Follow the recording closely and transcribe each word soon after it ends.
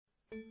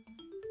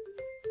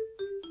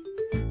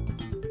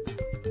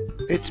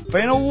It's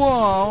been a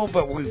while,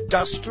 but we've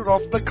dusted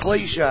off the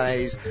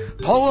cliches,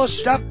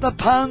 polished up the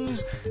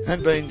puns,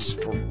 and been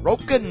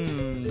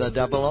stroking the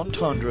double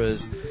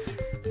entendres.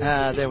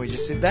 Then we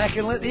just sit back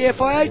and let the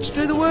FIH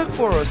do the work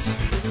for us.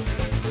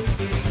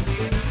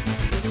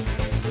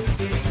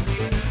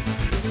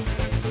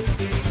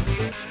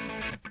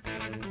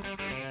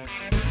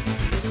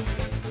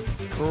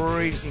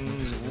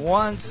 Greetings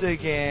once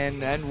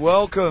again, and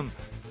welcome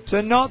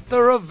to Not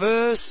the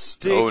Reverse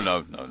Stick. Oh,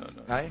 no.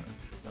 Hey?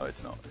 No,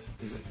 it's not.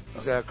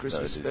 Is our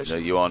Christmas special?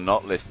 No, you are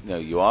not listening. No,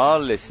 you are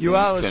listening. You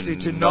are listening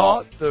to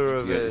Not the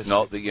Reverse. It's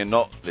not that you're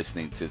not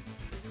listening to.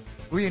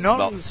 Well, you're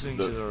not listening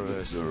to the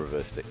Reverse. The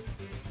Reverse Stick.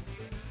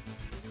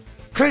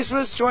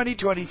 Christmas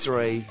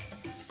 2023.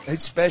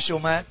 It's special,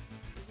 Matt.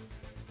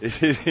 It's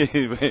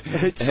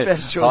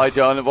special. Hi,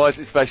 John. Why is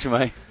it special,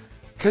 mate?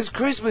 Because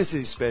Christmas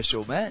is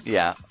special, Matt.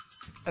 Yeah.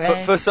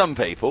 But for some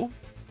people,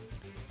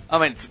 I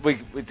mean,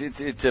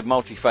 it's a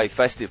multi-faith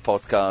festive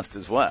podcast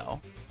as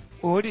well.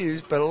 Well, it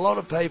is, but a lot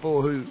of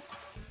people who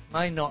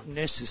may not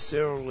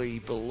necessarily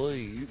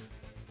believe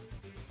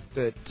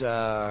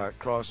that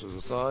Christ was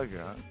a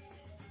Saviour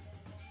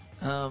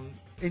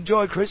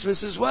enjoy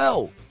Christmas as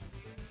well.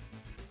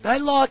 They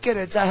like it.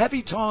 It's a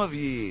happy time of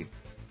year.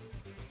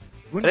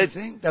 Wouldn't you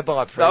think? They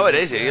buy presents. Oh, it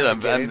is.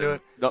 Get into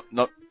it.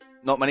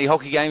 Not many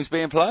hockey games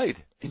being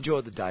played.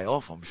 Enjoy the day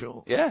off, I'm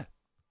sure. Yeah.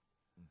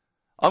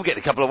 I'm getting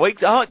a couple of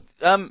weeks.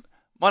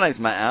 My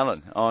name's Matt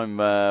Allen. I'm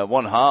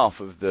one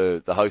half of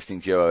the hosting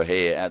duo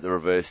here at the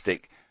Reverse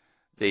Stick,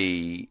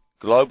 the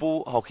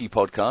global hockey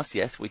podcast.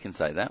 Yes, we can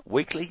say that.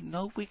 Weekly?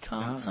 No, we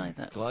can't say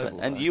that. Global.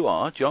 And you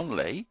are John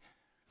Lee.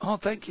 Oh,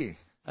 thank you.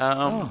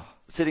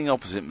 Sitting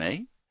opposite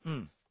me,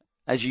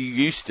 as you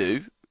used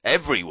to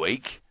every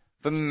week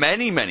for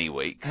many, many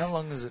weeks. How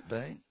long has it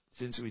been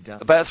since we've done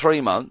it? About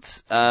 3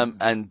 months.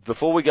 And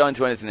before we go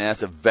into anything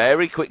else, a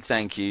very quick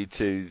thank you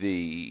to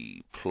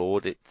the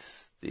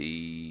plaudits,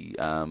 the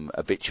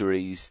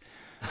obituaries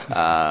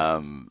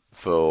for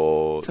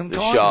Some the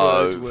kind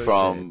show words were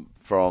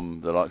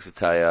from the likes of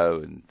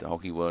Teo and the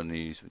Hockey World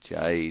News with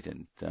Jade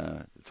and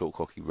the Talk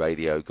Hockey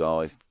Radio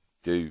guys.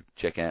 Do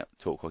check out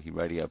Talk Hockey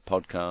Radio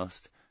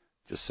podcast.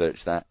 Just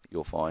search that,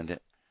 you'll find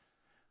it.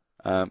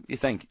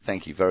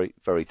 Thank you, very,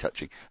 very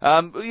touching.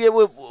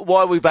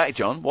 Why are we back,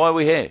 John? Why are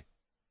we here?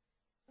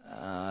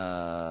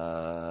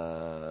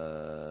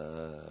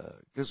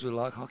 Because we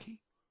like hockey.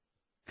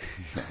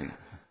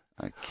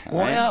 Okay.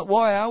 Why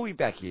are we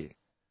back here?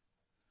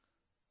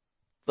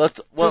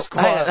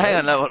 Hang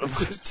on. No,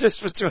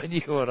 just between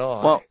you and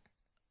I. Well,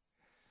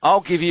 I'll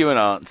give you an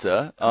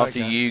answer after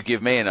Okay. you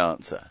give me an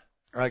answer.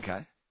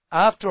 Okay.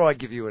 After I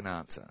give you an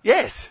answer.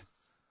 Yes.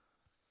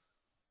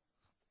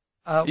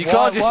 You why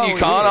can't are we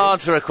here?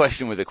 answer a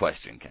question with a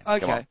question, Ken. Come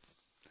Okay. on.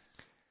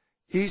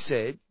 You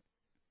said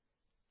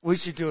we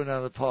should do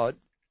another pod.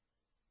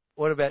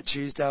 What about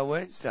Tuesday or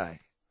Wednesday?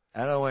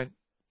 And I went,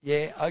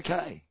 yeah,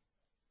 okay.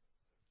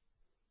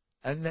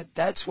 And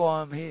that's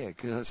why I'm here,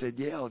 because I said,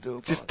 yeah, I'll do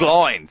a Just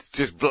pod.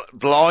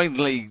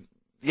 blindly.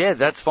 Yeah,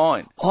 that's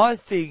fine. I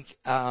think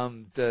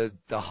the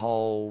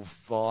whole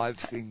vibe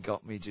thing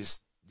got me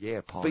just,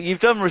 yeah, pod. But you've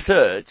done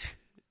research.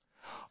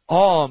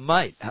 Oh,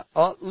 mate,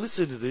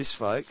 listen to this,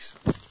 folks.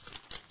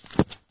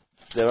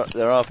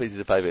 There are pieces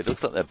of paper. It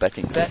looks like they're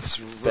betting slips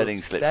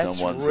on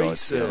one research.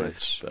 side. To be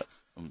honest,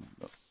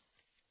 but,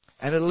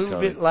 And a little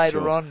bit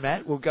later on,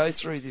 Matt, we'll go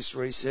through this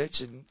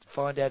research and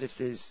find out if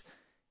there's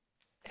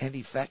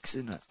any facts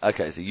in it.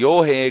 Okay, so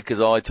you're here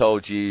because I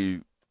told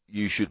you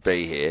should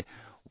be here.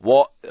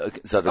 What?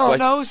 So the question.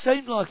 No, it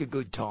seemed like a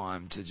good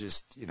time to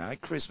just,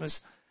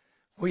 Christmas.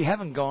 We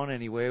haven't gone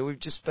anywhere. We've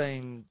just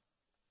been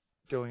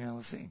doing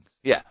other things.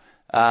 Yeah.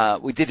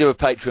 We did do a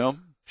Patreon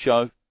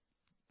show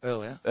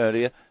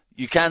Earlier.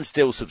 You can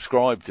still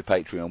subscribe to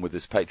Patreon with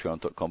us,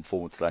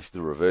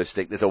 patreon.com/the Reverse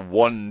Stick. There's a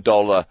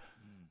 $1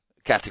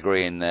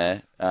 category in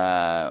there.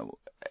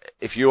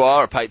 If you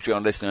are a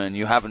Patreon listener and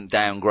you haven't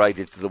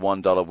downgraded to the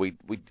 $1,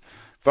 we're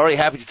very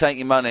happy to take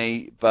your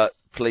money, but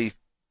please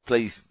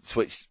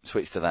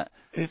switch to that.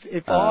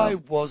 If I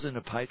wasn't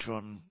a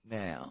patron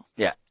now,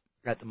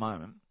 at the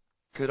moment,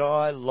 could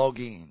I log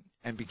in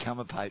and become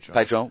a patron?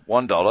 Patreon,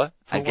 $1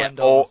 and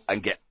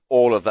 $1. get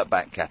all of that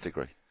back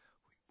category.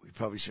 We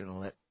probably shouldn't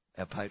let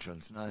our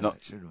patrons know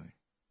that, should we?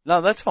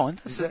 No, that's fine.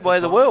 That's the way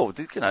of the world.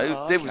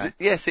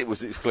 It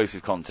was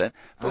exclusive content.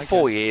 But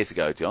 4 years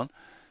ago, John,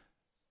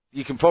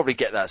 you can probably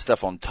get that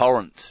stuff on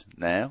torrents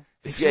now.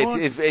 You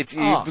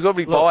can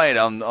probably buy it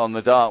on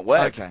the dark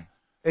web. Okay.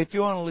 If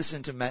you want to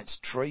listen to Matt's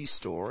tree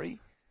story,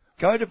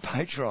 go to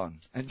Patreon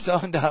and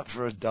sign up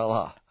for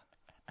 $1.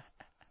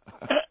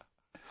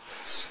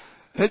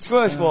 It's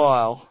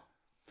worthwhile.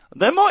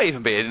 There might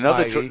even be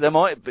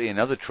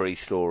another tree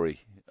story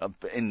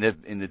in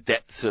the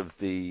depths of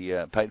the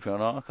Patreon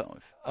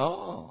archive.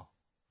 Oh.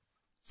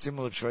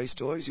 Similar tree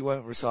stories? You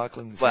weren't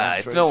recycling the same Well,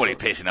 it's tree normally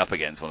story? pissing up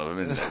against one of them,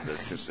 isn't it?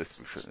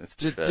 That's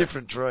Just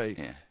different tree.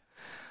 Yeah.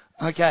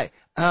 Okay.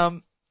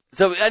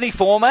 So any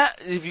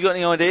format, if you've got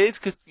any ideas,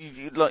 because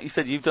like you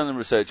said, you've done the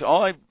research.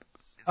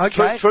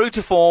 Okay. True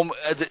to form,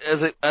 as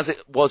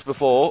it was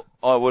before,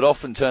 I would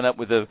often turn up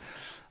with a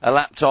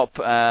laptop,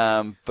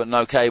 but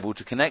no cable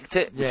to connect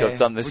it, which I've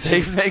done this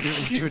evening.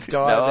 Which would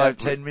die about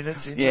 10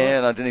 minutes into it. Yeah,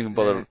 and I didn't even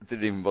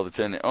bother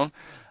turning it on.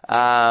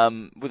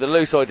 With a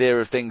loose idea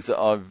of things that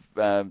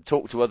I've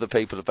talked to other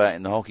people about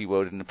in the hockey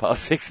world in the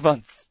past 6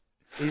 months.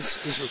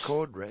 Is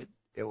record red?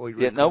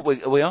 Yeah, no,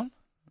 are we on?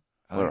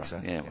 I think so.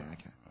 Yeah,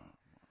 okay.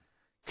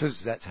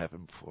 Because that's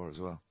happened before as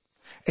well.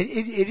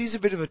 It is a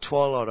bit of a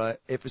twilight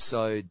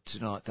episode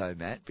tonight, though,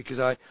 Matt, because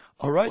I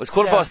wrote. Well, it's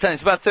 10:15.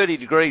 It's about 30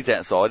 degrees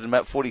outside and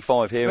about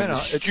 45 here in the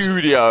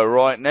studio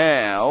right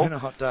now. It's been a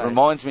hot day.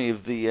 Reminds me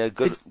of the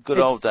good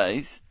old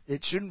days.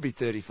 It shouldn't be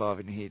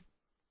 35 in here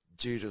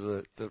due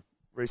to the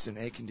recent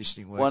air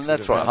conditioning work. Well,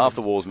 that's right. Half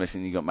the wall's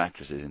missing. You've got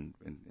mattresses in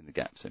the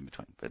gaps in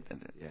between. But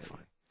yeah,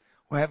 funny.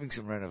 We're having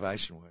some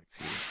renovation works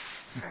here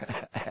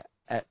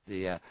at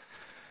the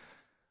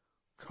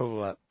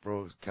Cobble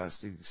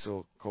Broadcasting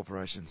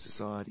Corporation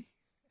Society.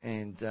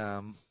 And,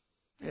 yeah.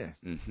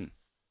 Mm-hmm.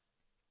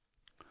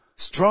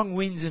 Strong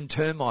winds and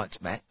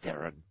termites, Matt.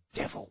 They're a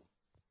devil.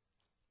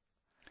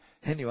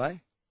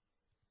 Anyway.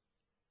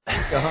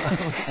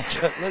 Let's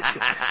go.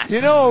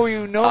 You know what we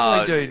would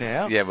normally do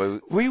now? Yeah,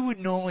 we would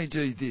normally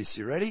do this.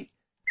 You ready?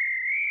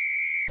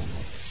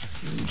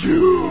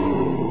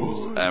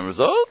 And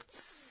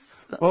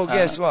results? Well,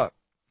 guess what?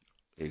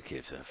 Who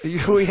gives a f-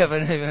 We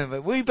haven't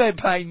even, we've been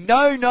paying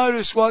no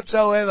notice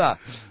whatsoever.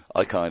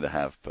 I kind of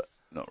have, but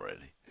not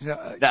really.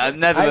 No,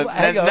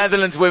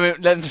 Netherlands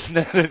women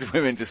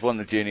just won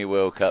the Junior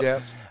World Cup. Yeah.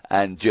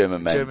 And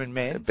German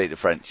men beat the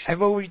French. And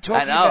we'll be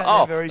talking about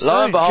that very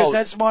soon, because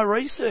that's my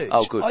research.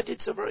 Oh, good. I did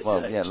some research.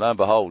 Well, yeah, lo and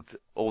behold,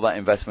 all that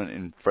investment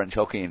in French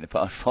hockey in the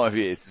past 5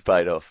 years has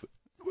paid off.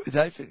 Where did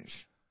they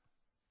finish?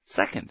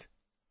 Second.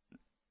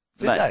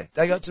 Did they?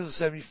 They got to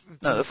the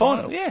the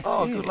final. Yeah.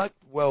 Oh, yeah. Good luck.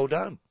 Well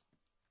done.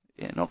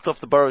 Yeah, knocked off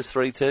the Boroughs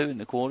 3-2 in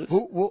the quarters.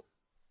 We'll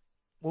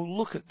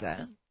look at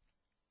that.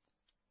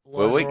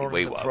 Well, we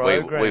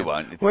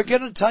won't. We're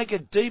going to take a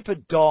deeper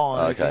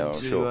dive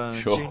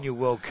into Junior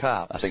World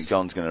Cups. I think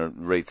John's going to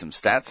read some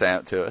stats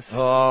out to us.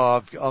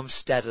 Oh, I'm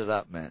statted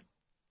up, man.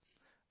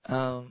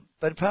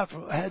 But apart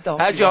from, how'd the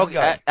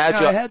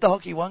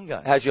hockey one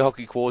go? How's your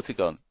hockey quarter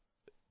gone?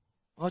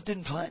 I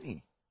didn't play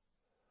any.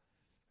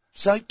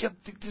 So,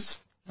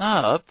 just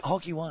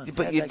hockey one.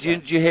 But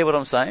did you hear what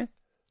I'm saying?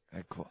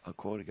 A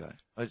quarter go.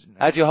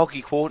 How'd your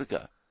hockey quarter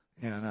go?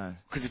 Yeah, I know.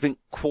 Because it's been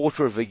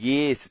quarter of a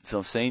year since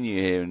I've seen you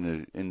here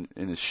in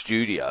the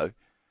studio.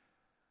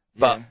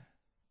 But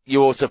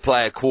you also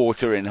play a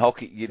quarter in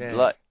hockey.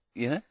 There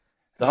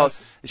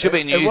should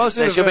be a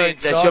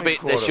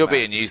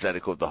newsletter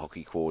called the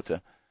Hockey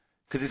Quarter.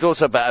 Because it's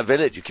also about a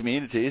village, a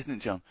community, isn't it,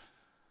 John?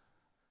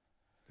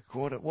 The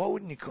quarter. What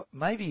wouldn't you call?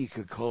 Maybe you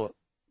could call it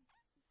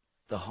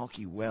the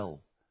Hockey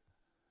Well.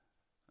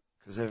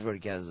 Because everybody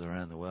gathers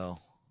around the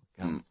well.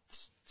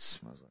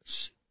 Smells like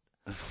shit.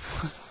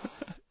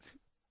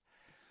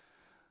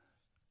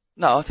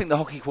 No, I think the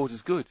Hockey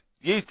Quarter's good.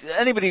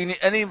 Anybody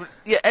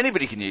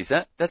can use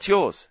that. That's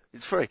yours.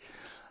 It's free.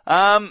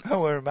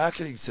 We're a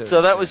marketing service.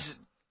 So that was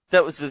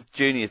the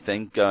junior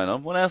thing going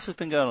on. What else has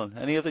been going on?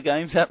 Any other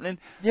games happening?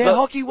 Yeah,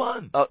 Hockey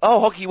One.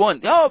 Hockey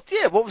One. Oh,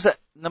 yeah. What was that?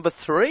 Number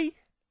 3?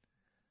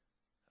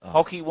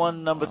 Hockey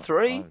One, number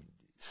 3?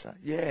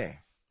 Yeah.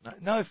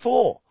 No,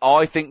 4.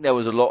 I think there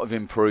was a lot of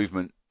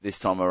improvement this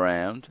time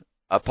around.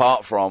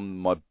 Apart from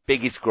my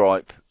biggest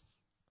gripe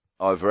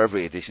over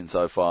every edition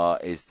so far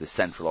is the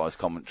centralised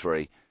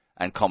commentary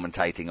and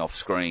commentating off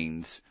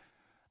screens,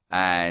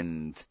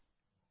 and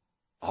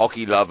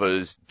hockey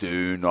lovers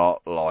do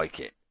not like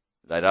it.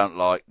 They don't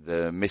like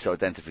the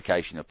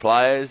misidentification of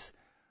players.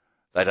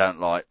 They don't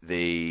like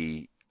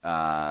the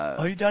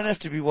you don't have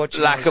to be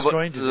watching on the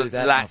screen to do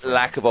that.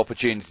 Lack of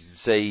opportunity to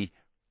see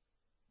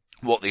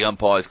what the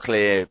umpire's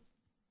clear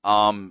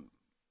arm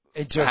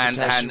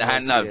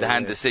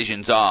hand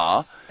decisions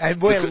are.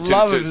 And we're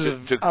lovers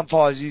of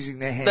umpires using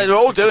their hands. They're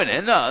all doing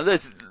it. No,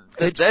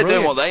 they're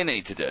doing what they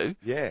need to do.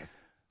 Yeah.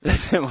 They're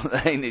doing what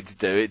they need to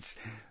do.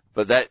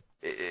 But that,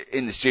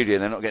 in the studio,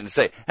 they're not getting to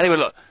see it. Anyway,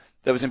 look,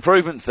 there was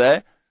improvements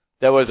there.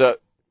 There was a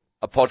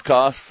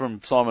podcast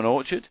from Simon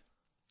Orchard.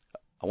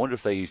 I wonder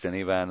if they used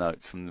any of our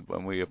notes from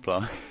when we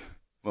applied,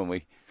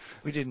 We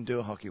didn't do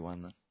a Hockey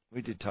One then.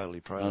 We did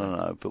Totally Pro. I don't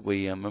know, but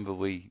we, remember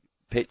we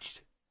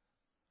pitched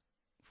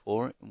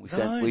for it, and we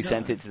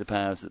sent it to the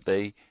powers that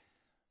be,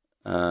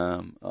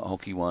 at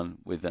Hockey One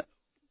with that,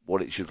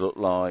 what it should look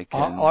like.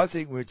 I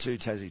think we're too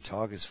Tassie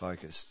Tigers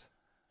focused.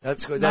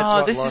 That's good.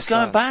 This is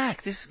going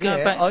back. This is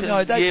going back to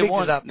no, they year picked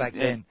one. it up back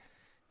then.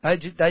 They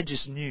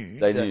just knew.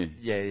 They knew.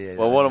 Yeah.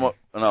 Well,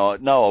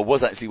 I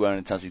was actually wearing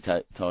a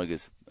Tassie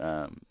Tigers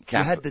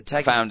cap, had to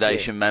take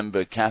foundation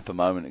member cap a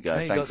moment ago.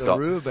 Now you Thanks, got Scott.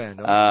 the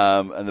Rurband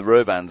on. And the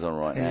Rurband's on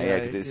right now, Yeah,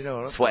 because it's you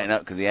know what, sweating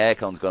up because the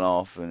aircon's gone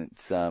off and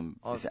it's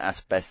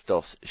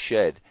asbestos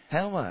shed.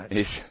 How much?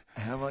 It's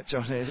How much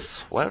on it?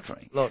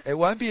 sweltering. Look, it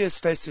won't be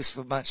asbestos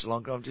for much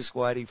longer. I'm just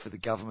waiting for the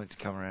government to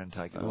come around and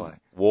take it away.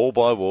 Wall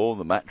by wall,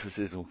 the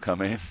mattresses will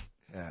come in.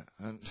 Yeah.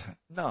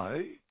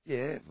 No.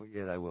 Yeah. Well,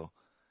 yeah, they will.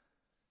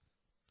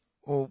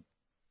 Well,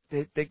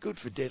 they're good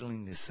for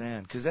deadening the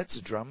sound because that's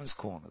a drummer's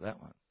corner,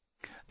 that one.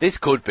 This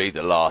could be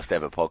the last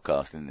ever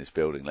podcast in this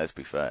building, let's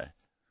be fair.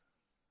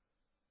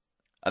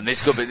 And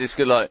this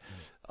could like,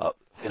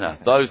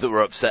 those that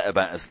were upset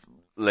about us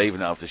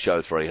leaving after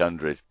show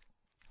 300.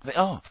 I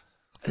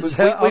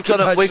think, we've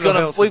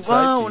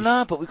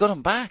got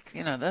them back.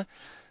 You know,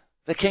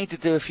 they're keen to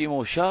do a few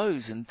more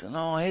shows, and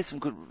I hear some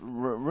good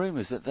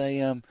rumours that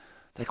they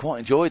quite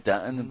enjoyed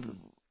that and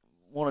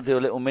want to do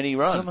a little mini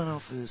run. Someone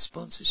offered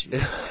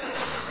sponsorship.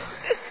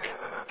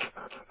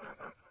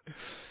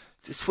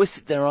 Just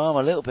twisted their arm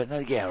a little bit. No,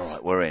 yeah, all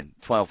right, we're in.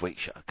 12-week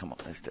show. Come on,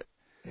 let's do it.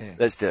 Yeah.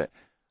 Let's do it.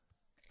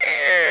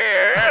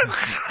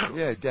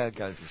 Yeah, down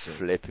goes the ship.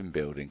 Flipping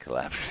building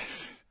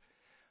collapses.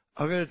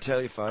 I'm going to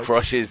tell you, folks.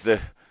 Crushes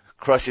the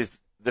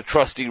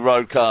trusty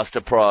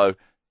Roadcaster Pro.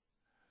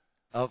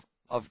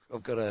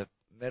 I've got a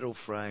metal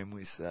frame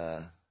with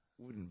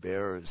wooden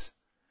bearers.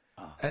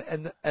 Oh.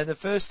 And the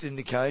first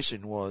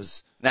indication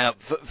was now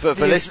for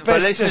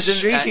listeners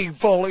sheeting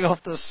falling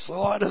off the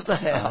side of the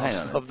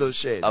house of the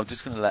shed. I'm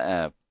just going to let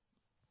our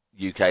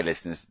UK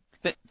listeners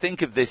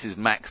think of this as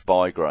Max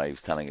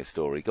Bygraves telling a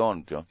story. Go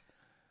on, John.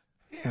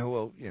 Yeah,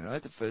 well,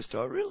 the first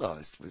I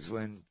realised was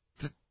when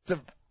the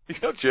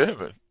he's not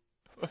German.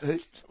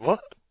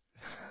 What?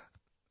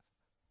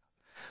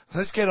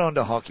 Let's get on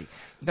to hockey.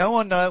 No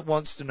one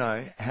wants to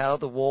know how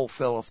the wall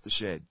fell off the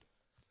shed.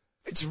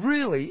 It's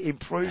really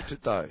improved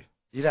it, though.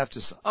 You'd have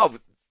to say. Oh,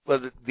 well,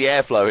 the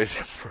airflow is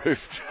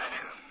improved.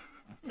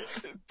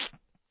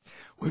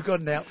 We've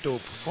got an outdoor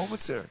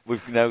performance area.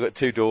 We've now got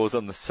 2 doors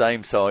on the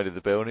same side of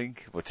the building,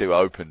 or 2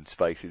 open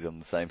spaces on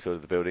the same side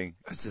of the building.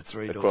 It's a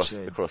 3-door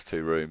shed. Across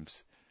 2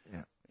 rooms.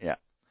 Yeah. Yeah.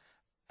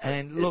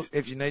 And look,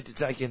 if you need to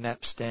take your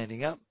nap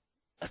standing up,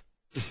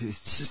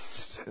 it's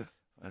just...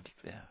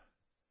 yeah.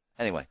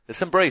 Anyway, there's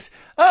some breeze.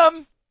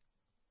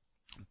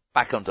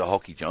 Back onto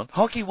hockey, John.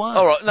 Hockey won.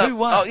 All right, no. Who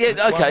won? Oh,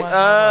 yeah, okay.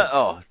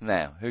 Won.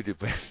 Now, who did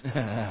win?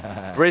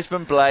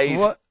 Brisbane Blaze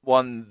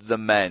won the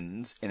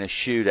men's in a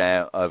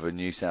shootout over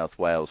New South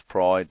Wales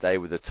Pride. They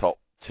were the top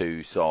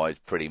 2 sides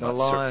pretty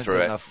much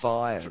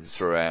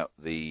throughout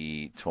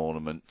the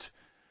tournament.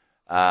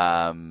 They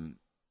are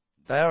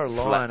a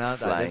Lion, aren't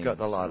they? They've got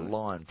the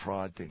Lion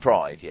Pride thing.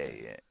 Pride,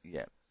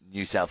 yeah.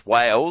 New South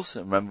Wales,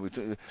 remember,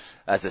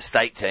 as a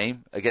state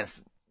team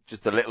against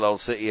just the little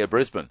old city of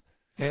Brisbane.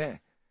 Yeah.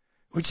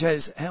 Which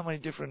has how many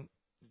different...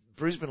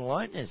 Brisbane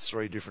alone has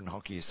 3 different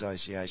hockey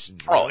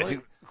associations. Really.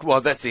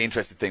 Well, that's the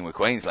interesting thing with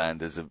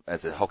Queensland as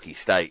a hockey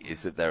state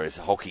is that there is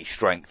hockey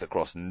strength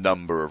across a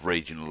number of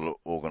regional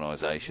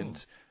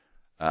organisations,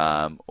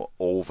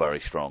 all very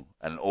strong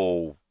and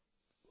all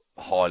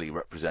highly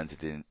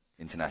represented in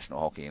international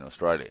hockey in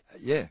Australia.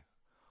 Yeah.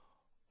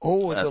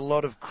 All with a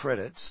lot of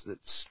credits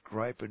that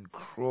scrape and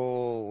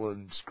crawl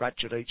and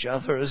scratch at each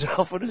other as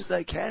often as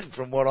they can,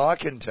 from what I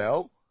can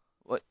tell.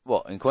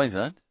 What in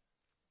Queensland?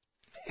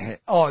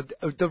 Oh,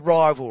 the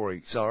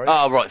rivalry, sorry.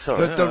 Oh, right,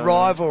 sorry. The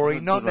rivalry,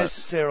 not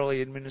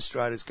necessarily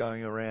administrators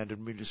going around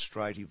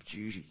administrative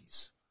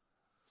duties.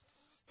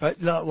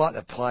 But like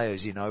the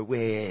players,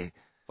 where...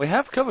 We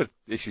have covered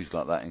issues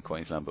like that in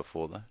Queensland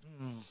before, though.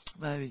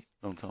 Maybe.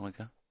 Long time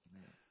ago.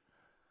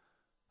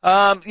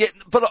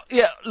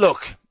 Yeah.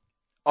 Look,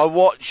 I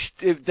watched,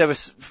 there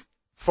was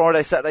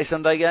Friday, Saturday,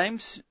 Sunday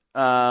games,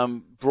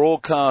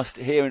 broadcast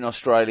here in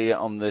Australia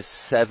on the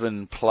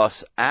 7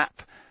 Plus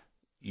app.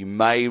 You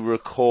may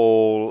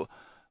recall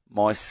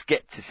my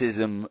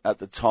scepticism at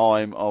the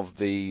time of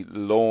the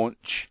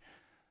launch,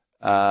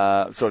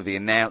 the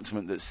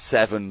announcement that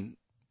 7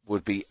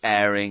 would be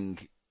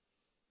airing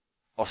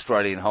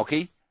Australian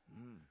hockey.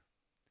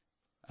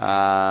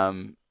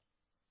 And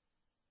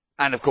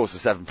of course the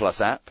 7 Plus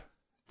app.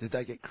 Did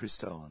they get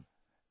Christo on?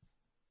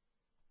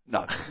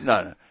 No.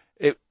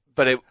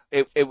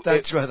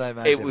 That's where they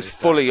made it was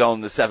fully on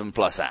the 7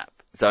 Plus app.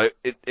 So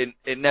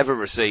it never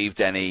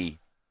received any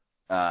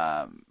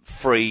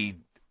free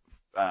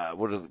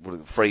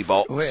free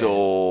box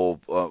or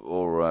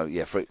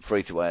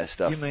free to air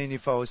stuff. You mean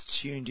if I was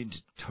tuned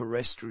into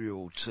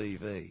terrestrial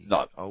TV?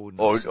 No, I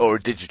wouldn't. Or a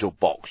digital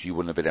box, you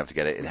wouldn't have been able to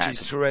get it. Which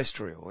is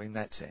terrestrial in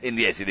that sense.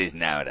 Yes, it is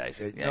nowadays.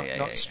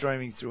 Not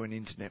streaming through an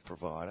internet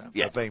provider,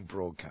 but being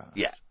broadcast.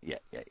 Yeah.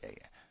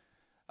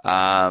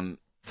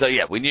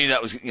 We knew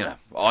that was,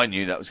 I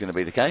knew that was going to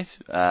be the case.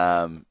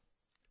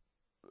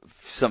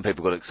 Some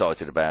people got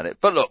excited about it,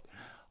 but look,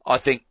 I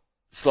think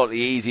slightly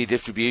easier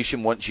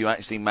distribution once you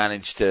actually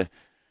manage to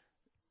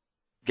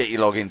get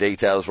your login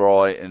details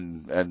right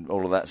and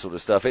all of that sort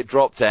of stuff. It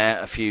dropped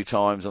out a few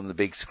times on the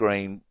big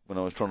screen when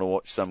I was trying to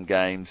watch some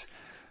games.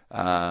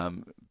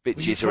 Bit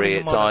jittery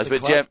at times,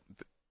 but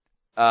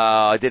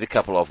I did a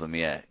couple of them,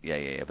 yeah.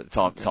 But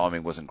the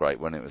timing wasn't great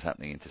when it was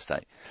happening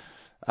interstate.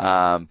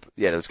 There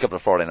was a couple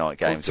of Friday night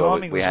games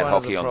where we had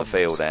hockey on the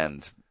field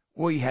and.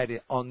 We had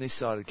it on this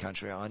side of the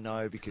country, I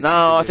know, because.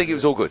 No, I think it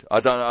was all good.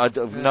 I've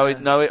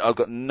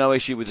got no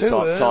issue with the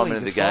timing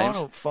of the games.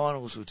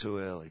 Finals were too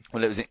early.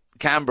 Well, it was in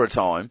Canberra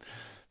time.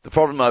 The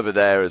problem over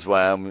there as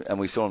well, and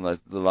we saw on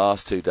the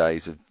last 2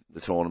 days of the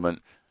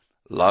tournament,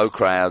 low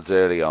crowds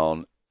early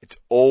on. It's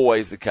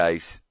always the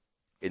case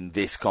in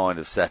this kind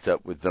of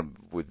setup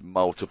with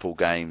multiple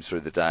games through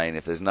the day, and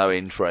if there's no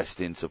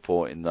interest in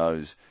supporting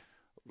those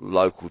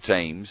local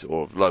teams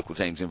or local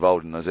teams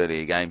involved in those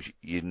earlier games,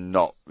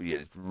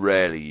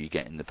 rarely you're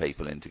getting the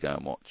people in to go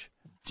and watch.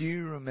 Do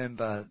you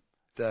remember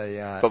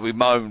the? But we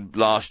moaned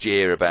last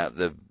year about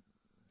the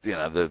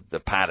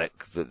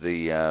paddock that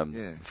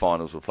the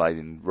finals were played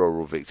in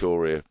rural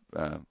Victoria.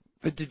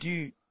 But did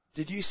you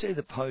see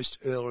the post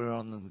earlier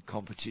on in the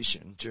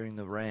competition during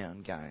the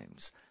round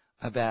games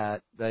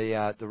about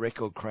the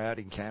record crowd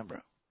in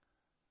Canberra?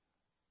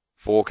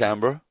 For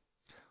Canberra?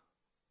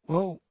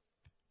 Well,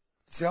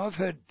 see, I've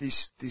heard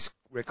this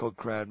record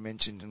crowd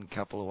mentioned in a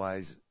couple of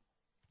ways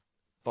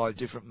by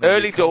different media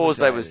early doors.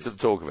 There was commentators. some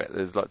talk of it.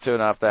 There's like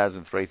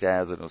 2,500,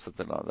 3,000 or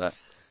something like that.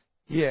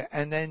 Yeah,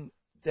 and then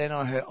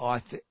I heard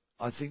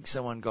I think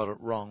someone got it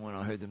wrong when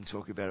I heard them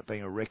talk about it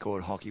being a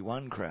record Hockey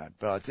One crowd,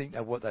 but I think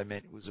that what they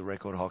meant was a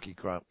record Hockey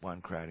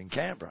One crowd in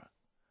Canberra.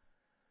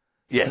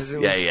 Yes,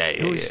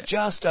 It was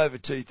just over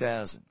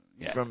 2,000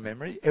 from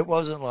memory. It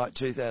wasn't like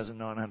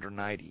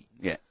 2,980.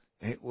 Yeah,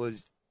 it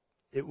was.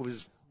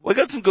 We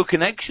got some good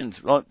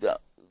connections, like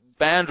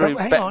boundary.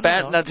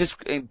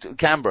 Just in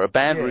Canberra,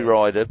 boundary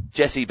rider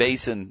Jesse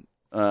Beeson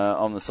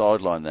on the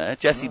sideline there.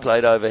 Jesse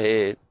played over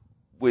here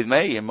with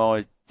me in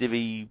my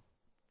Divi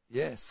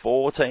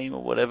 4 team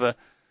or whatever a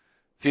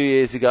few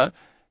years ago.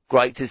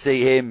 Great to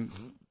see him.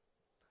 Mm-hmm.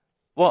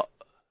 What?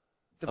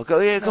 I'll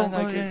go, go on.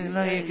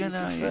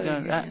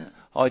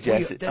 Hi,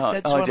 Jesse.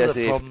 That's hi, one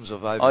Jesse. Of the problems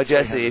of over Hi,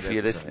 Jesse, if episodes.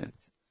 you're listening.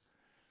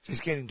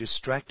 Just getting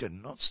distracted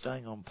and not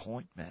staying on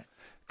point, Matt.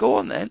 Go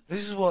on then.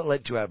 This is what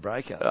led to our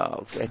breakup.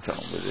 Oh, get on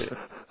with it.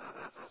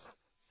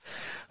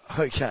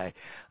 Okay.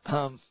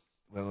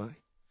 Where were we?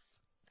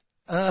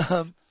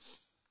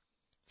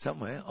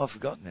 Somewhere. I've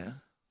forgotten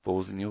now.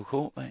 Ball's in your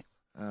court, mate.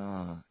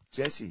 Oh,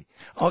 Jesse.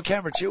 Oh,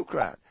 Canberra Chill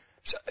Crowd.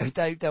 So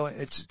they went,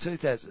 it's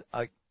 2,000.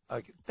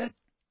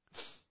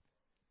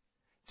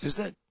 Does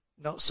that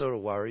not sort of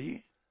worry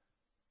you?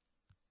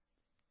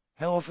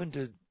 How often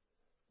did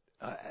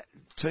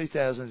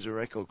 2,000 is a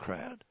record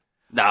crowd?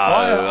 No,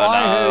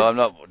 I'm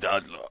not.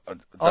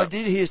 I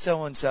did hear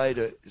someone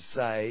say,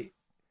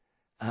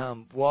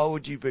 why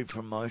would you be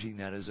promoting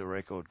that as a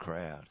record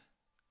crowd?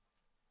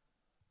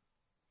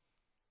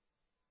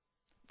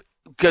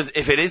 Because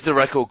if it is the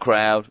record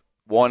crowd,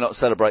 why not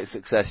celebrate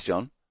success,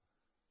 John?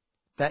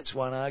 That's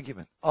one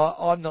argument.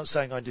 I'm not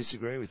saying I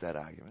disagree with that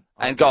argument.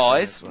 And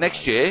guys,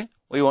 next year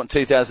we want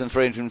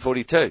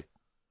 2,342.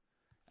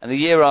 And the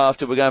year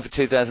after we're going for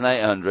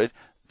 2,800.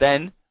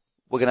 Then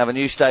we're going to have a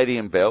new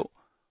stadium built.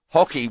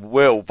 Hockey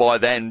will by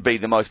then be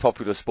the most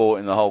popular sport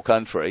in the whole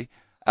country.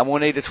 And we'll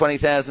need a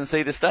 20,000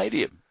 seater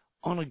stadium.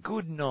 On a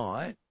good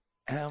night,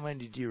 how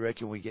many do you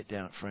reckon we get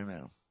down at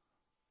Fremantle?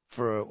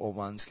 For a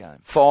ones game?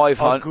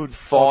 500. A good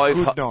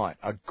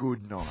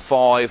night.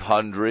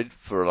 500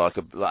 for like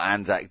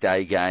Anzac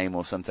Day game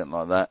or something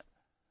like that.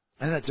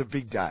 And that's a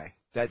big day.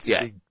 That's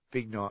a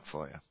big night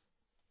for you.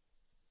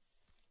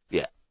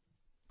 Yeah.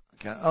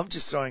 Okay. I'm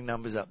just throwing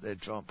numbers up there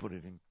to try and put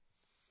it in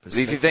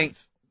perspective. If you think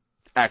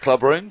our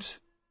club rooms,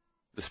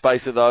 the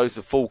space of those,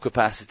 the full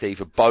capacity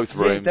for both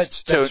rooms,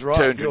 that's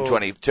right.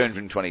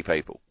 220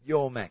 people.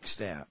 You're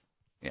maxed out.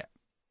 Yeah.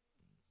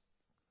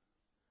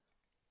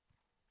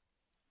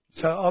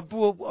 So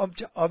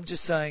I'm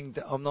just saying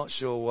that I'm not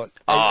sure what.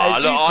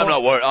 I'm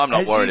not worried. I'm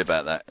not worried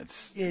about that.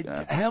 It's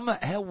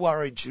how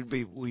worried should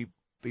we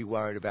be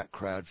worried about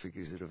crowd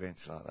figures at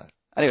events like that?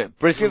 Anyway,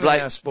 Brisbane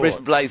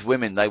Blaze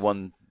women, they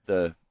won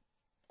the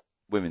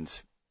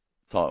women's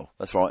title.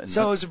 That's right.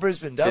 So it was a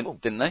Brisbane double,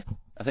 didn't they?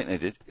 I think they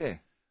did. Yeah,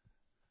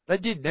 they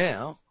did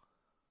now.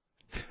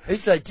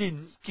 If they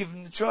didn't, give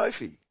them the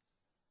trophy.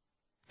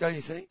 Don't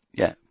you think?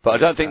 Yeah, but I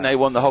don't think they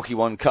won the Hockey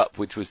One Cup,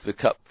 which was the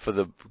cup for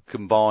the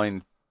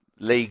combined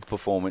league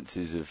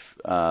performances of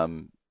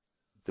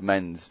the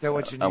men's They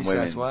went to New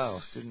South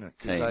Wales, didn't it?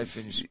 Because they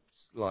finished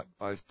like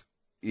both.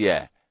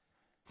 Yeah.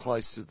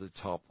 Close to the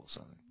top or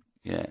something.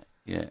 Yeah.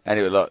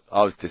 Anyway, look,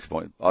 I was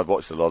disappointed. I'd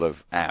watched a lot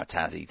of our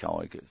Tassie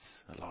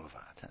Tigers, and I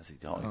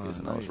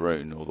was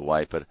rooting all the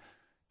way, but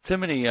too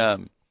many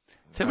cards.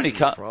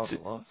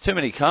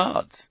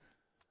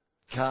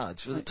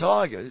 Cards for the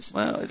Tigers?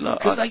 Well,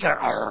 because they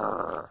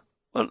go,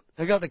 well,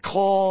 they got the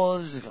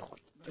claws,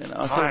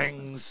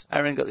 fangs.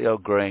 Aaron got the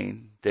old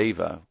green,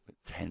 Devo,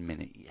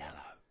 10-minute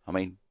yellow. I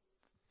mean,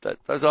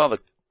 those are the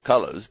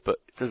colours, but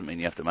it doesn't mean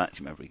you have to match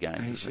them every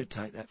game. He should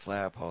take that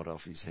flower pot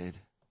off his head.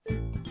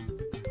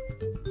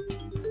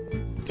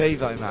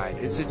 Devo,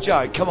 mate, it's a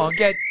joke. Come on,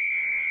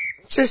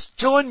 just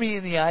join me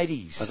in the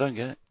 80s. I don't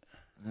get it.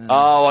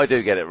 Oh, I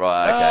do get it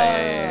right.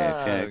 Okay,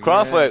 yeah. Yeah.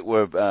 Kraftwerk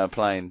were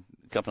playing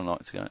a couple of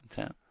nights ago in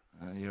town.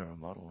 You're a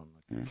model on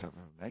the cover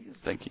of a magazine.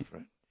 Thank you.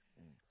 Friend.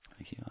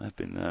 Thank you. I've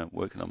been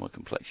working on my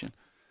complexion.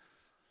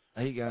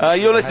 There you go.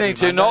 You're listening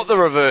to Not the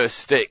Reverse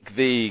Stick,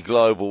 the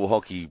Global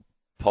Hockey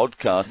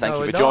Podcast. Thank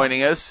you for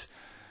joining us.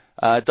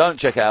 Don't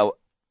check out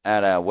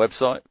our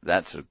website.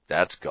 That's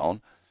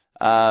gone.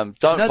 The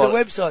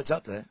website's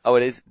up there. Oh,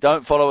 it is.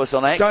 Don't follow us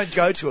on X. Don't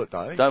go to it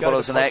though. Don't follow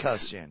us on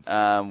X.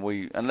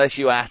 Unless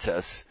you at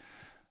us,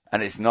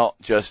 and it's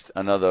not just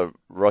another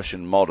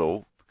Russian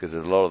model, because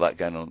there's a lot of that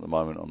going on at the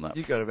moment on that platform.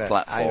 You've got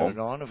about 8 or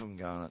 9 of them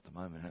going at the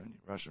moment, haven't you?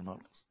 Russian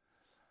models.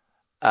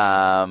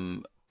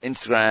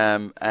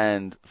 Instagram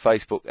and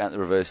Facebook at the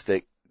Reverse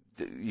Stick.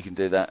 You can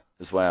do that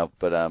as well,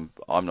 but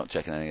I'm not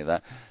checking any of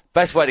that.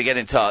 Best way to get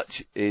in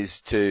touch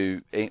is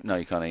to... No,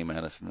 you can't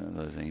email us. None of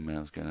those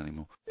emails going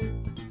anymore.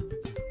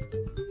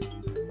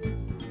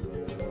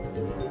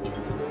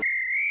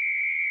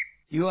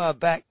 You are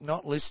back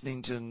not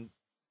listening to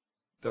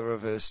the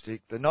Reverse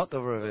Stick. Not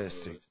the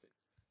Reverse Stick.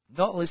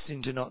 Not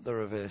listening to Not the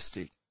Reverse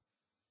Stick.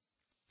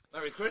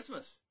 Merry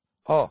Christmas.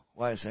 Oh,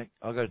 wait a sec.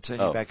 I've got to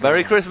turn you back on.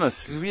 Merry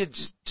Christmas. Because we had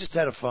just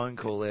had a phone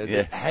call there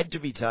that had to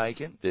be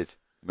taken. Did.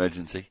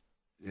 Emergency.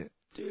 Yeah.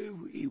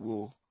 Do we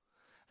will.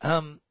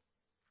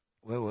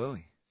 Where were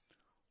we?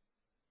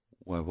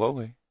 Where were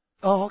we?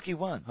 Oh, Hockey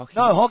One.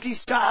 Hockey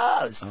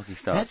Stars. Hockey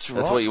Stars. That's right.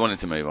 That's what you wanted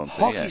to move on to.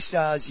 Hockey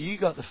Stars, you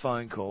got the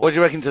phone call. What do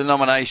you reckon to the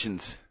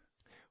nominations?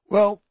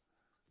 Well,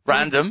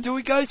 random. Do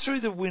we go through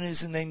the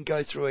winners and then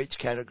go through each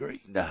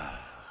category? No,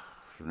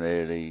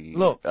 really.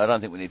 Look, I don't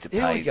think we need to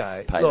pay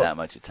that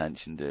much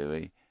attention, do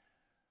we?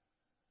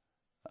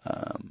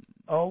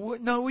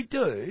 No, we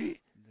do.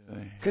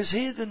 Because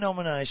here are the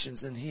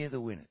nominations and here are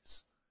the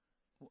winners.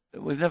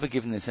 We've never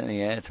given this any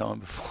airtime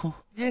before.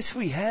 Yes,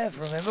 we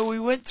have. Remember, we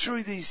went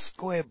through these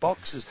square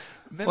boxes.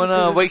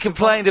 We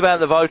complained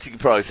about the voting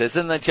process,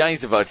 then they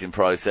changed the voting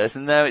process,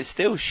 and now it's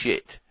still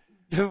shit.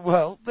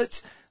 Well,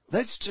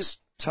 let's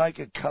just take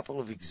a couple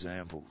of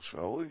examples,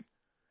 shall we?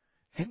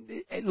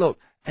 And look,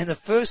 and the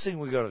first thing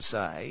we've got to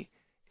say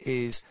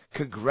is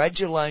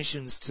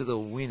congratulations to the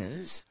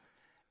winners,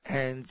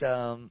 and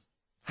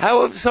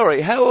how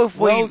have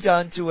we... Well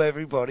done to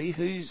everybody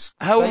who's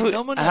been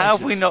nominated. How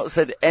have we not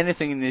said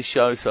anything in this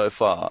show so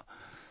far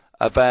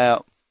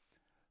about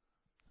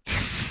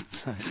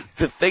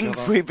the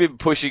things we've been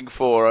pushing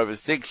for over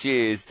 6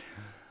 years?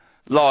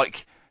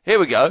 Like, here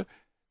we go,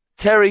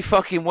 Terry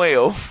fucking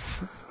Wheel.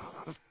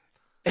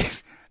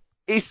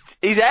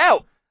 He's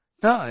out.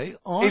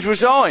 No, he's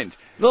resigned.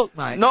 Look,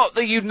 mate. Not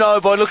that you'd know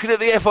by looking at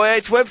the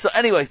FIH website.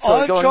 Anyway,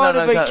 I'm trying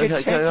to be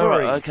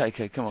contemporary.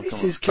 Okay, come on.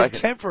 This is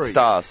contemporary.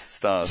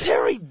 Stars.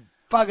 Terry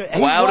buggered.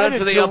 He well done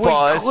to the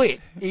umpires.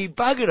 Quit. He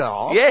buggered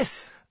off.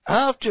 Yes.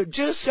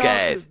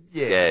 Scared.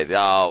 Scared.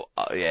 Oh,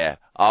 yeah.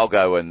 I'll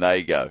go when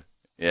they go.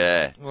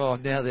 Yeah. Well,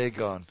 now they're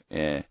gone.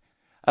 Yeah.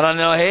 And I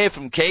know here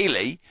from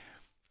Keeley,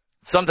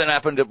 something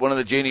happened at one of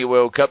the Junior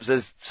World Cups.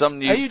 There's some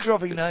new... Are you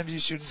dropping names you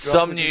shouldn't drop?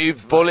 Some new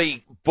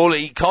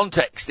bully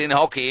context in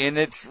hockey, and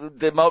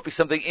there might be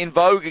something in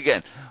vogue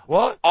again.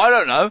 What? I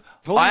don't know.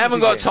 Bullies I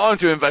haven't got again. time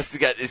to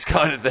investigate this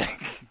kind of thing.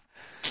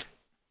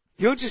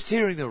 You're just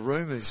hearing the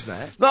rumours,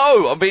 Matt.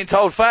 No, I'm being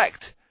told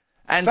fact.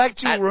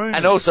 Factual rumours.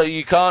 And also,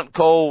 you can't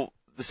call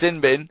the sin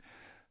bin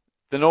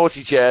the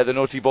naughty chair, the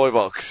naughty boy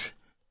box.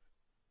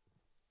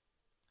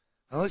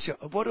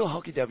 What do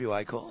Hockey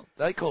WA call it?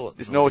 They call it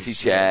the naughty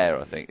chair,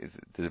 I think.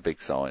 There's a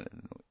big sign,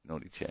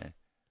 naughty chair.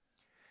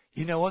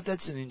 You know what?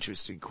 That's an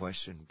interesting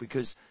question,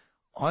 because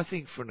I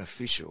think for an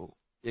official,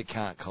 you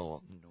can't call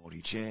it the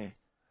naughty chair.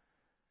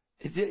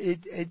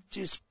 It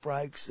just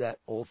breaks that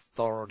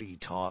authority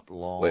type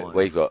line.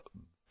 We've got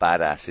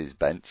badasses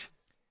bench.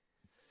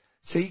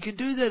 So you can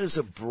do that as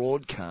a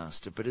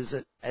broadcaster, but as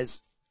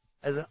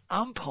an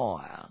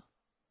umpire,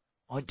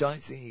 I don't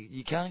think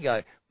you can't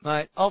go,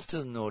 mate, off to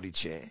the naughty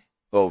chair.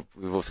 Well,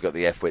 we've also got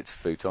the F-Wits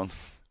futon.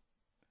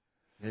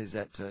 There's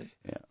that too.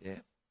 Yeah.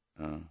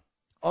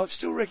 I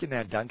still reckon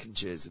our Duncan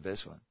chair's the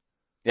best one.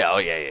 Yeah,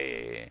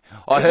 yeah.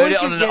 I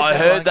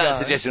heard that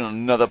suggestion on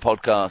another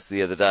podcast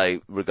the other day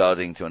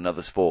regarding to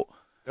another sport.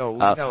 Oh, we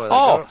know where they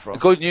got it from.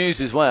 Good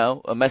news as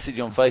well. A message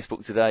on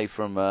Facebook today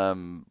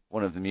from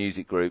one of the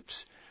music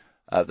groups.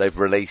 They've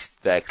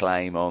released their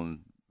claim on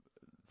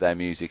their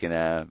music in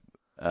our...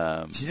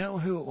 Do you know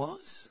who it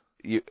was?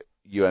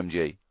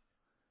 UMG.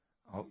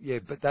 Oh, yeah,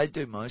 but they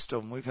do most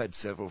of them. We've had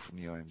several from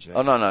UMG.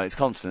 Oh, no, it's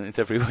constant. It's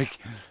every week.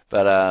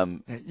 But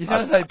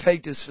they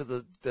pegged us for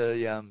the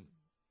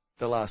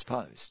last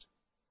post.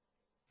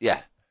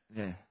 Yeah.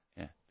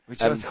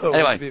 Which I thought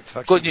was a bit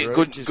fucking rude,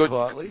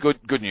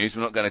 good news.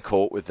 We're not going to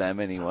court with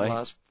them anyway. The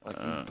last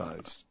fucking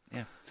post.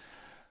 Yeah.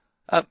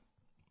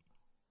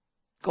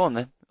 Go on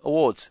then.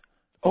 Awards.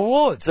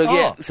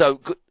 So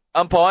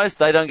umpires,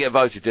 they don't get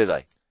voted, do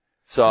they?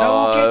 So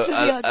no, we'll get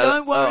to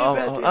don't worry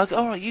about that.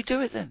 All right, you do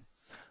it then.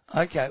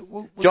 Okay.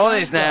 John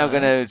is now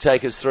going to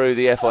take us through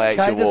the FIH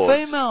awards. The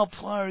female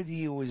player of the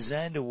year was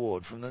Xander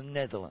Ward from the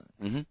Netherlands.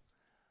 Mm-hmm.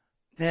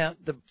 Now,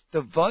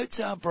 the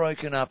votes are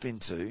broken up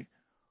into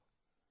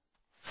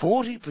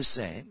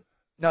 40%,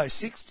 no,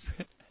 60,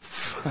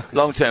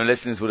 Long-term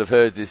listeners would have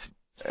heard this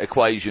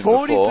equation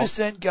before.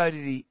 40% go to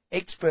the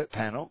expert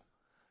panel,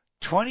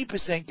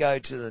 20% go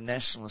to the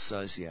national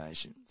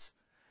associations,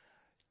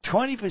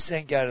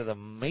 20% go to the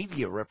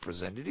media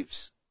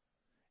representatives,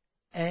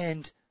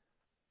 and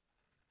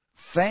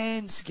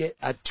fans get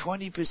a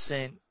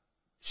 20%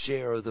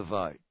 share of the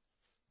vote.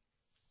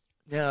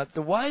 Now,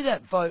 the way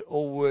that vote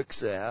all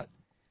works out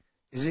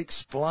is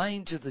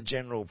explained to the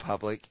general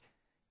public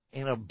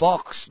in a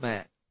box,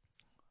 Matt.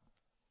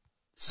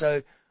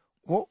 So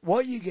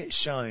what you get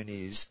shown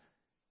is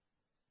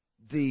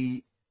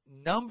the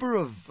number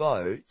of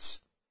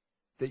votes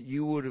that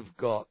you would have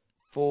got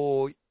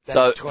for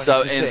that 20%.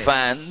 So in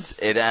fans,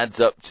 it adds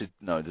up to,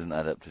 no, it doesn't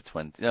add up to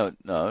 20.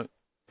 No.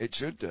 It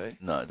should do.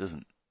 No, it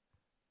doesn't.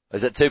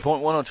 Is that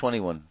 2.1 or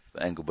 21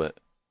 for Engelbert?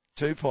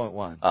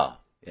 2.1. Oh,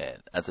 yeah,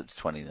 it adds up to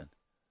 20 then.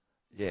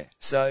 Yeah.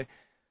 So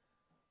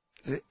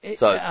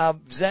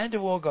Xander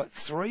Wall got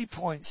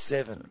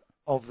 3.7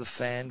 of the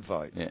fan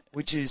vote,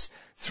 which is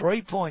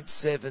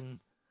 3.7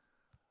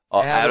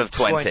 out of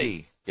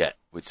 20. Yeah,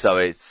 so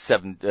it's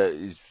 7.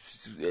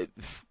 It's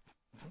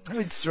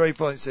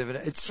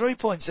 3.7. It's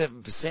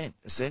 3.7%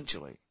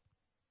 essentially.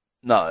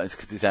 No, it's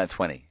because it's out of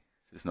 20.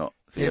 It's not.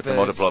 So you have to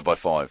multiply by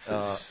 5.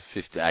 So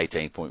it's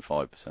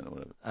 18.5% or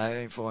whatever.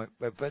 18.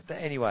 But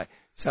anyway,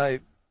 so,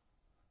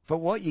 but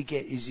what you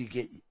get is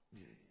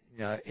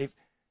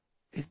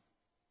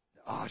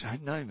I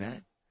don't know,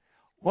 man.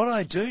 What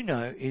I do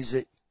know is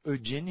that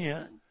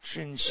Eugenia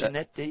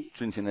Trincinetti,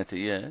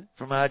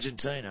 from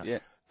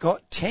Argentina,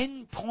 got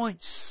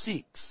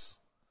 10.6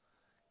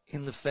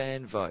 in the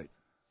fan vote.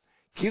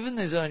 Given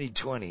there's only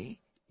 20,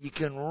 you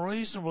can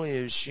reasonably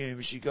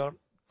assume she got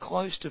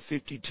close to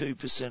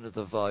 52% of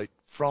the vote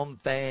from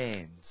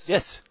fans.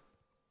 Yes.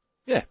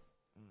 Yeah.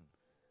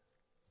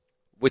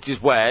 Which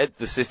is where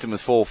the system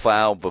has fall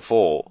foul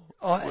before.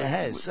 Oh, it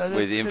has. So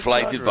with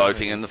inflated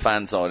voting and the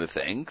fan side of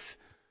things.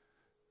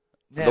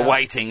 Now, the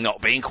weighting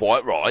not being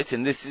quite right,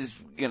 and this is,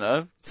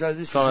 so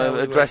this trying is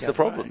to address the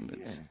problem. Right.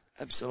 Yeah,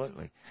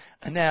 absolutely.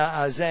 And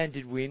now Zan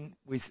did win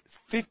with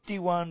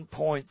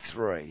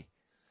 51.3.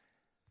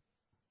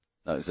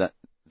 No, is that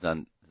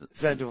Zandvoort?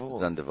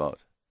 Zandvoort.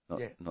 Not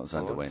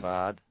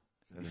Zanderwin.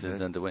 You said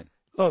Zanderwin.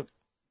 Look,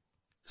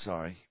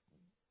 sorry.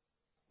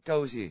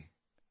 Go with you.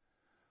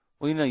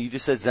 Well, you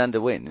just said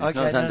Zanderwin. It's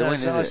not Zanderwin,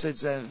 is it? I said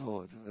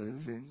Zandvoort.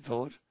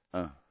 Zandvoort.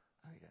 Oh.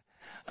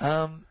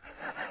 Okay.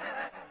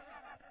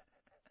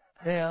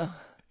 Now,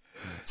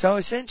 so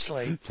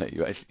essentially...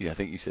 No, I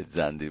think you said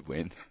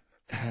Zanderwin.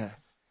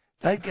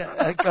 They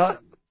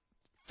got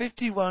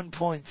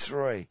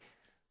 51.3,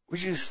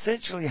 which is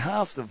essentially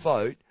half the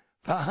vote,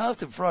 but half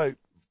the vote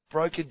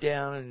broken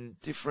down in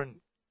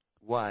different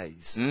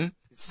ways.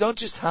 It's not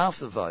just half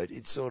the vote,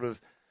 it's sort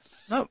of...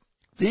 No.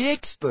 The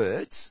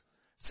experts,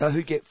 so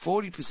who get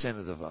 40%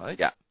 of the vote,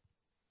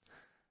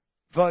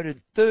 voted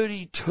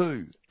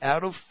 32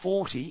 out of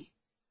 40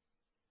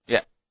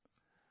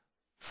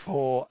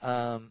 for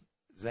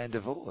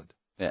Zandvoort.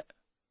 Yeah.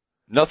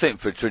 Nothing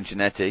for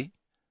Trincinetti.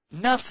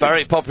 Nothing.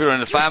 Very popular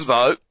in the fan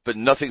vote, but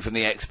nothing from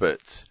the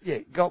experts. Yeah,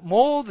 got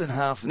more than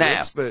half of the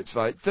experts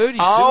vote.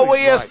 32 Are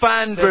we a like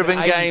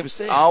fan-driven game?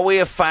 Are we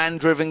a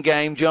fan-driven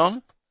game,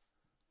 John?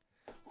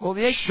 Well,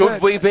 the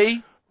should we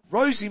be?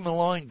 Rosie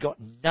Malone got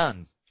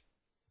none.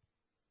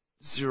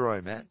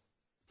 0, Matt.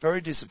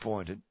 Very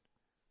disappointed.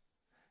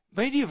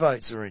 Media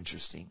votes are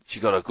interesting.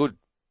 She got a good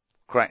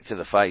crack to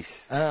the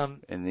face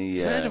in the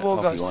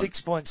Zandvoort got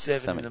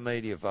 6.7 in the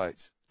media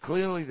votes.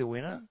 Clearly the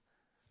winner.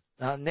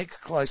 Next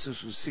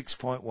closest was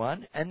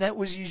 6.1, and that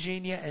was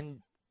Eugenia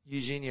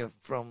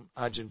from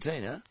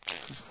Argentina.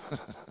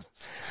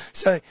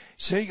 So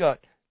she got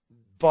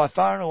by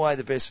far and away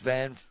the best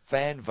fan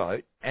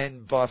vote,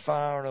 and by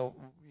far and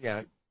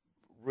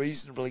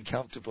reasonably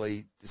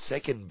comfortably the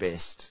second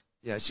best.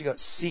 She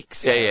got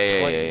 6 out of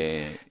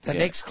 20. The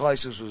next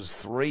closest was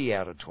 3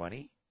 out of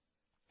 20.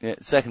 Yeah,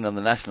 second on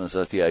the national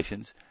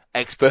associations.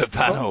 Expert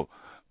panel.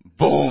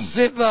 Boom!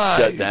 Zippo!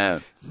 Shut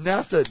down.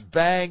 Nothing.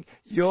 Bang.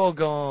 You're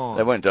gone.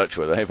 They weren't Dutch,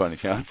 were they, by any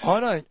chance?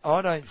 I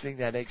don't think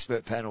that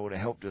expert panel would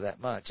have helped her that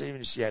much,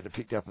 even if she had to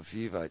pick up a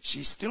few votes.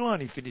 She still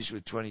only finished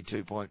with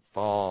 22.5.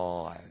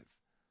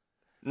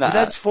 No. But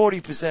that's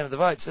 40% of the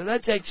vote, so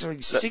that's actually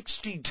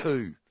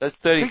 62. That's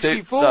 32.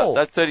 64. No,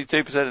 that's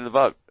 32% of the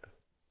vote.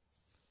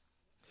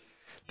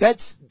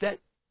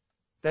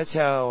 That's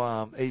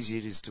how easy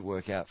it is to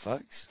work out,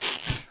 folks.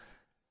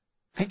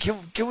 And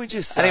can we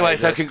just say anyway?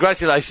 So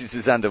congratulations to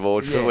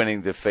Zandvoort for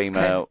winning the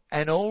female,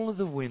 and all of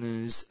the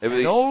winners,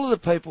 and all of the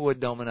people who were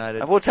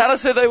nominated. Well, tell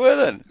us who they were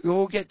then.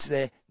 We'll get to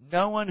there.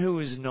 No one who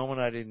was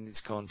nominated in this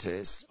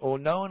contest, or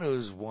no one who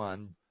has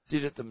won,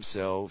 did it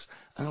themselves,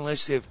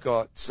 unless they've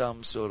got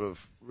some sort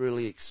of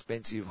really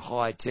expensive,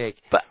 high-tech,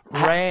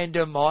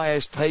 random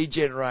ISP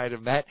generator,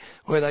 Matt,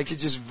 where they could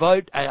just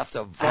vote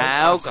after vote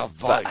after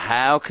vote. But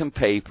how can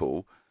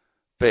people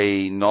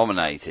be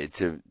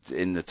nominated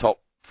in the top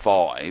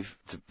 5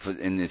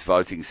 in this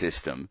voting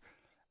system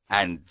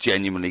and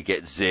genuinely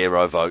get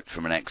 0 votes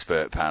from an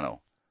expert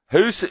panel?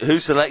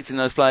 Who's selecting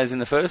those players in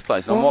the first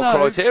place? On Well, what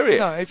criteria?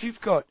 No, if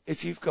you've got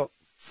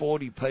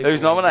 40 people Who's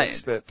in the nominated?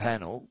 expert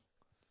panel,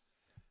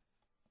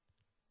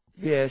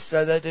 yeah,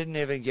 so they didn't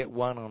even get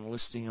one on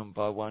listing them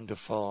by 1 to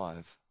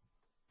 5.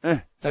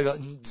 They got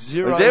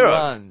zero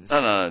ones.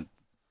 No.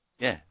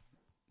 Yeah.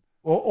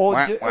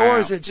 Or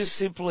is it just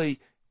simply,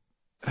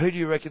 who do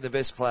you reckon the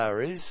best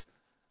player is?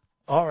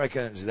 I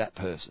reckon it's that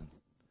person.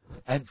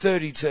 And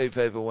 32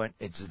 people went,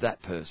 it's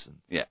that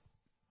person. Yeah.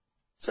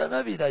 So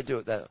maybe they do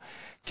it that way.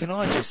 Can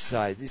I just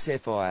say, this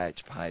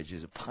FIH page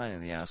is a pain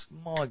in the ass.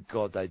 My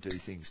God, they do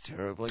things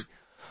terribly.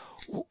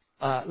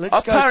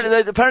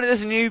 Apparently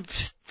there's a new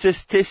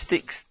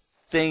statistics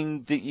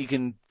thing that you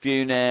can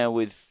view now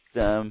with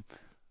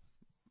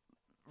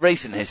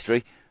recent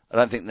history. I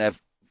don't think they're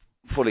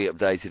fully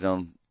updated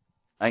on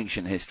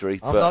ancient history,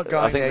 but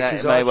I think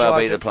that may well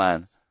be the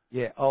plan.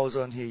 Yeah, I was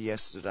on here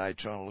yesterday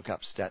trying to look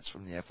up stats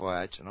from the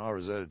FIH, and I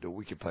resorted to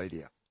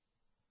Wikipedia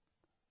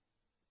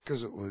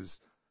because it was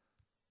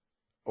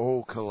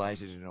all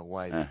collated in a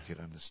way that you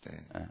could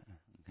understand.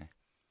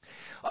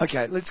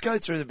 Okay, let's go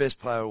through the best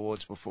player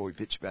awards before we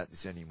bitch about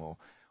this anymore.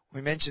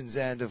 We mentioned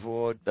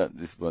Zandvoort.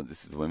 This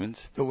is the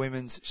women's. The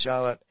women's.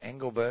 Charlotte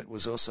Engelbert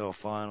was also a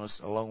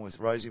finalist, along with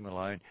Rosie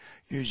Malone,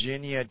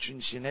 Eugenia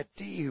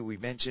Trincinetti, who we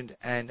mentioned,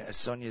 and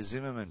Sonia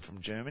Zimmerman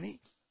from Germany.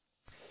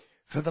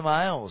 For the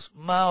males,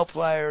 male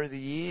player of the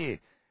year,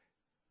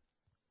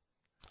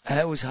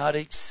 it was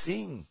Hardeep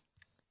Singh,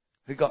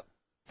 who got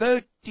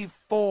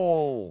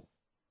 34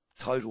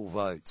 total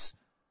votes.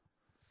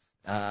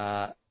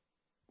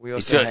 We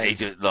also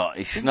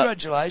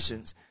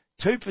congratulations,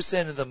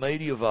 2% of the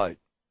media vote,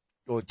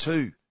 or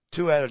 2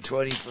 out of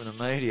 20 from the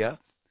media.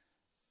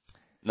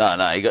 No,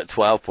 he got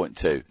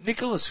 12.2.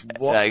 Nicholas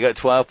Wallen. No, he got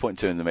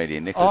 12.2 in the media.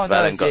 Nicholas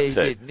Wallen got 2. He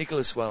did.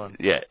 Nicholas Wallen.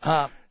 Yeah.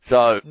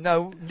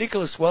 No,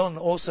 Nicholas Wallen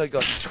also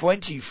got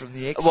 20 from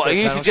the expert are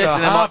you panel,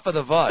 suggesting so half of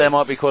the votes. There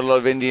might be quite a lot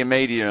of Indian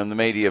media on the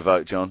media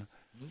vote, John.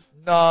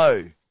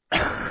 No.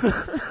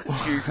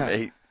 Excuse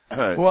me.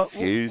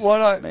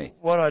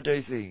 What I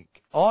do think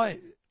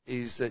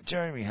is that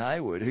Jeremy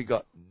Hayward, who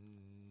got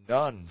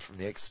none from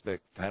the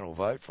expert panel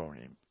vote from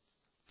him,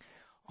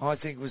 I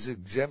think was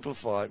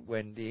exemplified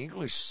when the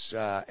English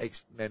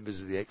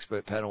members of the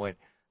expert panel went,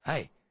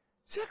 "Hey,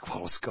 Zach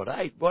Wallace got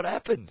 8. What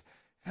happened?"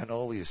 And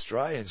all the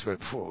Australians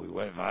went, "We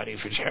weren't voting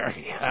for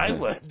Jeremy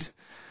Hayward."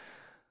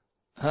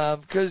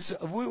 Because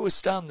we were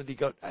stunned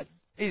that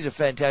he's a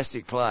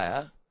fantastic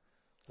player.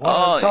 One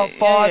of the top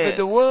 5 in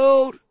the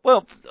world.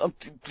 Well,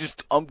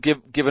 I'm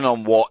given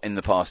on what in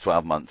the past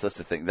 12 months. That's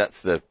the thing.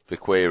 That's the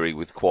query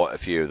with quite a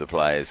few of the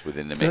players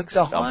within the mix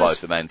on both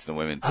the men's and the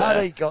women's.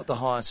 Hardy got the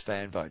highest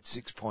fan vote,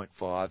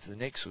 6.5. The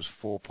next was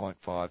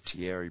 4.5,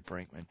 Thierry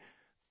Brinkman.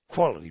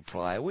 Quality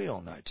player. We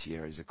all know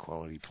Thierry's a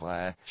quality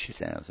player.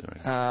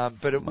 Shithouser.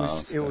 But it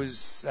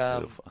was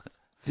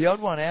the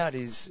odd one out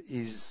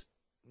is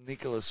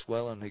Nicholas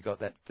Wallen, who got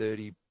that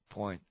 30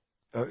 point.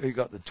 Who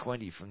got the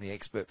 20 from the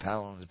expert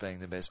panel as being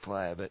the best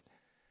player, but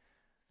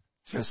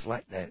just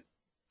like that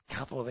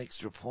couple of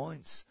extra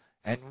points.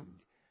 And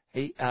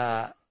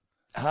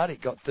Hardy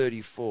got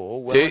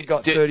 34, Welland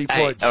got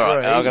 30.3. All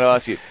right, I'm going to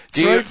ask you.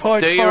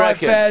 3.5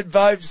 fan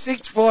vote,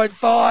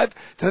 6.5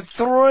 to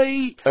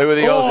 3. Who are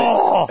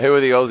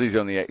the Aussies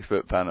on the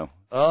expert panel?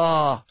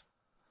 Don't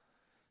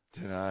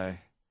know.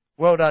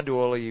 Well done to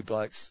all of you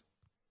blokes.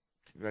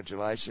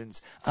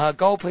 Congratulations.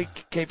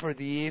 Goalkeeper of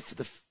the year for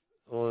the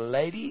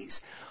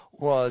ladies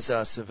was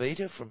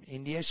Savita from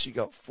India. She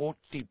got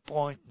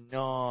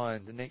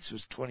 40.9. The next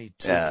was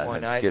 22.8.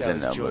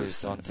 That was Julia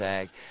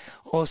Sontag.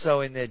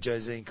 Also in there,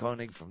 Josine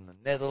Koenig from the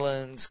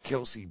Netherlands.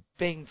 Kelsey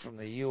Bing from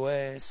the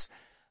US.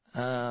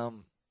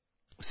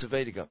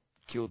 Savita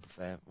killed the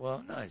fan.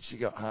 Well, no, she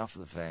got half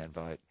of the fan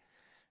vote.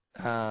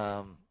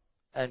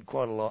 And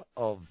quite a lot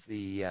of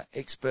the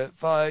expert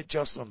vote.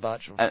 Jocelyn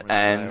Bartram from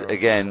Australia. And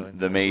again,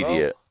 the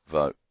media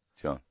vote,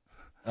 John.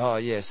 Oh,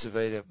 yeah,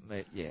 Savita,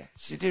 yeah.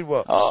 She did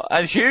well. Oh,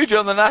 and huge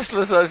on the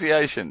national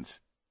associations.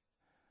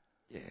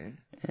 Yeah.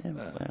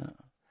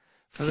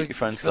 For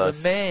the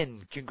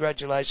men,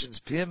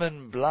 congratulations,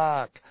 Pierman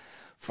Blaak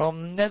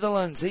from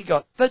Netherlands. He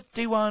got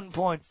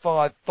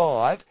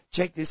 31.55.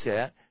 Check this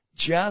out.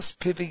 Just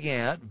pipping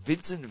out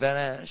Vincent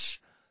Van Asch,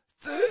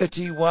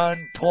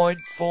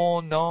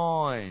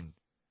 31.49.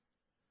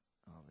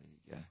 Oh, there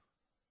you go.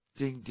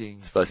 Ding, ding.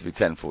 It's supposed to be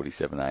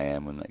 10:47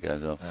 a.m. when that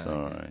goes off.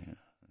 Sorry.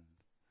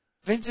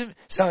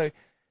 So,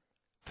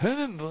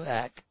 Pierman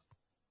Blaak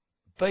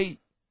beat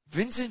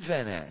Vincent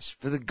Van Asch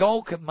for the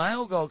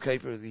male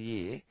goalkeeper of the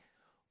year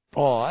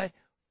by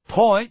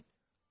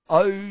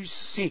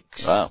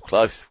 0.06. Wow,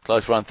 close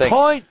run thing.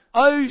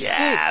 0.06.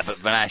 Yeah, but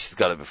Van Asch has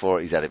got it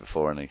before. He's had it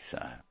before, and he's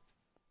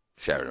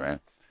share it around.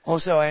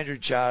 Also, Andrew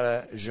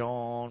Charter,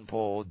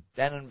 Jean-Paul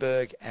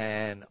Dannenberg,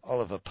 and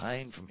Oliver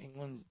Payne from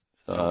England.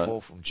 Jean-Paul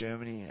from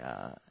Germany,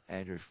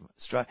 Andrew from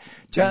Australia.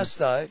 Just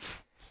so,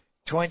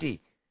 20.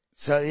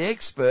 So the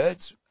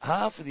experts,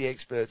 half of the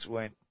experts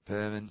went,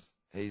 Pierman,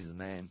 he's the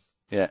man.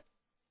 Yeah.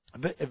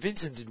 But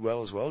Vincent did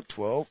well as well,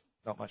 12.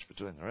 Not much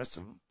between the rest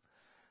of them.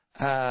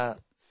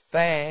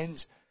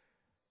 fans,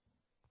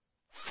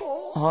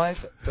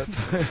 5 per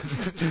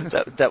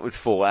permit. That was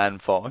 4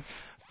 and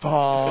 5.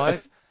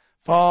 5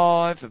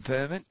 for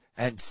Permit,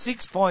 and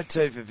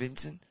 6.2 for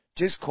Vincent,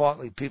 just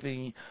quietly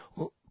pipping.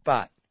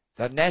 But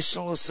the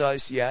national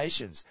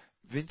associations,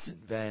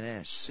 Vincent Van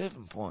Ash,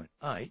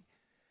 7.8.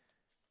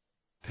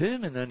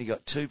 Perman only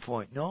got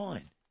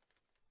 2.9.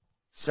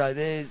 So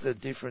there's a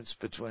difference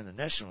between the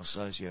National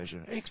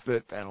Association and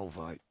expert panel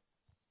vote.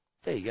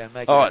 There you go.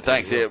 Make All it right,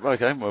 thanks. Yeah,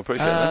 okay, well,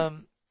 appreciate that.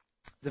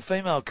 The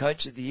female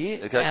coach of the year,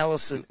 Okay.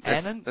 Alison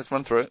Annan. Let's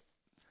run through it.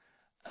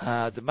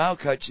 The male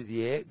coach of the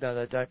year, no,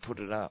 they don't put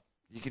it up.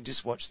 You can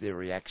just watch their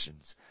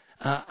reactions.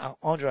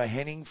 Andre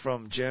Henning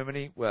from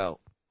Germany, well,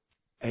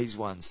 he's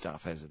won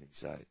stuff, hasn't he?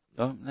 So,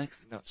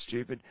 Next. not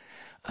stupid.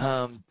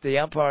 The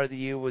umpire of the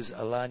year was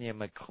Alanya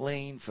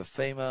McLean for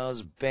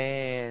females.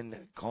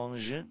 Ban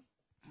Kongen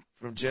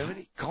from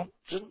Germany.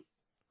 Kongen?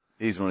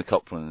 He's one of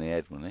Copland in the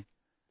head, wasn't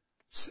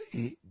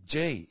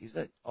G, is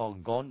that? Oh,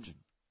 Gongen.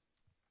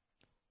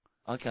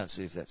 I can't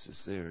see if that's a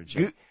C or a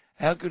G.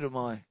 How good am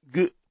I?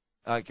 Good.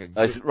 Okay,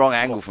 good. It's the wrong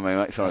angle for me,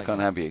 mate. Sorry, I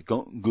can't have you.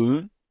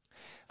 Good.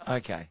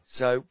 Okay,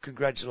 so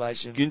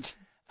congratulations, Good.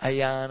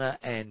 Ayana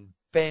and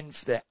Ben,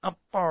 for their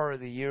Umpire of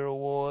the Year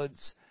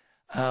awards.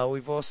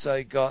 We've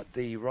also got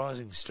the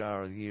Rising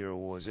Star of the Year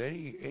awards.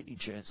 Any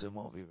chance there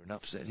might be an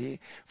upset here?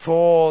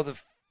 For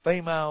the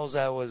females,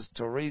 there was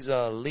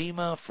Teresa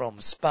Lima from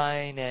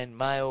Spain and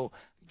male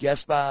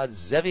Gaspard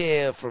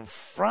Xavier from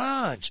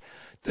France,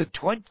 the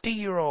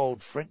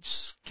 20-year-old French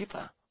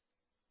skipper.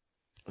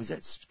 Was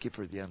that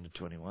skipper of the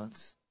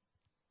under-21s?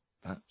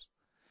 Perhaps.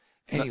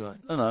 Anyway.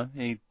 No.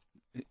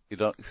 He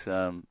likes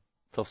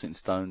tossing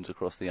stones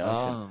across the ocean.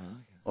 Oh, okay.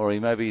 Or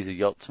maybe he's a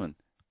yachtsman.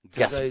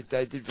 They did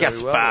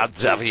very well. Gaspard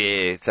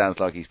Xavier. It sounds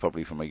like he's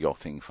probably from a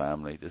yachting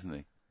family, doesn't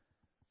he?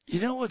 You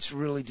know what's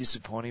really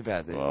disappointing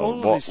about that? Well, all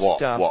of this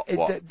stuff.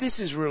 This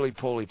is really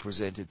poorly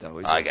presented, though,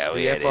 isn't it?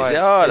 Yeah,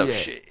 it is.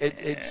 Shit.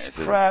 It's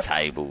crap.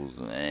 Tables.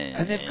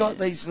 And they've got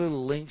these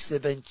little links. They've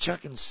been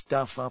chucking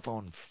stuff up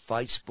on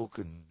Facebook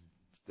and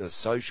the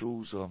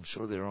socials. I'm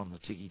sure they're on the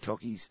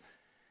Tiki-Tokis.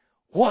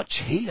 Watch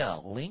here,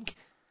 link,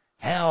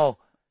 how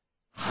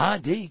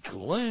Hardik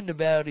learned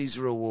about his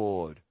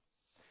reward.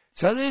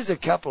 So there's a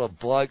couple of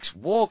blokes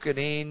walking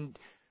in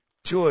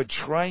to a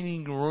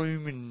training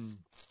room in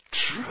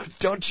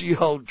dodgy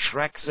old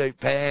tracksuit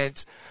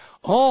pants.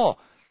 Oh,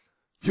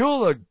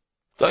 you're the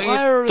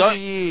player of the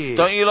year.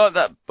 Don't you like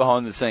that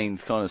behind the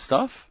scenes kind of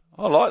stuff?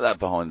 I like that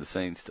behind the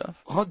scenes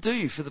stuff. Oh, do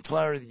you, for the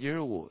player of the year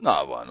award?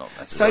 No, well, not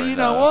necessarily. So you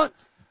know what?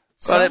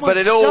 But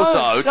it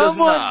also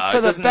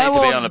doesn't need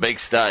to be on a big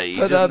stage.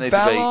 For the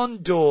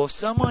Ballon d'Or,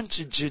 someone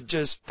should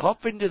just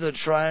pop into the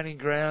training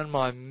ground.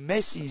 My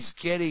Messi's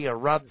getting a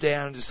rub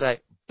down to say,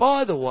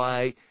 by the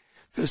way,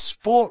 the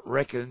sport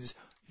reckons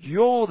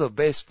you're the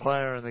best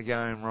player in the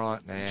game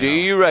right now. Do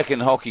you reckon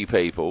hockey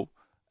people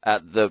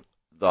at the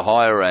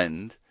higher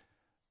end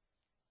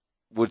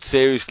would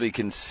seriously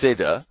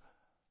consider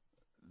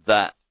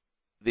that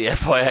the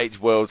FIH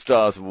World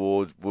Stars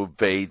Award would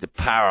be the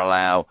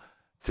parallel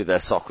to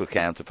their soccer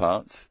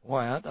counterparts?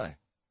 Why aren't they?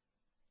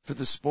 For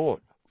the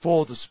sport.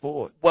 For the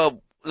sport.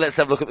 Well, let's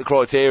have a look at the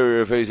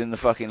criteria of who's in the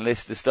fucking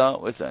list to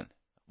start with then.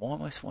 Why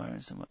am I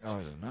swearing so much?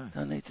 I don't know.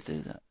 Don't need to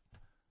do that.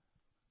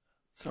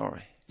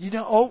 Sorry. You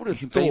know, I would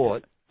have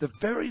thought the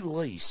very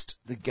least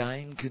the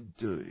game could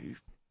do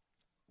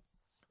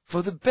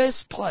for the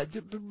best player.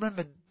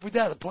 Remember,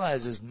 without the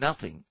players, there's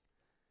nothing.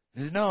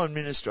 There's no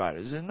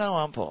administrators. There's no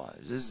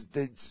umpires.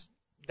 There's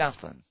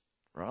nothing,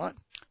 right?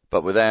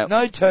 But without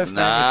no turf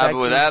manufacturers,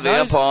 but without the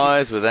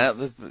umpires, without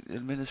the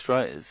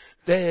administrators,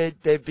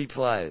 there'd be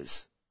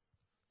players.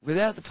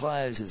 Without the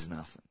players, there's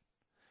nothing.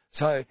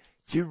 So,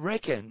 do you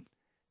reckon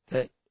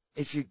that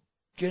if you're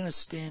going to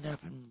stand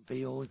up and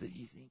be all that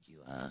you think you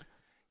are,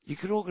 you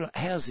could organise?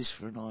 How's this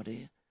for an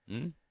idea?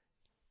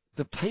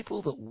 The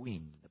people that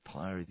win the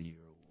Player of the Year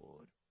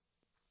award,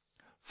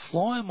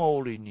 fly them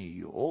all to New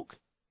York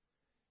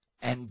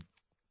and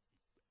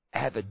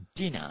have a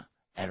dinner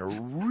at a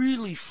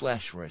really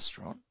flash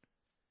restaurant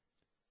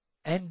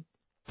and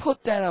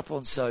put that up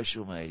on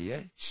social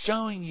media,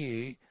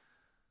 showing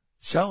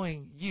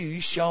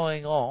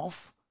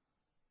off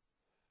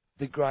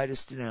the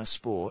greatest in our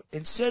sport,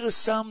 instead of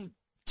some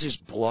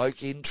just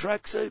bloke in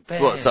tracksuit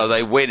pants. What, so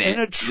they win it? In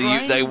a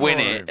training They win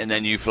room. it, and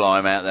then you fly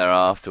them out there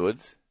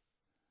afterwards?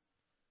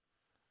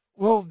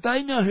 Well,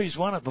 they know who's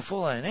won it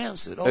before they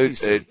announce it,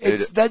 obviously.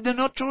 They're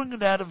not drawing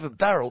it out of a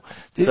barrel.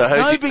 There's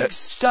no big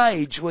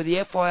stage where the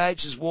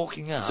FIH is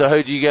walking up. So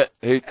who do you get?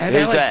 Who's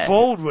Alec there?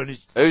 Baldwin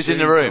is... Who's in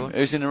the room?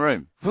 Who's in the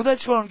room? Well,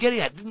 that's what I'm getting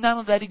at. None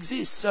of that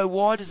exists, so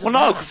why does it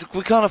matter? matter? Because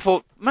we can't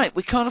afford... Mate,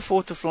 we can't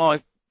afford to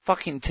fly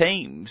fucking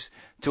teams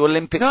to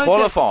Olympic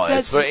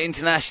qualifiers for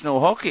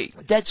international hockey.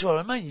 That's what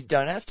I mean. You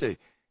don't have to.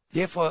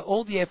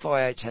 All the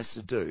FIH has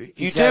to do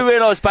is... You do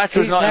realise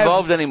Patrick's not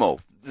involved anymore.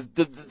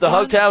 The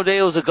hotel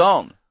deals are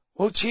gone.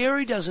 Well,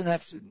 Thierry doesn't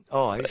have to...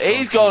 Oh,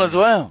 he's gone as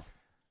well.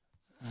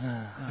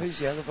 Who's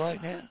the other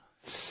bloke now?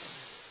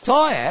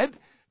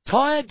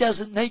 Tyab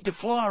doesn't need to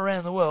fly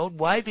around the world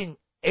waving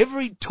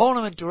every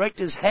tournament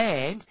director's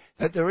hand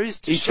that there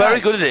is to He's shake. very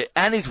good at it,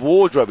 and his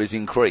wardrobe is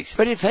increased.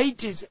 But if he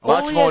does, Much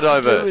all he more has to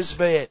do diverse. is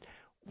be at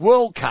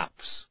World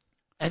Cups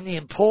and the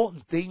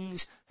important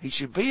things. He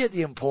should be at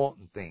the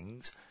important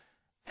things,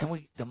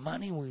 and the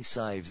money we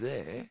save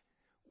there,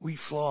 we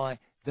fly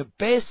the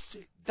best.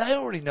 They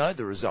already know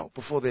the result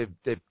before they're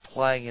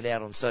playing it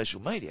out on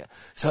social media,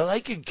 so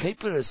they can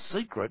keep it a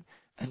secret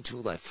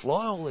until they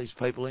fly all these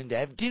people in to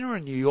have dinner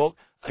in New York,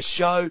 a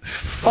show,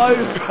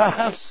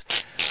 photographs.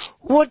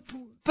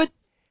 But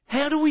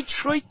how do we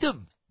treat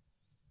them?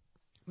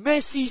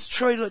 Messi's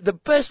treated, the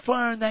best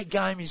player in that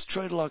game is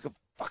treated like a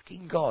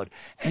fucking god.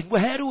 And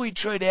how do we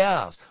treat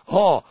ours?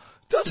 Oh,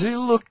 does he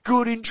look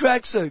good in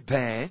tracksuit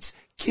pants?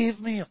 Give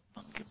me a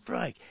fucking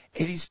break.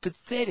 It is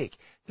pathetic.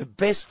 The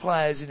best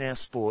players in our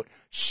sport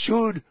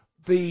should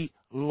be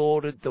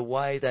lauded the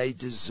way they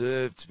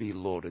deserve to be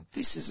lauded.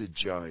 This is a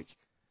joke.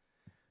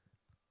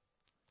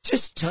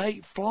 Just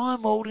fly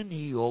them all to New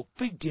York,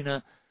 big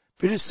dinner,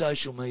 bit of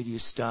social media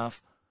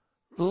stuff,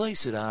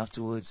 release it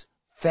afterwards.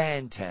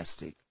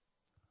 Fantastic.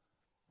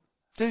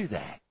 Do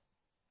that.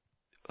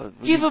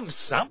 Give them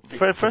something.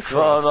 Press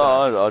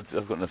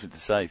I've got nothing to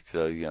say,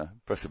 so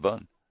press a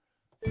button.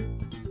 You're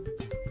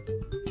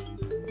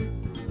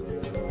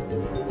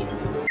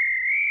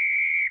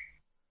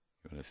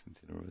listening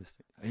to the Reversed.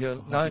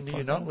 You're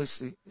not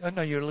listening. Oh,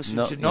 no, you're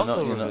listening to not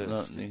the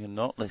Reversed. You're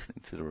not listening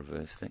to the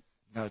Reversed.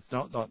 No, it's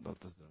not the.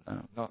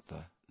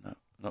 No,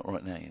 not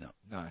right now. You're not.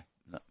 No.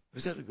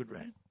 Was that a good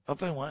rant? I've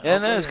been waiting. Yeah,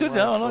 no, it's good.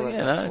 No, I like it.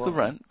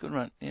 Good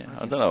rant. Yeah, okay.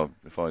 I don't know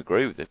if I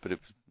agree with it, but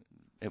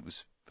it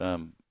was.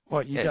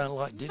 What you don't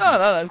like? Didn't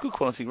No, it's good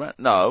quality rant.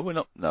 No, we're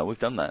not. No, we've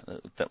done that.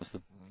 That was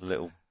the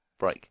little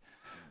break.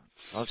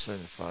 I've seen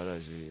the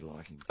photos of you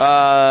liking.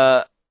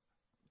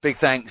 Big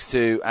thanks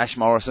to Ash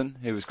Morrison,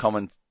 who was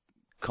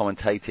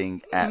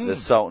commentating at the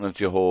Sultan of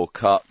Johor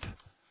Cup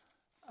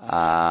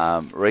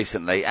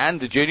recently, and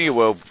the Junior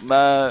World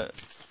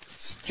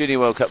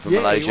Cup for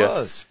Malaysia. He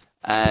was.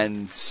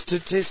 And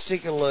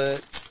statistic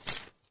alert.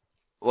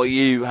 Well,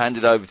 you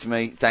handed over to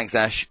me. Thanks,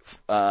 Ash.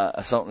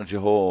 A Sultan of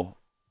Johor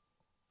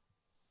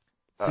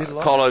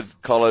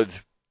collared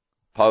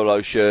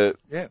polo shirt.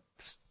 Yeah.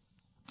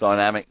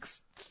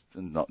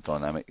 Not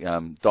dynamic.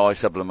 Dye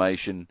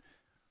sublimation.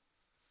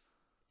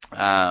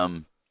 I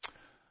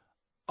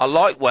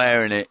like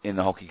wearing it in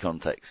the hockey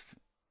context.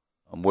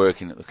 I'm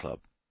working at the club.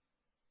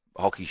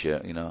 Hockey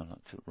shirt, I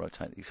like to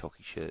rotate these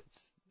hockey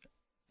shirts.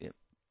 Yep.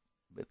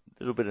 A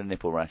little bit of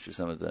nipple rash with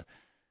some of the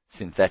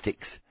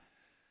synthetics.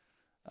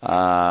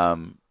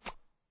 And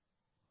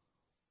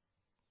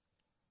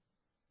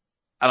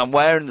I'm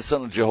wearing the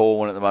Sultan of Johor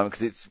one at the moment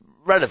because it's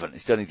relevant.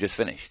 It's only just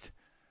finished.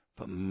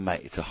 But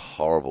mate, it's a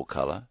horrible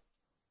colour.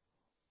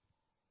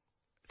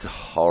 It's a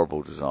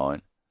horrible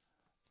design.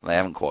 They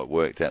haven't quite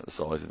worked out the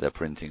size of their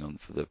printing on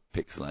for the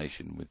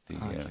pixelation with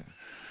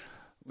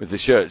the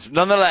shirts.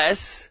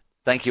 Nonetheless,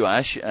 thank you,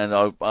 Ash, and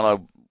I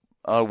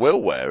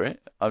will wear it.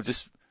 I'm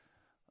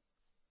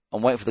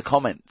waiting for the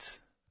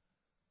comments.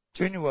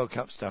 Junior World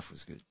Cup stuff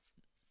was good.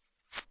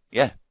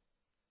 Yeah.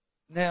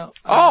 Now,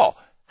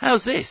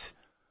 how's this?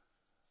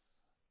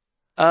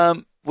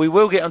 We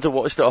will get onto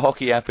Watch the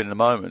Hockey app in a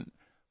moment,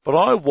 but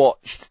I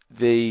watched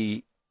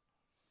the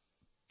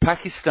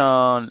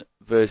Pakistan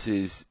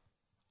versus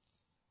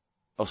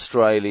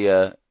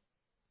Australia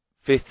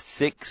 5th,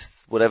 6th,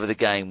 whatever the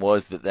game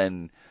was, that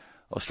then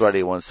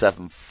Australia won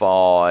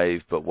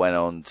 7-5, but went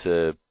on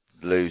to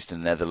lose to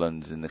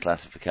Netherlands in the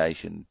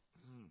classification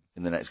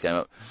in the next game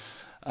up,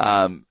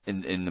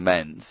 in the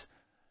men's.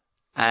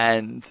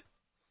 And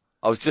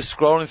I was just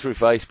scrolling through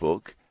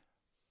Facebook,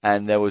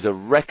 and there was a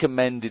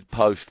recommended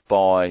post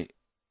by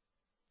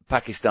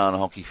Pakistan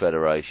Hockey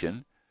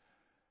Federation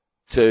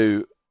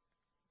to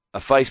a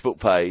Facebook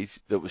page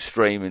that was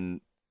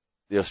streaming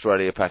the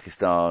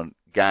Australia-Pakistan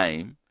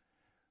game,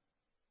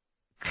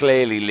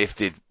 clearly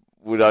lifted,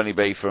 would only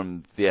be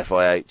from the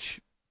FIH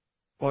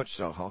Watch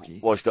the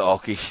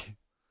Hockey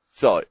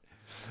site.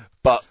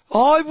 But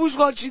I was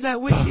watching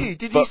that with you.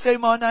 Did you see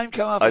my name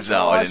come up? I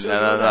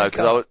didn't.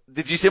 No.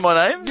 Did you see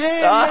my name?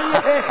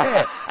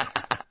 Yeah.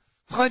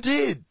 I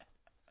did.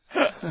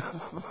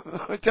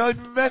 I don't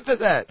remember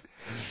that.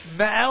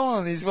 Matt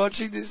Allen is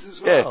watching this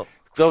as well. Yeah.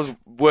 Because I was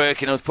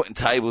working, I was putting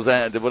tables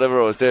out,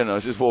 whatever I was doing, I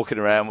was just walking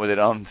around with it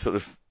on, sort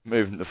of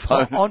moving the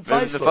phone. On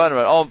Facebook? The phone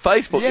around. On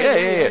Facebook,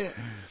 yeah. And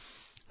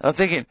I'm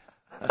thinking,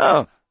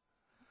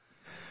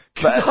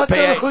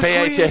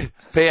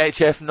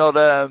 PHF not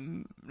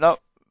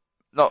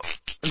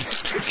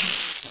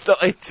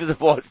into the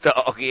Watch the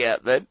Hockey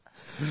app then.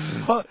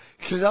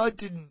 Because I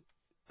didn't,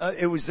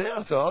 it was there,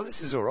 I thought,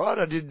 this is alright,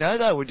 I didn't know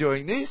they were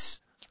doing this.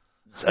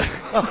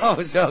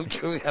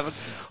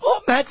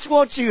 Matt's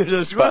watching it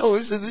as well,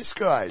 isn't this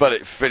great? But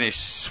it finished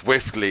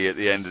swiftly at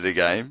the end of the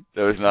game.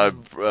 There was no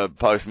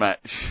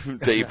post-match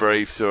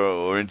debriefs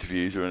or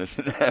interviews or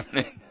anything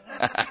happening.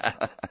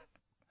 That's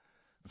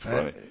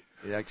funny.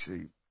 It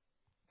actually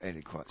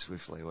ended quite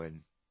swiftly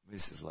when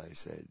Mrs. Lay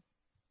said,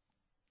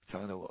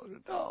 "Don't know what a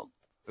dog."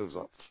 It was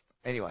like,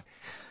 anyway.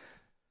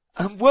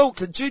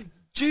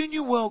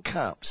 Junior World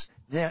Cups.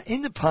 Now,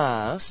 in the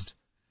past,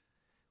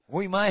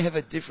 we may have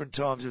at different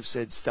times have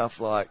said stuff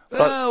like,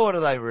 "Oh, what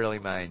do they really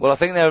mean?" Well, I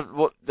think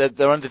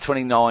they're under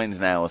 29s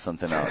now or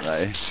something, aren't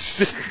they?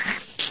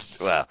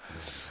 Well,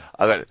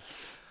 I got it.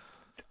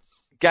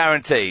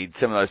 Guaranteed,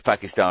 some of those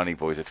Pakistani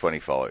boys are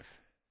 25.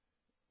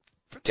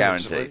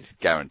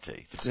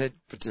 Guaranteed.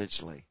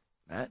 Potentially,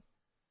 Matt.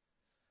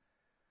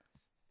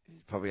 You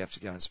probably have to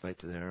go and speak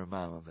to their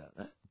imam about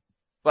that.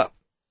 Well,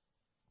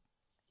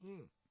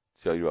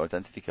 show your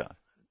identity card.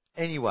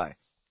 Anyway,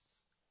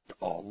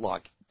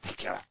 they're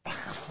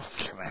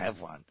gonna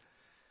have one.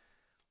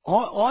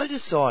 I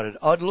decided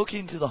I'd look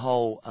into the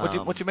whole. What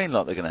do you mean,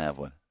 like they're going to have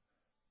one?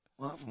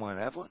 Well, they might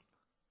have one.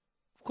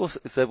 Of course,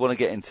 if they want to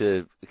get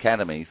into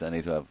academies, they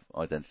need to have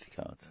identity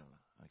cards.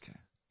 Okay.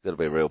 Got to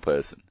be a real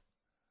person.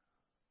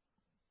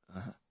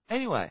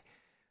 Anyway,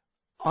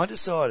 I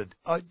decided,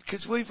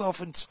 because we've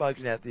often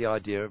spoken out the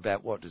idea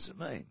about what does it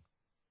mean.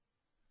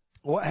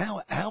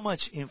 Well, how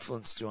much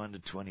influence do under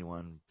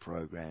 21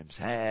 programs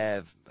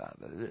have? Blah,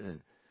 blah, blah.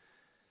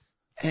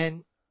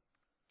 And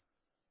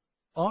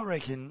I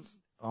reckon,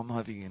 I'm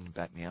hoping you can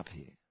back me up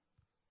here.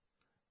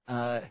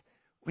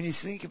 When you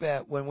think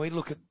about, when we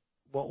look at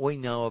what we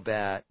know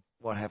about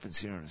what happens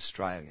here in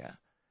Australia,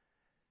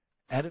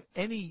 out of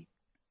any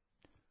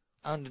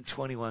under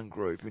 21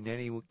 group in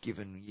any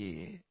given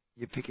year,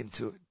 you're picking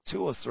two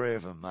or three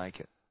of them make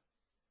it.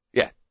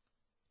 Yeah.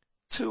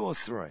 2 or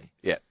 3.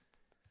 Yeah.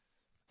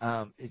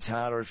 It's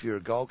harder if you're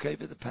a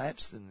goalkeeper,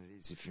 perhaps, than it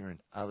is if you're in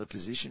other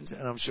positions,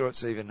 and I'm sure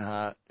it's even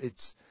hard.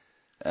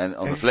 And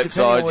on the flip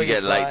side, you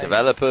get late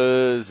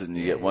developers, and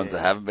you get ones that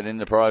haven't been in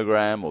the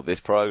program, or this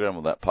program,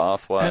 or that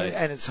pathway.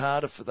 And it's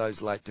harder for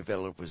those late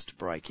developers to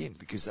break in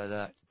because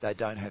they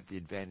don't have the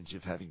advantage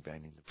of having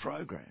been in the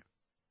program.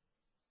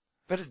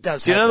 But it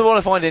does. Do you know what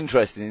I find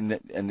interesting,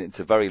 and it's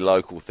a very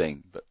local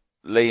thing, but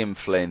Liam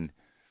Flynn,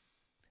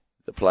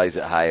 that plays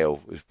at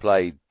Hale, who's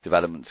played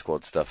development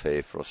squad stuff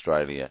here for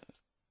Australia,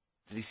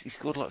 he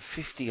scored like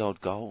 50 odd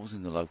goals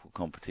in the local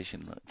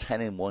competition, like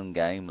 10 in one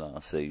game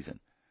last season.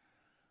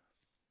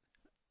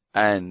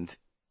 And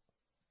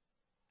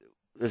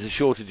there's a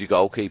shortage of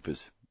goal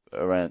scorers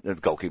around and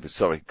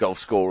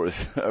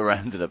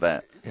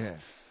about. Yeah.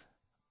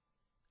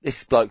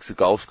 This bloke's a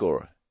goal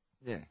scorer.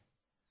 Yeah.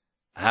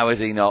 How is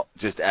he not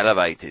just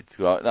elevated?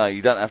 Right? No,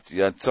 you don't have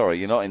to. Sorry,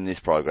 you're not in this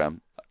program.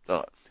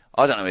 I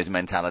don't know his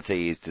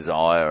mentality, his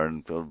desire,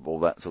 and all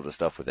that sort of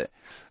stuff with it.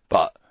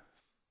 But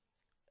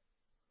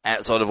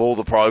outside of all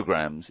the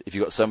programs, if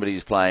you've got somebody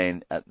who's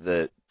playing at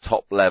the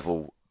top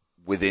level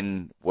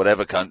within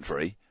whatever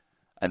country,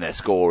 and they're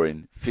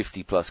scoring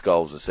 50 plus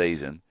goals a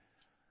season,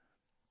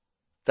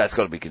 that's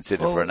got to be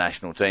considered for a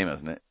national team,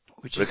 hasn't it?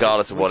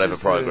 Regardless of whatever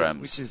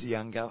programs. Which is the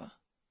young gover?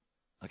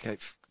 Okay.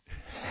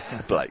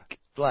 Blake.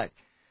 Blake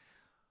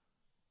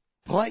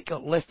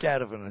got left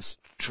out of an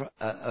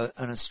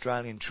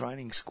Australian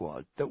training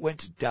squad that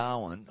went to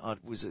Darwin.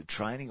 Was it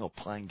training or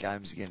playing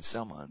games against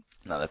someone?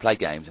 No, they played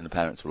games and the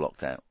parents were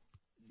locked out.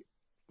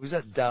 Was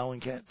that Darwin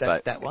camp?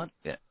 That one?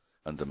 Yeah.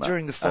 Under Matt,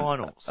 during the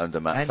finals.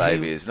 Under Matt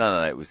Fabius.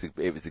 No, it was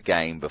the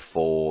game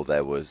before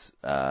there was,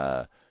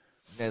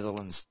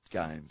 Netherlands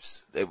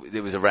games.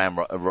 It was a round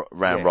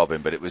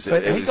robin, but it was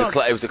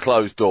a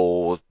closed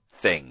door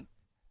thing.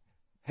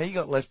 He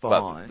got left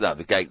behind. No,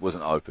 the gate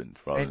wasn't opened.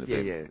 But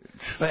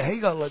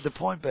the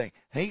point being,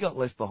 he got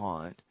left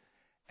behind,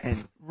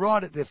 and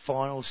right at the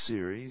final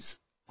series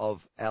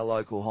of our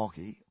local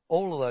hockey,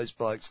 all of those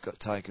blokes got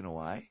taken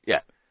away.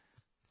 Yeah.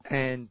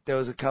 And there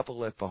was a couple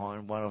left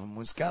behind. One of them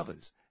was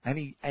Govers. And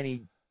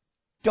he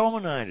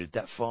dominated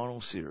that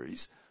final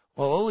series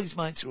while all his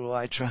mates were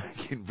away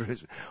training in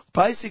Brisbane.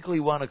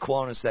 Basically won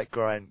Aquinas that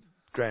grand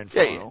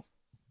final.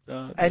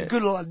 And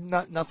good luck,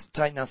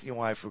 take nothing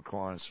away from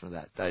Aquinas for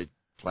that. They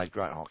played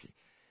great hockey.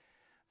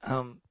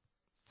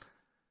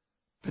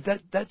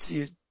 But that's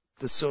the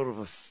sort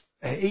of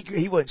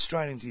he went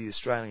straight into the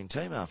Australian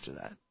team after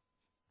that.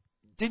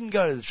 Didn't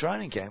go to the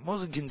training camp.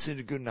 Wasn't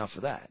considered good enough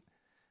for that.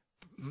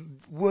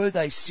 Were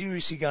they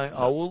seriously going,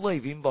 we'll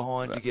leave him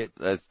behind to get...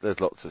 There's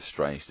lots of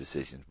strange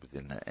decisions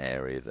within that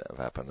area that have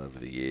happened over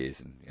the years,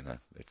 and,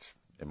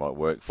 it might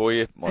work for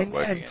you, work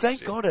against you. And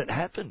thank God it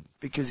happened,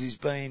 because he's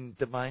been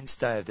the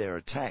mainstay of their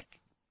attack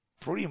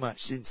pretty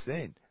much since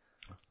then.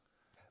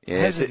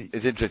 Yeah,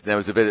 it's interesting. There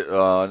was a bit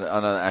I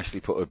know that Ashley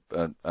put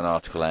an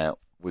article out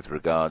with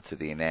regard to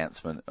the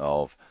announcement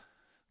of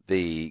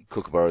the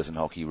Kookaburras and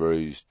Hockey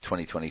Roos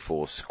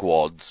 2024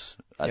 squads,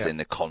 as in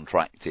the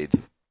contracted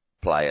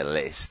player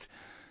list,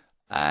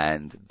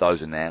 and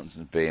those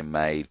announcements being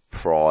made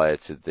prior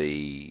to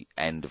the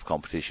end of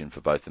competition for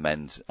both the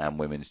men's and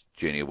women's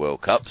junior World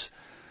Cups,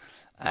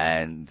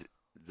 and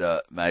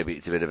that maybe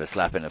it's a bit of a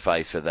slap in the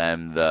face for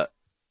them that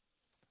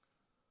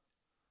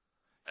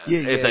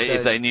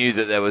if they knew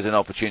that there was an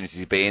opportunity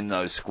to be in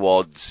those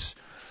squads,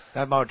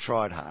 they might have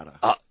tried harder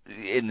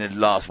in the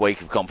last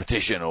week of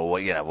competition, or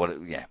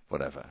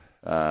whatever.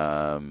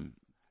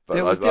 But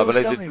I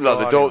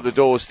believe the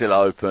door's still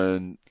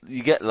open.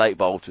 You get late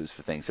bolters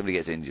for things. Somebody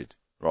gets injured,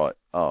 right,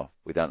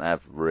 we don't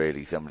have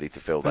really somebody to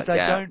fill But that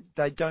gap.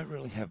 they don't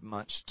really have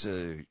much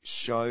to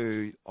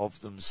show of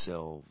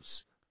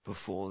themselves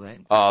before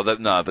then.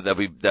 No, but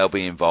they'll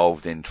be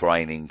involved in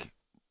training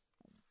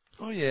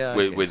Oh yeah,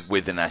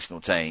 with the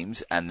national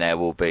teams, and there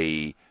will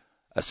be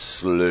a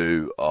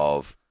slew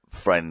of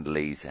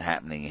friendlies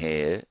happening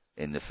here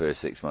in the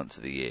first 6 months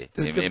of the year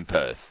in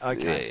Perth.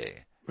 Okay. Yeah.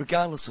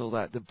 Regardless of all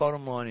that, the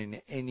bottom line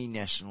in any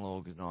national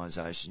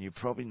organisation, you're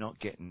probably not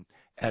getting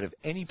out of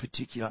any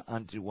particular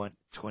under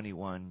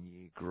 21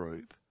 year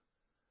group,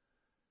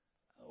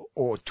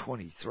 or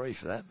 23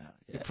 for that matter.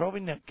 Yeah. You're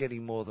probably not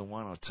getting more than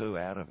one or two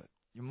out of it.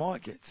 You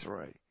might get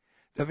three.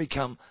 They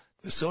become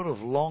the sort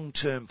of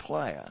long-term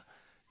player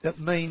that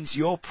means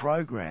your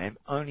program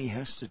only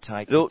has to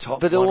take the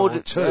top one or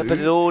two but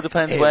it all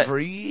depends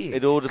every year.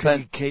 It all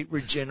depends. You keep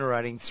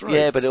regenerating through.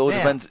 Yeah, but it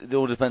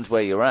all depends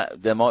where you're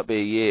at. There might be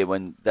a year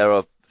when there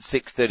are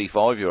 6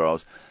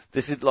 35-year-olds.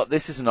 This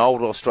is an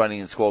old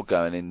Australian squad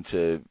going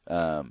into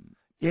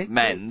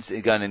men's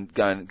going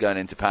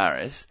into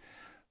Paris.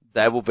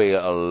 There will be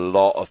a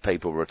lot of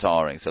people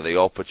retiring, so the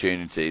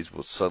opportunities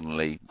will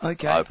suddenly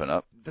open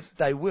up.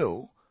 They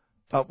will,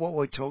 but what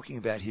we're talking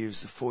about here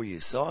is the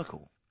 4-year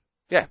cycle.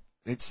 Yeah.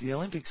 It's the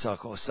Olympic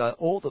cycle. So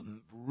all that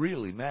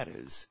really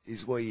matters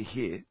is where you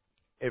hit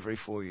every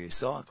 4-year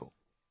cycle.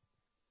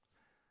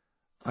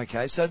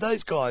 Okay, so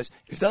those guys,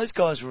 if those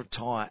guys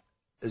retire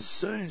as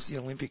soon as the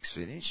Olympics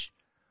finish,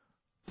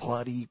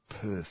 bloody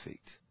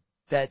perfect.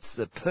 That's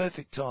the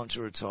perfect time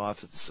to retire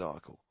for the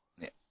cycle.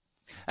 Yeah.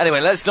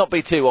 Anyway, let's not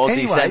be too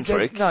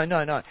Aussie-centric.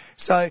 No.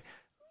 So,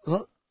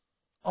 look,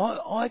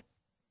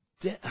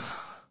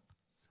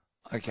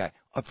 okay,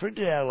 I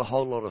printed out a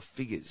whole lot of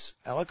figures,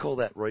 and I call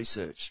that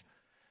research.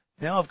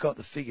 Now I've got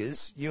the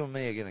figures. You and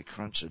me are going to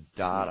crunch the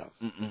data,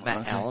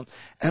 Matt Allen,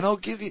 and I'll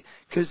give you,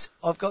 because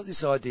I've got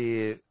this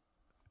idea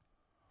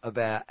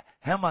about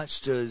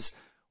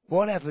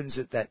what happens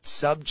at that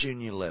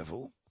sub-junior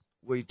level.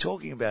 We're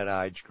talking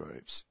about age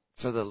groups.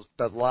 So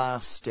the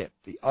last step,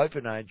 the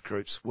open age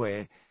groups,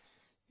 where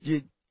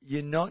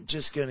you're not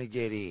just going to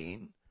get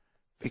in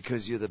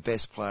because you're the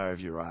best player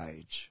of your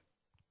age.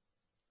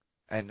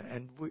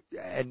 And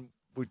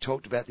we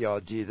talked about the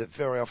idea that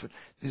very often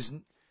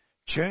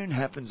churn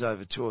happens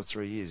over 2 or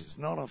 3 years. It's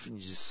not often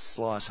you just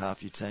slice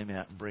half your team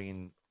out and bring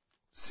in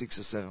 6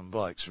 or 7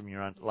 blokes from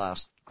your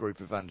last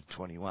group of under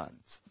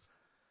 21s.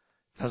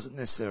 Doesn't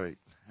necessarily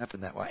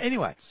happen that way.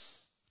 Anyway,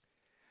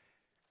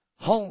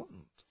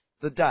 Holland,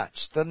 the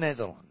Dutch, the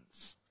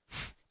Netherlands.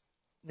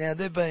 Now,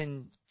 they've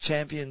been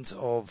champions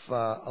of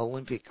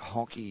Olympic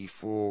hockey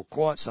for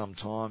quite some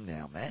time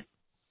now, Matt.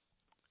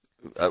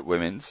 At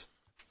women's.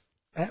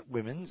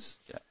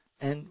 Yeah.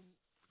 And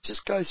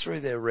just go through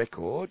their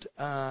record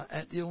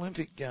at the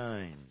Olympic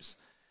Games.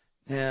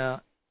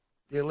 Now,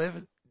 the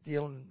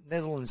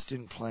Netherlands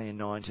didn't play in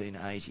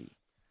 1980.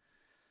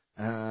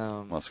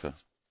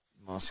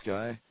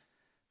 Moscow.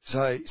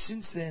 So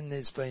since then,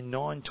 there's been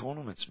 9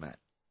 tournaments, Matt.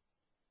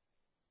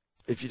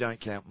 If you don't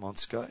count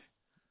Moscow,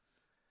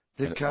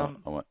 they've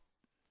come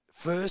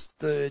first,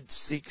 third,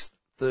 sixth,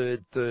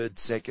 third,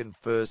 second,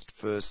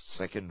 first,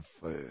 second,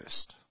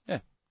 first.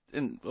 Yeah,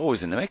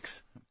 always in the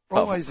mix.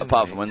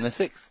 Apart from when they're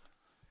 6th.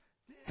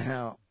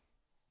 Now,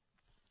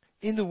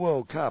 in the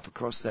World Cup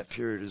across that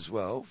period as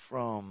well,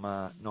 from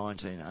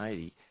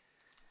 1980.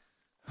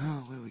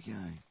 Oh, where are we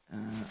going?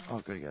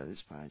 I've got to go to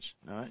this page.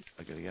 No,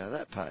 I've got to go to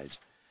that page.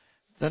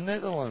 The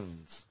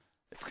Netherlands.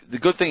 The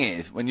good thing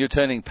is, when you're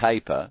turning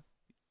paper,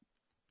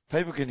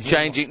 people can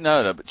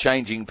but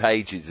changing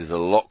pages is a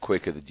lot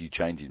quicker than you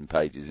changing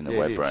pages in a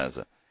web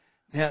browser.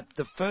 Now,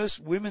 the first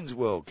Women's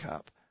World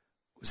Cup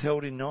was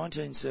held in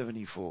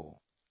 1974.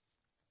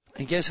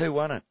 And guess who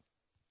won it?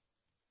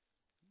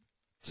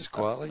 Just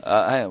quietly.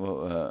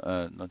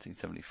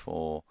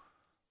 1974,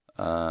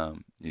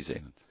 New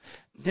Zealand.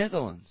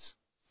 Netherlands.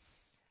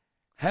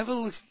 Have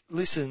a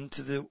listen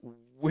to the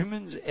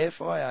Women's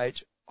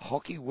FIH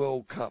Hockey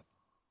World Cup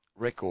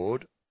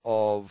record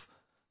of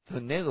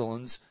the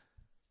Netherlands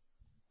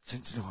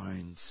since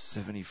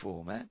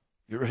 1974, Matt.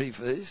 You ready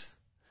for this?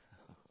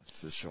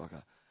 It's a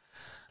shocker.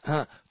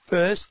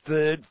 First,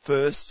 third,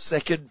 first,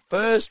 second,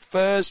 first,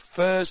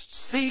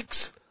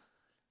 sixth.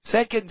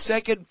 Second,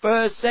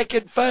 first.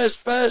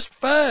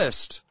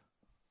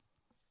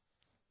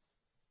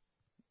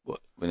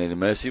 What? We need a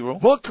mercy rule?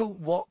 What can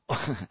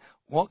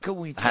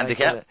we take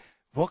handicap?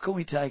 What can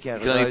we take out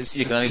of those?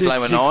 You can only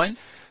blame a 9?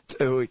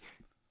 Do we?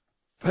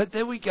 But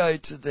then we go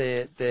to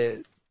their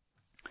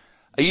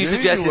Are you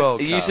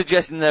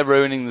suggesting they're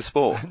ruining the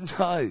sport?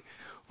 No.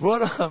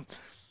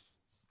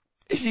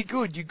 If you're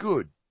good, you're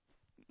good.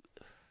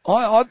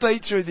 I've been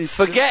through this.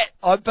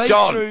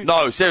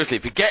 No, seriously,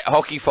 forget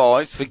hockey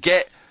fives,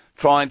 forget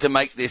trying to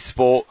make this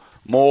sport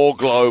more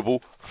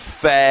global,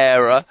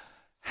 fairer.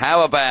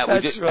 How about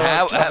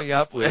hang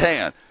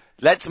on.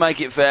 Let's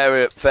make it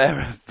fairer,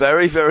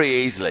 very, very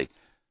easily.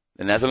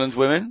 The Netherlands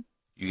women,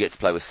 you get to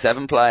play with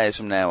 7 players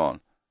from now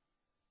on.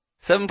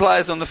 7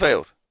 players on the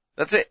field.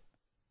 That's it.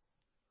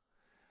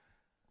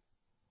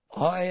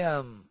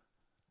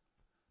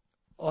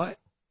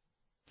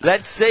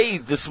 Let's see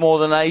the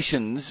smaller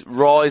nations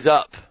rise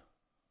up.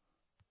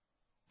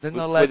 They're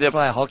not allowed to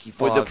play hockey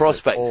fives with the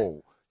prospect. at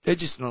all. They're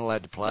just not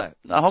allowed to play it.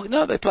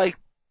 No, they play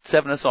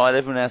 7 aside.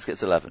 Everyone else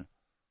gets 11.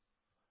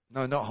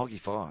 No, not hockey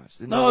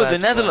fives. No, the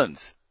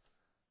Netherlands.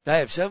 They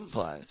have 7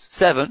 players.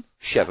 7?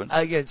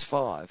 Against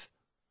 5.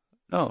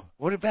 No.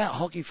 What about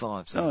hockey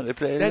fives? No, they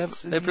play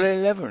 11. They play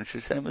 11. It's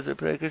the same as they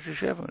play against the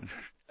 7.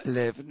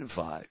 11 and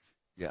 5.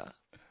 Yeah.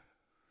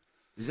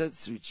 Is that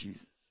 3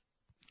 cheeses?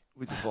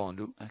 With the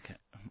fondue? Okay.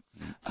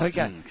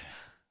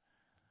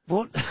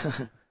 What?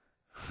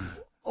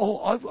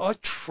 I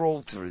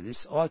trawled through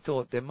this. I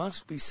thought there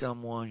must be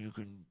someone who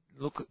can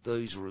look at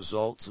these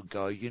results and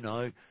go,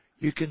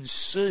 you can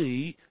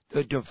see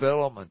the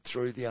development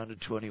through the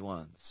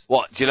under-21s.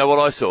 What? Do you know what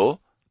I saw?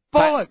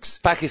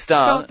 Bollocks!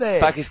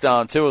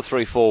 Pakistan, 2 or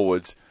 3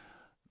 forwards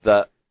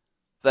that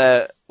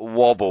their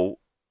wobble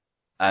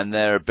and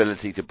their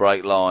ability to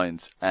break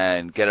lines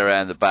and get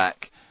around the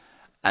back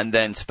and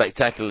then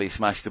spectacularly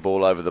smash the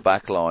ball over the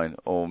back line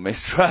or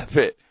mistrap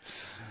it.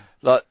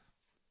 Like,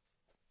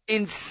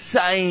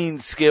 insane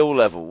skill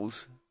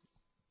levels,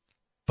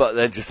 but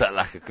then just that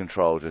lack of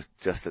control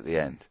just at the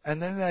end.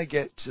 And then they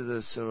get to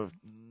the sort of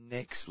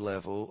next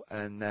level,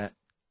 and that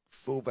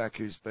fullback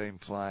who's been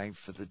playing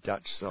for the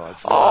Dutch side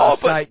for the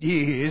last 8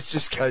 years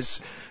just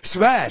goes,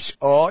 smash!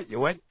 Oh,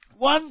 you went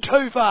one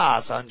too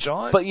far,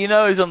 sunshine. But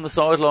who's on the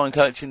sideline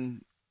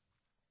coaching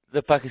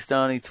the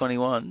Pakistani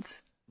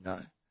 21s? No.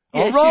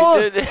 Yes,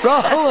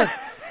 Roland!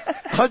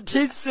 I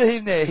did see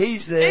him there.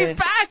 He's there. He's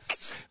back!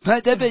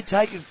 Mate, they've been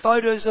taking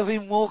photos of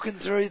him walking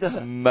through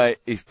the... Mate,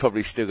 he's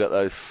probably still got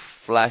those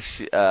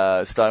flash,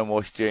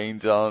 stonewashed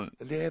jeans on.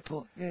 The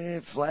airport.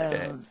 Yeah,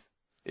 flowers.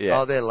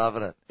 Yeah. Oh, they're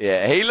loving it.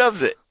 Yeah, he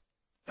loves it.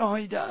 Oh,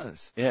 he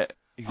does. Yeah.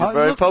 He's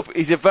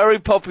a very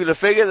popular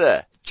figure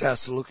there.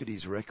 Just look at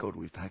his record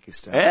with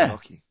Pakistan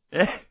hockey.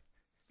 Yeah.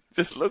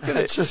 Just look at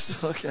it.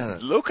 Just look at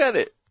it. Look at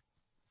it.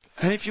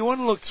 And if you want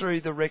to look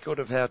through the record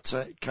of how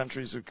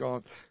countries have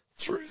gone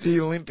through the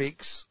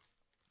Olympics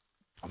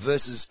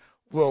versus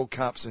World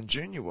Cups and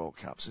Junior World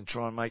Cups and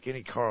try and make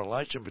any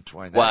correlation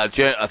between that.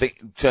 Well, I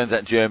think it turns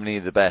out Germany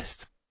are the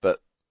best,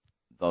 but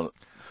not...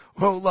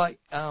 Well,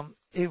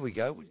 here we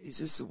go. Is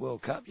this the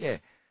World Cup? Yeah.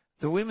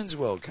 The Women's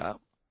World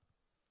Cup,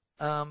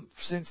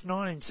 since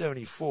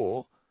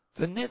 1974,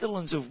 the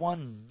Netherlands have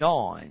won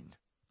 9.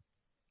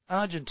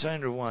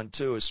 Argentina have won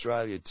 2,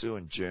 Australia 2,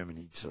 and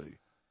Germany 2.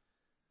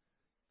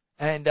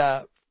 And,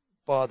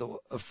 for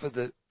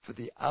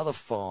the other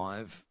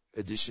 5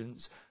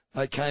 editions,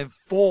 they came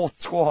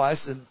 4th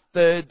twice and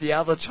 3rd the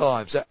other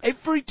time. So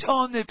every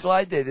time they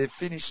played there, they've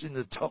finished in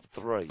the top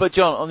 3. But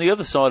John, on the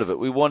other side of it,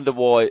 we wonder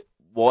why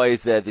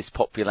is there this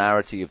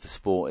popularity of the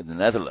sport in the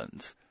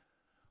Netherlands?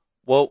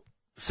 Well,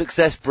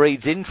 success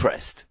breeds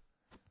interest.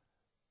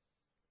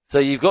 So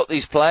you've got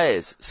these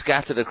players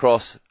scattered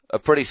across a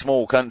pretty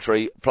small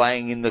country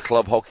playing in the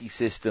club hockey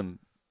system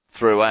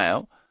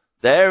throughout.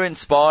 They're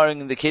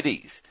inspiring the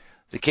kiddies.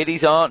 The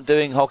kiddies aren't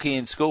doing hockey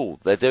in school.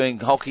 They're doing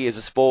hockey as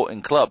a sport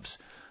in clubs.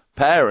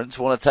 Parents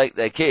want to take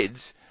their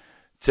kids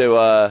to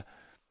a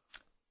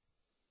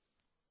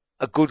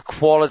good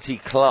quality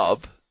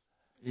club.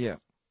 Yeah.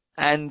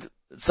 And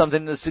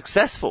something that's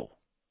successful.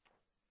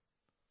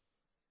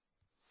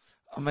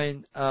 I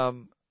mean,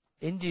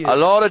 India... A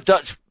lot of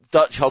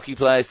Dutch hockey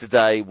players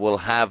today will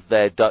have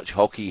their Dutch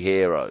hockey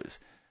heroes.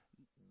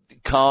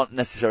 It can't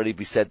necessarily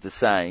be said the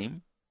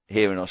same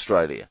here in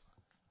Australia.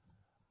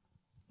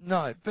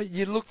 No, but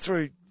you look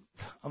through...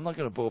 I'm not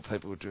going to bore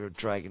people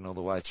dragging all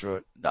the way through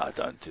it. No,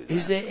 don't do that.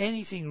 Is there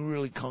anything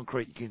really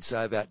concrete you can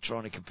say about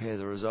trying to compare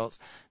the results?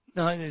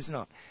 No, there's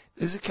not.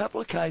 There's a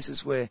couple of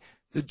cases where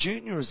the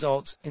junior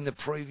results in the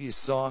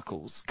previous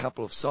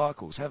couple of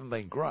cycles, haven't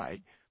been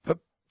great, but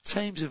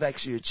teams have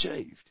actually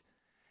achieved.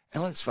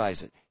 And let's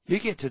face it, you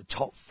get to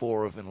top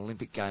 4 of an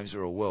Olympic Games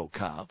or a World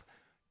Cup,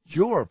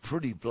 you're a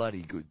pretty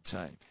bloody good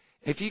team.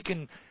 If you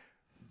can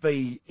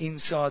be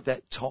inside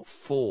that top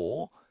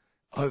 4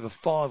 over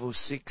 5 or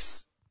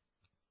 6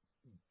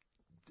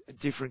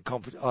 different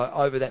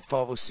over that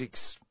 5 or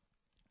 6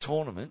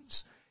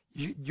 tournaments,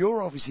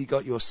 you're obviously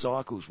got your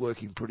cycles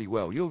working pretty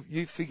well. You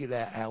figured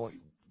out how,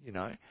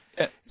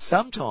 Yeah.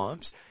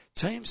 Sometimes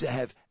teams that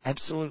have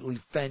absolutely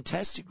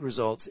fantastic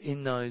results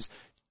in those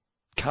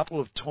couple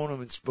of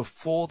tournaments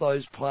before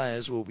those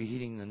players will be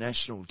hitting the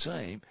national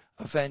team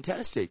are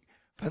fantastic,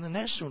 but the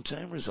national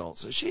team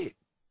results are shit.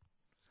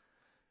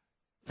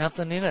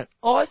 Nothing in it.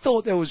 I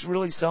thought there was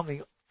really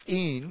something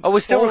in. Oh,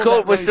 we're still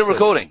recording. We're still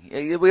recording.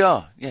 Yeah, we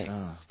are. Yeah.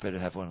 Oh, better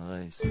have one of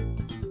these.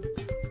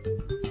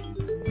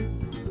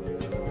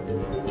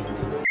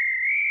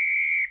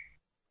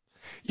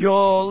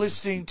 You're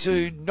listening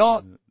to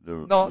not the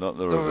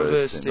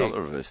reverse stick. Not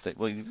the reverse stick.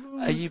 Well,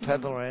 are you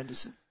Pamela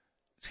Anderson?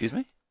 Excuse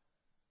me?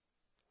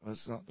 Well,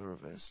 it's not the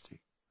reverse stick.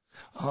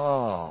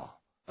 Oh,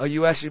 are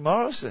you Ashley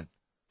Morrison?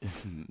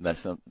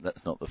 That's not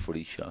the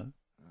footy show.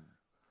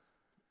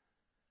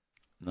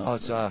 No. Oh,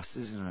 it's us,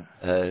 isn't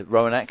it?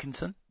 Rowan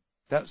Atkinson.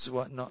 That's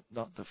what, not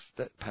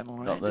that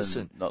Pamela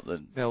Anderson. Not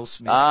the Mel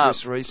Smith,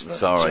 Chris Reese.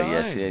 Sorry,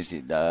 Jones. yes.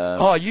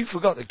 Oh, you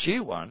forgot the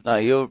cute one. No,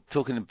 you're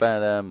talking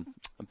about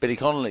Billy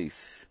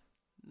Connolly's.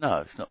 No,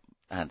 it's not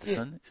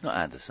Anderson. Yeah. It's not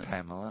Anderson.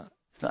 Pamela.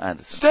 It's not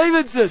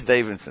Anderson.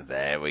 Stevenson.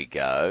 There we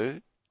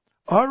go.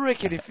 I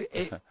reckon if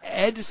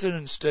Anderson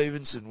and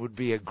Stevenson would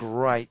be a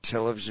great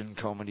television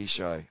comedy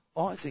show.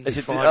 I think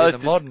you'd find in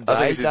the modern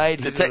day they'd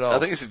hit it off. I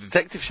think it's a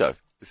detective show.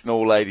 It's an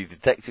all-lady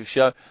detective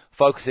show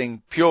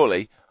focusing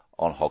purely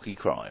on hockey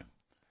crime.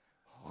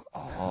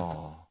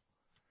 Oh,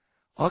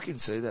 I can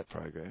see that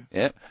program.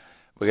 Yeah.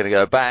 We're going to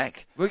go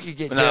back. We could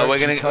get we're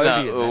going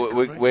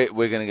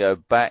to go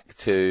back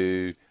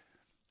to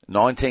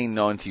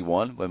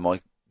 1991 when my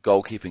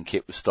goalkeeping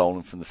kit was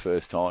stolen from the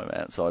first time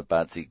outside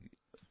Badsy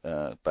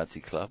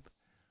Club.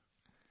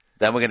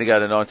 Then we're going to go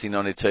to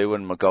 1992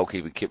 when my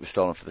goalkeeping kit was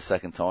stolen for the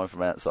second time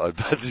from outside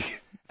Badsy.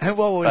 And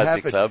what would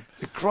happen? Club.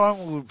 The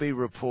crime would be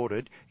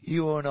reported.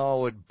 You and I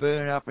would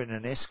burn up in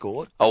an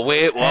escort.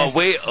 We're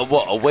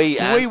Anderson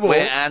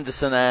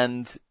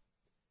and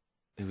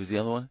who was the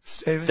other one?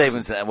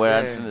 Stevenson. We're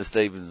Anderson and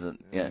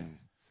Stevenson. Yeah.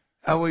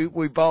 And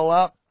we bowl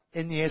up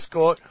in the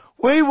escort.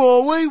 We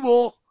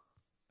war.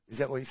 Is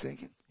that what you're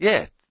thinking?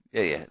 Yeah.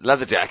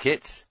 Leather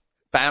jackets.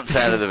 Bounce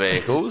out of the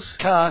vehicles.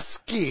 Car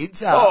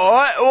skids up.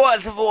 Alright, what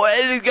is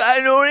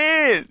going on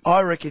here?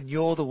 I reckon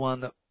you're the one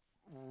that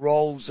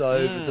rolls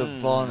over the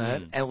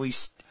bonnet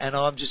and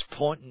I'm just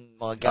pointing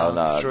my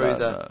gun through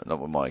not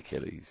with my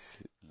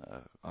Achilles.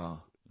 No.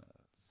 Oh.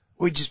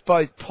 We just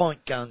both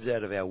point guns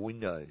out of our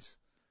windows.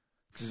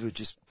 Because we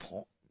just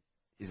point.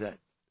 Is that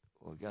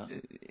what we're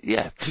going?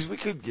 Yeah. Because we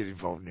couldn't get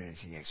involved in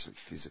anything actually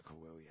physical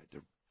where we had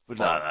to. No,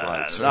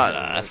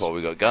 that's why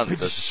we got guns. We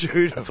just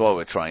shoot them. That's why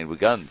we're trained with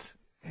guns.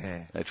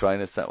 Yeah. They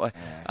train us that way.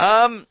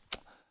 Yeah.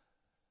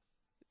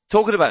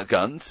 Talking about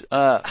guns,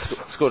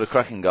 scored a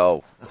cracking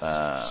goal, when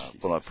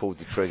I pulled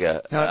the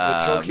trigger. No,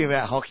 we're talking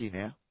about hockey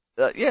now.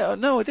 I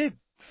did.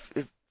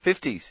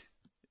 50s.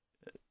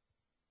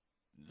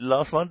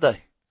 Last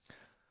Monday.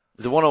 It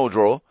was a 1-1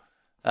 draw.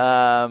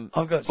 Ball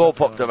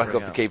popped back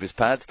off the keeper's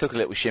pads, took a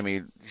little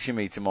shimmy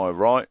to my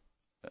right,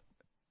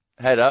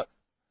 head up,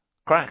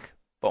 crack,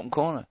 bottom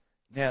corner.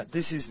 Now,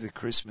 this is the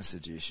Christmas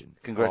edition.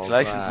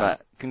 Congratulations,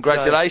 Matt.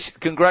 Congratulations,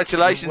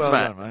 well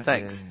Matt. done, mate.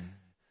 Thanks. Yeah.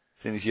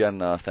 As soon as you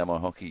hadn't asked how my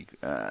hockey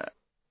was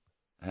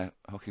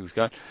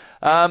going.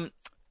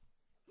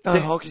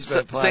 Hockey's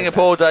been played.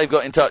 Singapore, Dave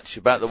got in touch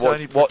about the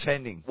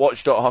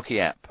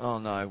Watch.hockey app. Oh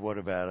no, what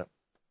about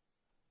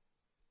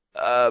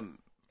it?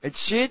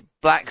 It's shit.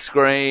 Black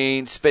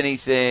screen, spinny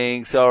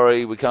thing,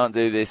 sorry, we can't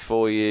do this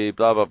for you,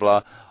 blah, blah,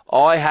 blah.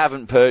 I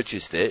haven't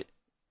purchased it,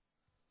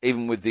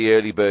 even with the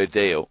early bird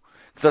deal.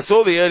 Because I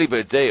saw the early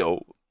bird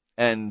deal,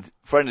 and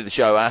friend of the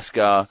show,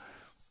 Askar,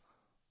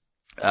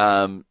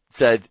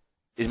 said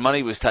his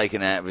money was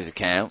taken out of his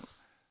account,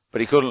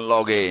 but he couldn't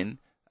log in,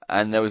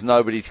 and there was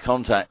nobody to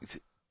contact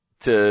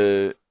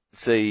to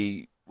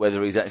see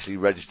whether he's actually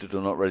registered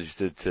or not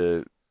registered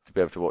to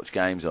be able to watch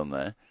games on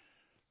there.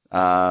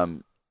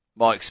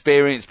 My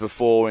experience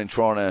before in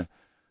trying to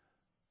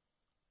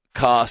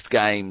cast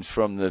games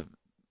from the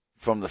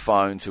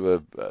phone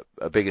to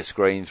a bigger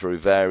screen through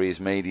various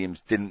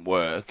mediums didn't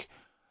work.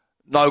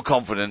 No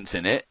confidence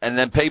in it. And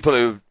then people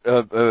who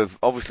have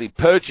obviously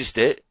purchased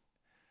it,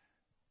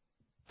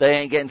 they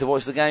ain't getting to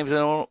watch the games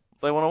they want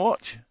to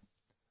watch.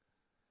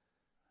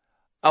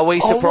 Are we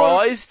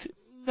surprised?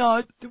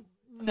 No.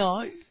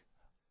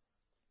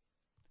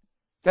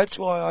 That's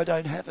why I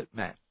don't have it,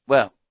 Matt.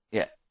 Well,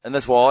 yeah. And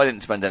that's why I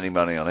didn't spend any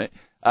money on it.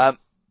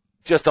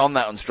 Just on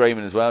that on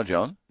streaming as well,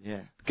 John.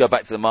 Yeah. Go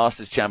back to the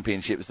Masters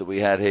Championships that we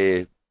had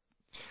here.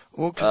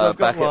 Well,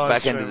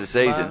 back end of the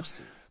season.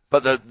 Masters.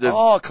 But the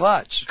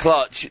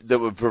Clutch that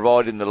were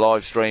providing the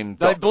live stream.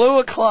 They blew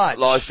a clutch.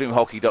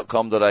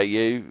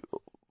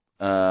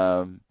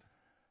 Livestreamhockey.com.au.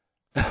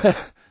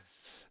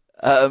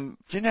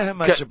 Do you know how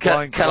much a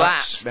blown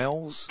clutch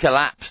smells?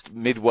 Collapsed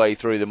midway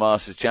through the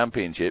Masters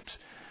Championships.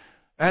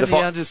 And the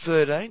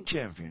under-13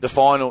 champion. The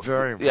final,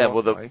 very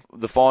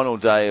the final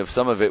day of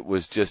some of it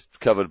was just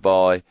covered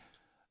by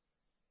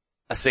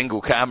a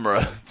single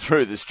camera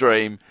through the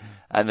stream,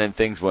 and then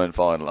things weren't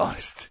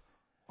finalised.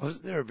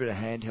 Wasn't there a bit of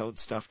handheld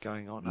stuff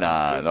going on?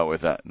 Nah, not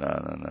with that.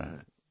 No.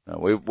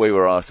 We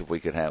were asked if we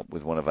could help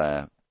with one of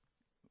our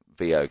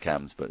VO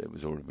cams, but it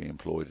was already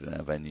employed in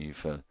our venue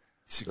for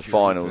the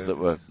finals that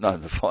were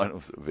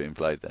being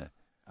played there.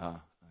 Oh,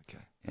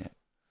 okay. Yeah.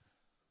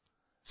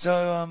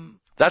 So,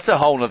 that's a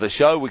whole other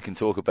show. We can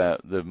talk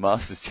about the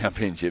Masters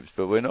Championships,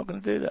 but we're not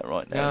going to do that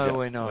right now. No,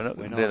 we're not. We're not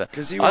going to do that.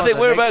 I think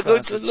we're about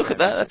good. Look at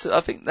that.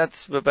 I think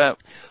that's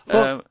about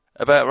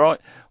right.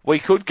 We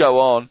could go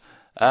on,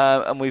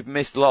 and we've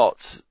missed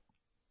lots,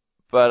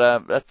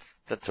 but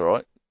that's all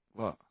right.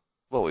 What?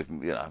 Well,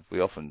 we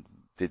often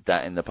did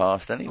that in the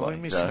past anyway.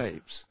 We miss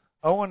heaps.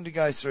 I wanted to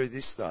go through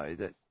this though,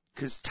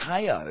 because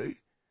Teo, the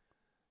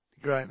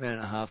great man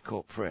at Half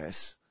Court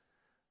Press.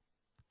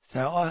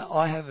 So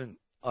I haven't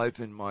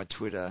opened my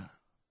Twitter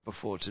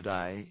before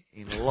today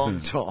in a long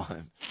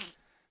time.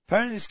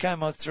 Apparently this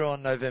came on through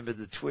on November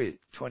the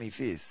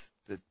 25th,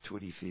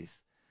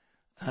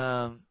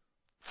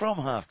 from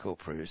Half Court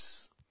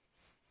Press.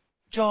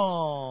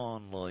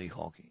 John Lee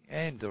Hockey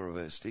and the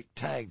Reverse Stick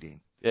tagged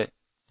in. Yeah.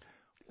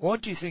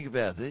 What do you think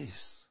about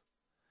this?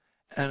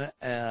 And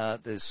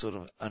there's sort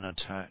of an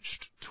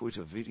attached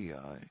Twitter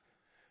video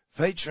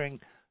featuring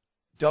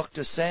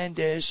Dr.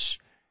 Sandesh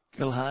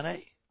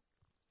Gilhane.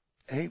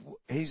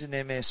 He's an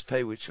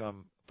MSP, which I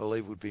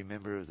believe would be a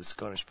member of the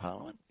Scottish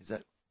Parliament. Is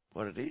that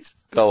what it is?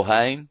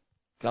 Gulhane.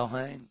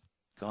 Gulhane.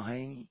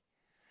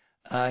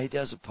 He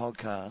does a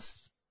podcast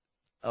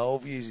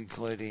of views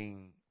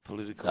including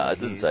political. No, it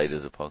doesn't say he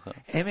does a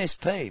podcast.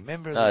 MSP,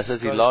 member of the it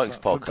says Scottish he likes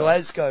for podcasts.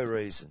 Glasgow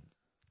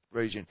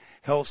region,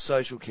 health,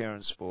 social care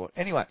and sport.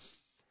 Anyway,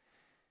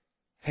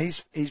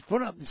 he's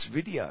put up this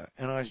video,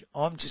 and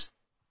I'm just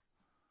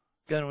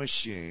going to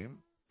assume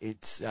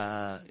it's You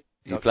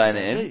playing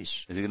it in?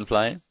 Sandesh. Is he going to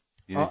play it?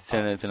 You need to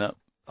turn anything up?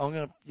 I'm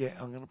going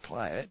to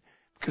play it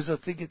because I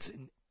think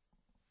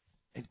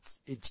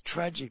it's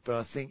tragic, but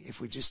I think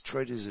if we just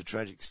treat it as a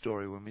tragic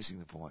story, we're missing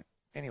the point.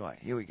 Anyway,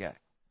 here we go.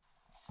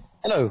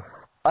 Hello,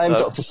 I'm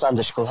Dr.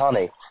 Sandesh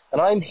Gulhane, and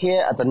I'm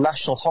here at the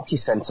National Hockey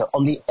Centre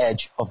on the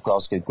edge of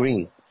Glasgow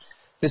Green.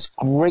 This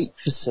great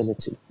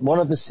facility, one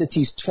of the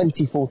city's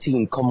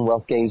 2014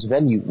 Commonwealth Games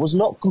venue, was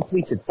not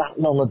completed that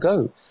long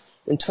ago,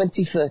 in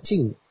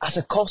 2013, at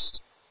a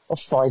cost of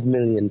 £5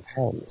 million.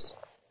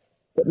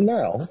 But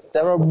now,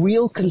 there are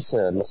real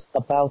concerns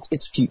about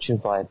its future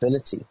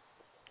viability.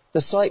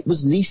 The site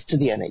was leased to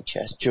the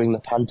NHS during the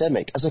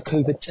pandemic as a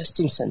COVID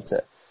testing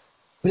centre,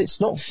 but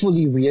it's not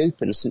fully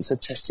reopened since the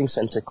testing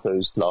centre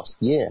closed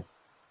last year.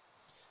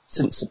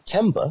 Since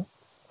September,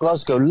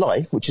 Glasgow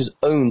Life, which is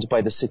owned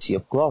by the City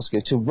of Glasgow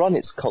to run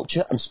its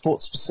culture and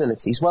sports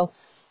facilities, well,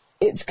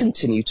 it's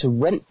continued to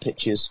rent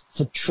pitches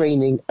for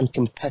training and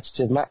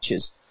competitive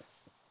matches.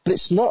 But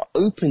it's not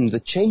opened the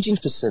changing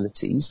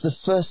facilities, the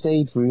first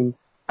aid room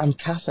and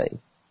cafe.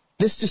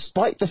 This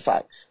despite the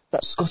fact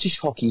that Scottish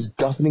Hockey's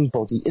governing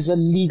body is a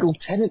legal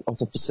tenant of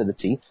the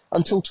facility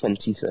until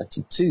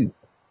 2032.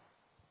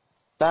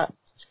 That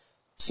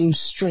seems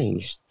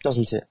strange,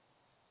 doesn't it?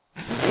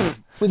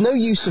 With no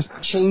use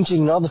of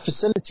changing in other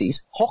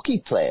facilities, hockey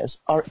players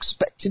are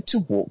expected to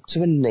walk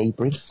to a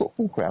neighbouring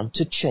football ground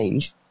to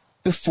change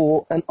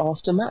before and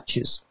after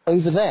matches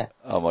over there.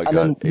 Oh my and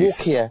God. then walk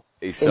here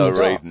He's in so the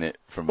dark. reading it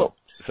from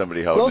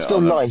somebody holding Glasgow it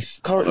on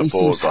Life currently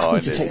seems happy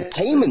to take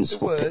payments the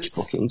for words. pitch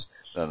bookings,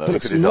 No, but look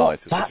it's at his not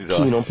eyes. that His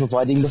keen on eyes.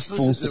 providing the Just full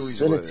listen to his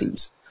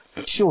facilities.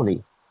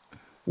 Surely,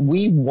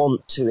 we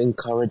want to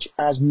encourage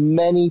as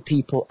many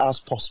people as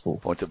possible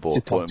Point at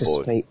board, to point at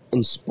board. participate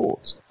in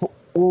sport for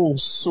all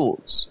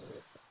sorts.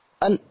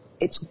 And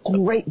it's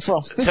great for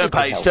our physical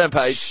health, Turn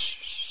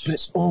page. but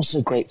it's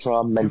also great for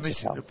our You're mental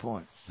missing the health.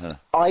 point.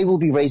 I will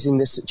be raising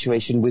this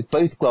situation with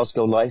both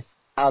Glasgow Life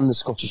and the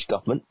Scottish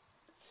Government.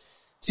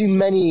 Too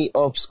many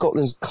of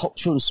Scotland's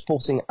cultural and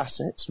sporting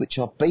assets, which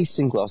are based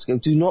in Glasgow,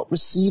 do not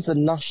receive the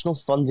national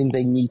funding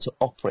they need to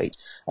operate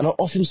and are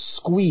often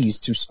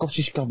squeezed through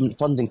Scottish Government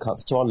funding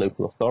cuts to our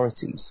local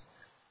authorities.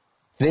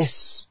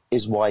 This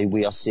is why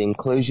we are seeing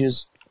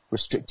closures,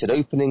 restricted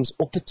openings,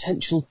 or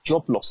potential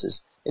job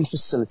losses in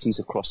facilities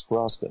across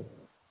Glasgow.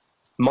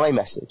 My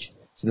message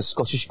to the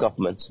Scottish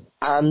Government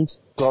and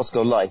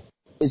Glasgow Life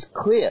is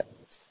clear.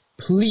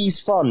 Please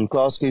fund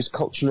Glasgow's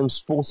cultural and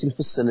sporting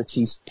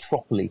facilities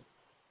properly.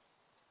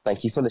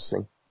 Thank you for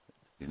listening.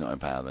 He's not in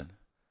power then.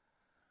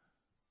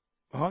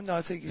 Oh, no,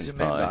 I think he's a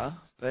He's fine. member,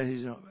 but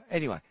he's not.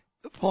 Anyway,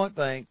 the point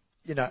being,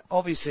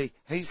 obviously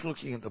he's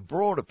looking at the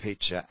broader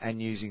picture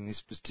and using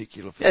this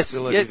particular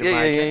facility to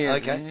make it.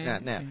 Okay,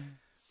 now.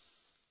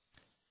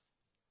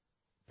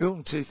 Built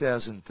in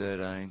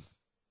 2013.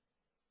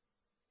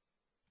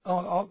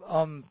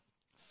 I'm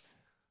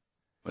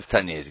It was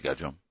 10 years ago,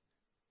 John.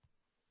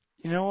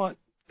 You know what?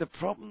 The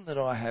problem that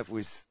I have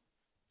with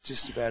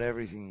just about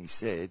everything he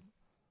said,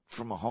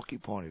 from a hockey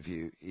point of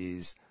view,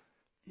 is,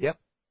 yep,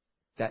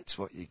 that's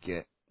what you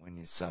get when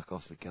you suck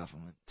off the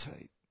government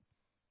teat.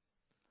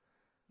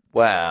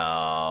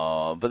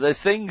 Well, but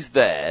there's things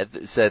there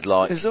that said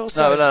like, There's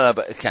also, no,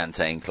 but a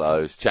canteen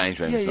closed, change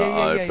room's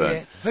not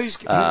open.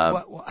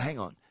 Hang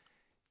on.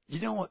 You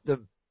know what the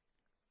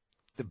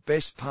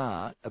best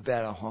part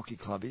about our hockey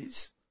club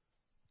is?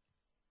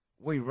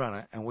 We run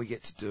it and we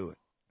get to do it.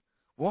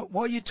 What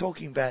are you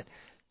talking about?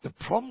 The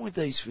problem with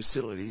these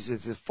facilities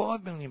is a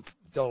 $5 million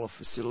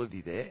facility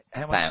there.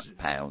 How much?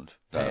 Pound.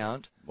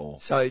 Pound. No, more.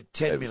 So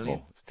 10 It was million.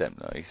 more. 10,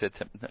 no, he said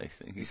 10. No,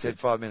 He said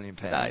 £5 million.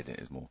 No, he didn't. It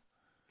was more.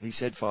 He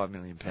said £5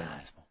 million. Nah,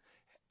 it's more.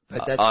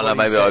 But that's no, what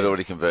maybe he said. I'd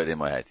already converted in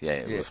my head. Yeah,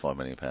 it was £5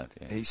 million.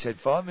 Yeah. He said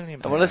 £5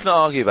 million. Well, let's not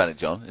argue about it,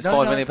 John. It's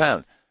 £5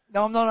 million.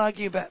 No, I'm not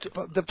arguing about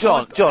the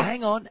John, point. John.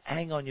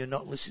 Hang on. You're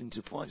not listening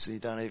to the point, so you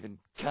can't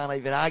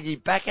even argue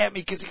back at me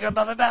because you've got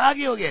nothing to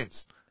argue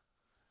against.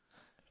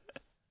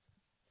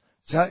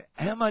 So,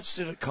 how much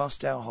did it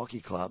cost our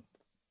hockey club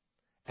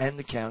and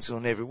the council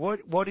and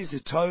what is the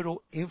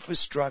total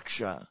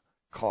infrastructure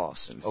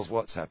cost of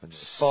what's happened?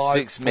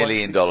 $6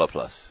 million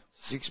plus.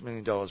 $6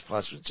 million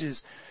plus, which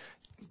is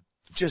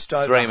just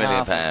over £3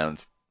 million.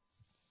 half.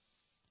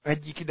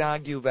 And you can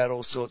argue about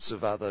all sorts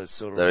of other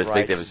sort of There is a big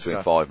rates difference and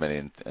between stuff. $5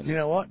 million and You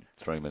know what?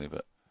 $3 million,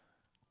 but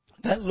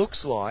That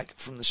looks like,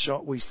 from the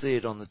shot we see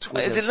it on the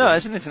Twitter no, feed-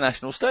 it's an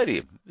international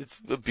stadium.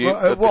 It's a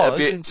Well, it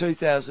was in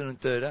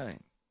 2013.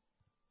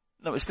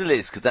 No, it still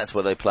is, because that's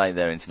where they play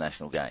their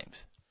international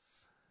games.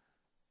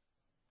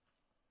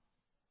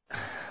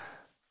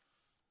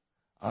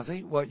 I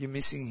think what you're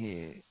missing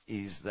here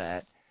is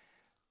that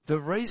the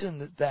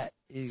reason that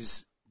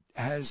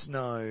has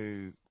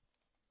no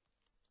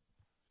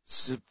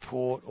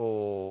support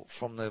or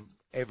from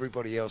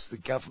everybody else, the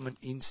government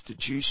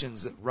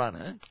institutions that run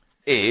it,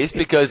 Is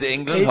because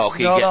England it's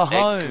hockey not a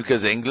home.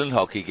 because England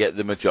hockey get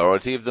the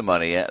majority of the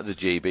money out of the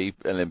GB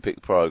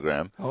Olympic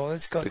program. Oh,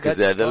 because that's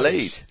they're the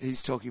Scottish. lead.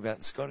 He's talking about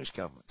the Scottish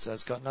government, so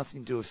it's got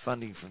nothing to do with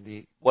funding from the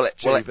It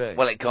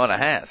GB. kind of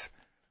has.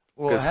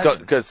 Well, it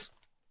hasn't.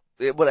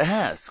 It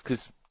has,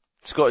 because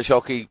Scottish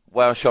hockey,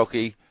 Welsh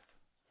hockey,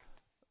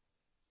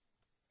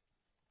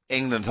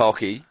 England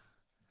hockey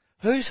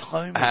Whose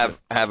home is it?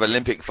 have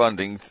Olympic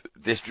funding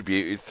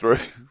distributed through.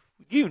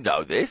 You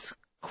know this,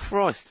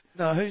 Christ.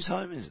 No, whose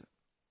home is it?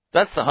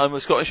 That's the home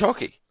of Scottish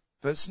hockey.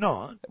 But it's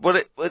not. Well,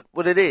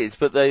 it is,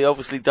 but they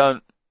obviously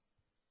don't.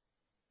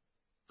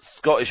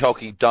 Scottish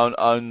hockey don't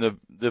own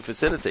the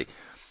facility.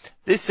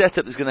 This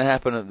setup is going to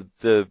happen at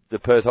the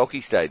Perth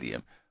Hockey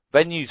Stadium.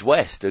 Venues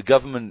West, a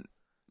government,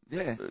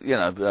 Yeah.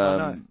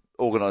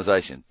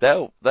 organisation.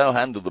 They'll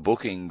handle the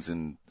bookings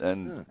and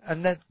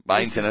that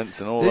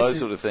maintenance and all those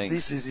sort of things.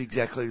 This is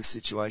exactly the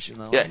situation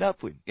they'll Yeah. end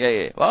up with.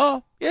 Yeah.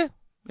 Well, yeah,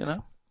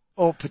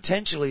 Or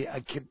potentially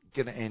are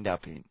going to end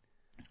up in.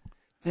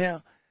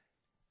 Now,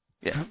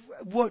 Yeah.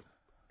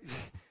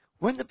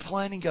 when the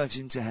planning goes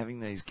into having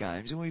these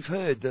games, and we've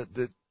heard that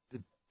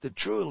the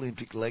true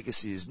Olympic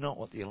legacy is not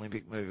what the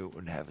Olympic movement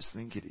would have us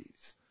think it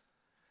is.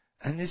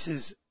 And this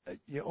is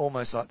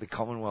almost like the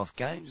Commonwealth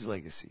Games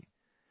legacy.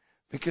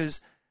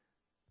 Because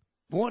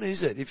what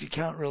is it if you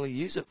can't really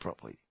use it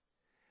properly?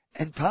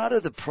 And part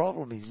of the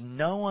problem is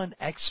no one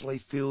actually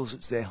feels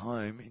it's their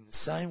home in the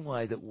same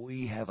way that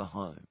we have a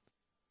home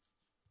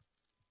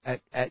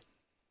at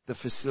the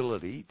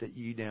facility that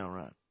you now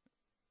run.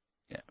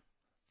 Yeah.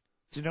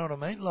 Do you know what I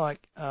mean?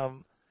 Like,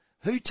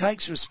 who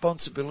takes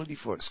responsibility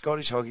for it?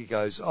 Scottish hockey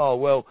goes, oh,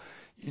 well,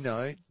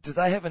 do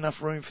they have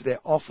enough room for their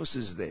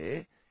offices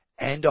there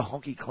and a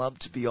hockey club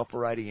to be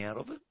operating out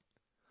of it?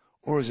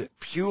 Or is it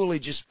purely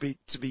just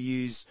to be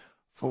used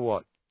for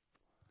what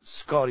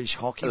Scottish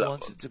hockey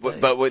wants it to be?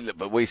 But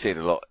we see it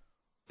a lot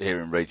here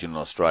in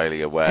regional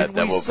Australia where and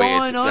there we will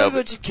sign be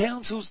over to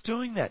councils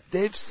doing that.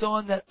 They've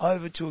signed that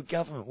over to a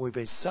government. We've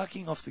been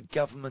sucking off the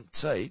government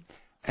teat,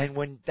 and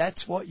when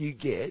that's what you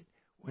get,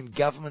 when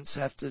governments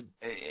have to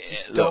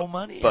just dole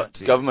money out But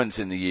to governments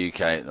in the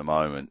UK at the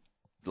moment,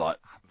 like,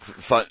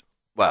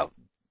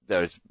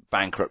 there's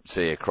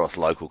bankruptcy across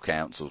local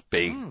councils,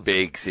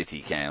 big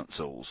city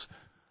councils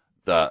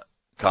that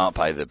can't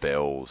pay the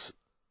bills.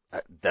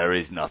 There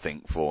is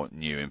nothing for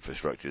new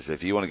infrastructure. So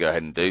if you want to go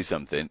ahead and do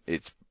something,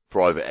 it's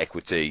private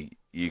equity.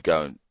 You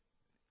go and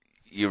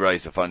you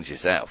raise the funds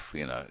yourself.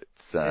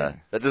 It's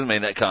that doesn't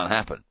mean that can't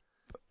happen.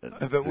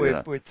 But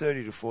we're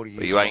 30 to 40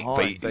 years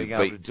behind being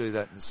able to do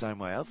that in the same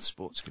way other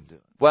sports can do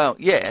it. Well,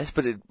 yes,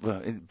 but in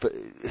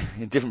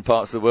different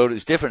parts of the world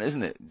it's different,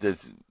 isn't it?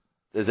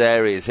 There's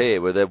areas here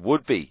where there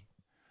would be,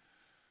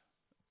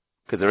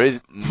 because there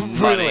is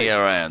money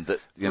around that.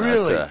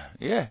 Really?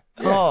 Yeah.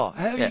 Oh,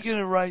 how are you going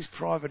to raise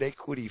private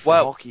equity for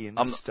hockey in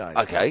this state?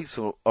 Okay,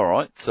 so all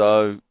right,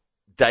 so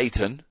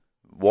Dayton,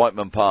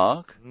 Whiteman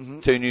Park,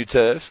 2 new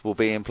turfs will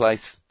be in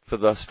place for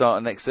the start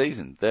of next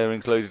season. They're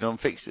included on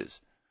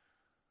fixtures.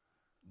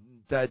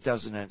 That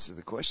doesn't answer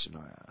the question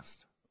I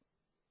asked.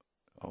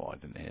 Oh, I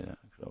didn't hear that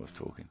because I was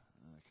talking.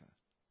 Okay.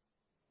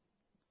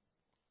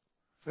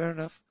 Fair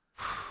enough.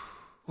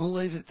 We'll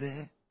leave it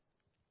there.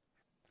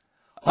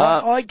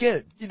 I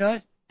get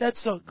it.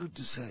 That's not good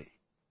to see.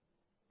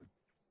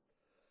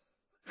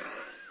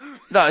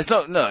 No, it's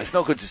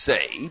not good to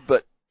see,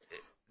 but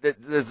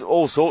there's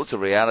all sorts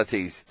of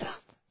realities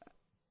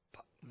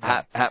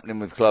happening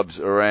with clubs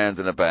around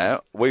and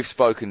about. We've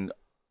spoken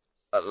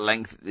at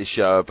length at this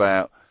show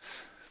about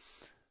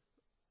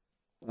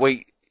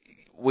we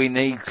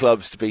need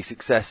clubs to be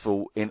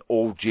successful in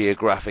all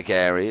geographic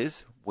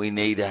areas. We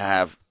need to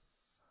have,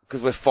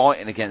 because we're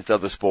fighting against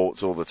other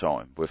sports all the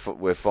time.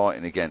 We're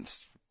fighting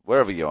against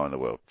wherever you are in the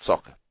world.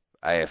 Soccer,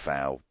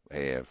 AFL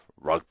here,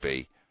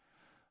 rugby,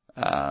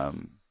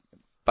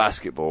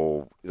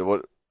 basketball,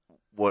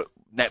 what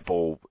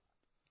netball,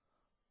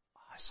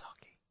 ice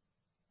hockey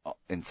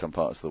in some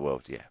parts of the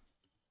world, yeah.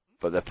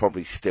 But they're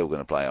probably still going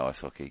to play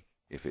ice hockey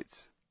if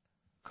it's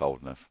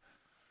cold enough.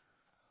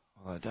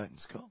 Well, they don't in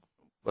Scotland.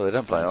 Well, they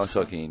don't play ice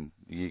hockey in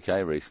the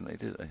UK recently,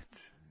 do they?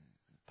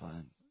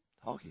 Playing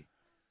hockey.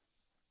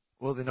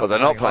 Well, they're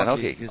not playing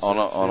hockey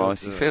on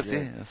icy fields.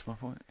 Yeah, that's my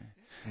point.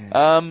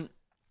 Yeah.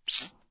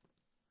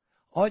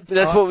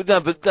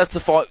 That's the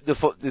fight.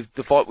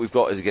 The fight we've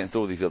got is against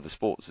all these other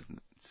sports,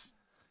 isn't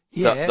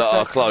it? That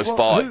are close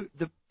by.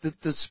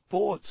 the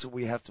sports that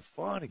we have to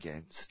fight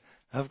against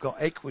have got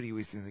equity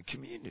within the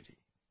community.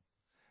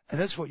 And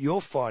that's what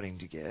you're fighting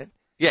to get.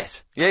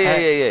 Yes.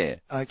 Yeah.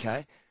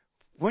 Okay.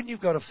 When you've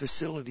got a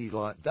facility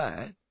like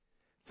that,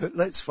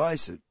 let's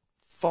face it,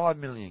 5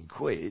 million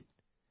quid,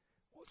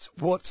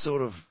 what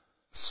sort of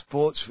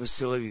sports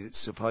facility that's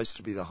supposed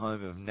to be the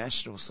home of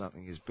national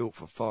something is built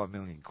for 5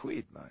 million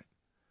quid, mate?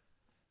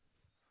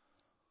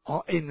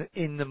 Oh,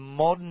 in the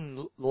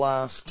modern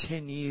last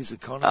 10 years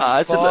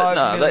economy,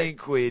 5 million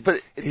quid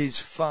is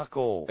fuck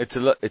all. It's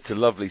a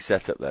lovely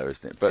setup there,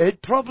 isn't it? But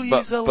it probably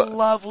is a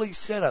lovely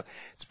setup.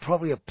 It's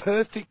probably a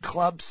perfect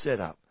club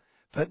setup,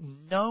 but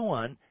no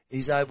one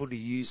is able to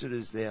use it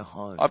as their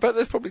home. I bet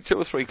there's probably 2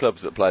 or 3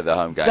 clubs that play their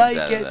home games. They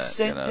get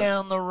sent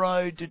down the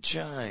road to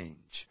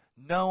change.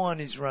 No one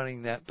is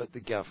running that but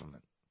the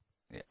government.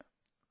 Yeah.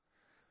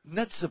 And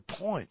that's the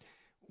point.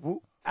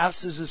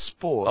 Us as a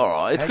sport. All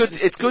right, it's good.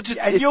 It's good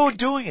to, and you're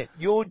doing it.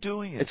 You're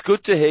doing it. It's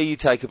good to hear you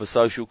take up a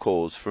social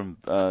cause from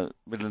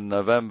middle of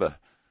November.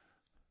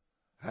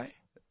 Hey,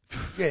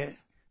 yeah.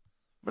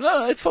 But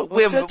no, it's fine.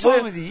 What's that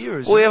time of the year?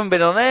 Is we haven't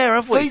been on air,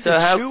 have we? Feed So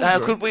the how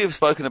children. could we have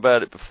spoken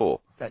about it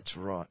before? That's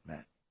right,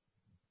 Matt.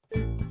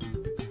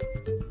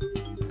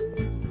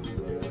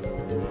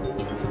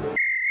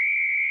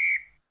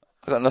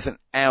 I've got nothing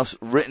else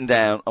written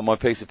down on my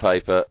piece of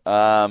paper.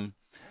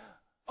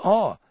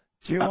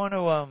 Do you want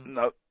to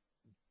No.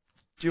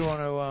 Do you want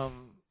to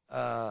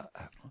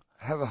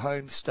have a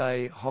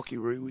homestay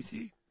hockey-roo with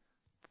you?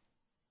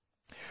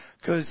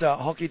 Because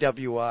Hockey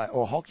WA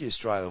or Hockey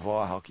Australia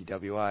via Hockey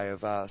WA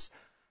have asked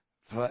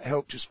for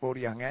help to support a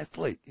young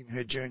athlete in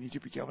her journey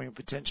to becoming a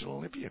potential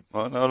Olympian.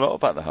 I know a lot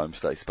about the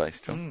homestay space,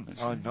 John.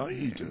 I know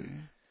you do.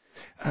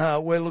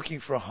 We're looking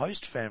for a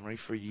host family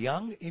for a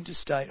young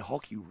interstate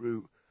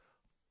hockey-roo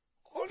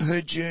on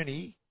her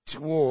journey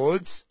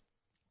towards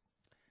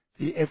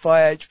the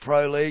FIH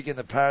Pro League and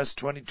the Paris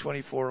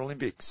 2024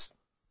 Olympics.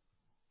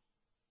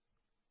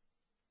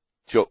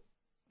 Sure.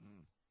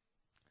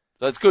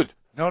 That's good.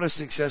 Not a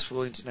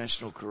successful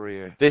international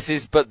career. This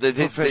is, but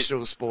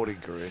professional sporting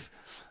career.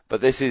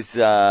 But this is,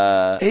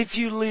 if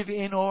you live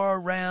in or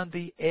around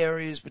the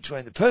areas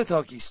between the Perth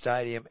Hockey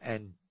Stadium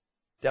and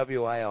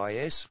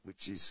WAIS,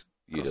 which is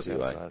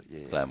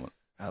UWA,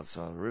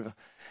 outside the river,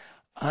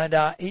 and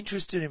are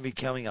interested in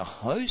becoming a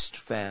host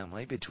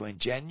family between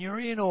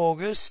January and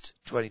August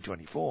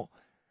 2024,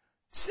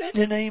 send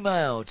an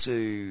email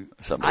to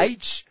somebody.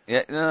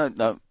 No,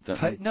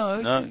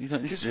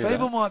 because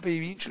people might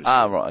be interested.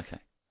 Ah, right, okay.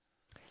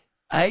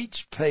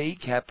 HP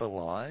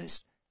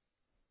capitalized,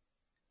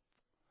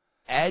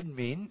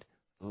 admin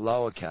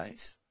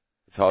lowercase.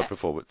 It's high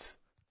performance.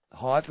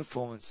 High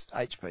performance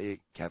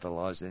HP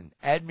capitalized and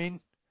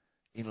admin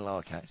in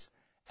lowercase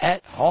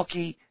at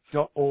hockey.org.au.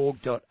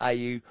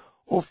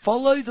 Or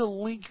follow the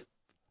link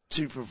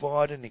to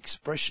provide an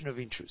expression of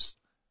interest.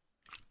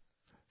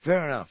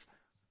 Fair enough.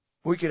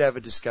 We could have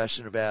a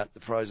discussion about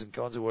the pros and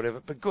cons or whatever,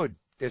 but good.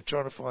 They're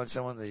trying to find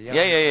someone, the young,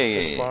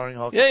 aspiring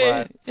hockey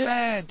player.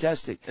 Yeah.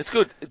 Fantastic. It's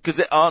good, because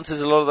it answers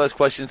a lot of those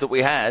questions that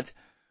we had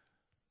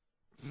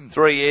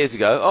 3 years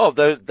ago. Oh,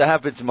 there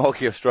have been some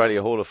Hockey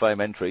Australia Hall of Fame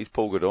entries.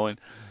 Paul Godoyne,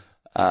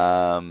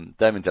 Damon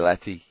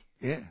Delati.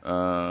 Yeah.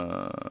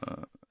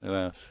 Who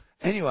else?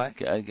 Anyway.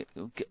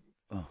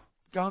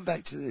 Going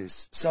back to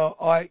this, so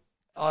I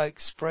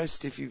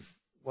expressed if you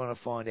want to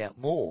find out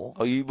more.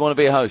 Oh, you want to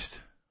be a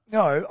host?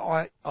 No,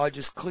 I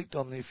just clicked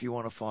on the if you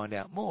want to find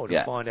out more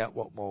to find out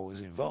what more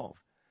was involved.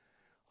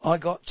 I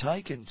got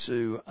taken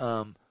to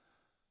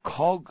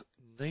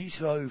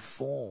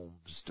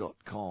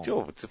cognitoforms.com.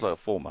 Sure, just like a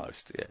form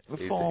host, yeah. A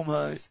form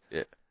host.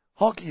 Yeah.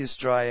 Hockey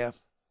Australia.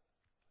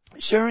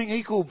 Sharing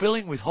equal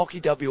billing with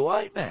Hockey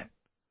WA, man.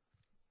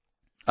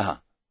 Uh-huh.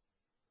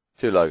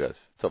 2 logos,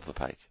 top of the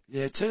page.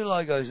 Yeah, 2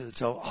 logos at the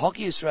top.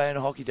 Hockey Australia and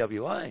Hockey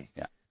WA.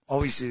 Yeah.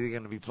 Obviously, they're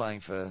going to be playing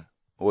for...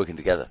 Working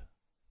together.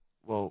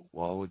 Well,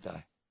 why would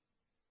they?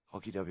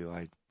 Hockey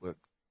WA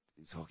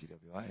is Hockey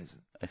WA, isn't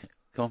it? Okay,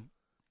 come on.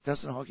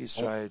 Doesn't Hockey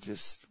Australia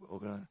just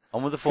organise...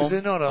 On with the form.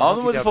 Because they're not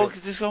on with the form.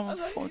 Just on with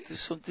the form.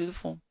 Just do the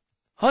form.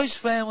 Host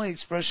family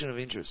expression of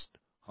interest.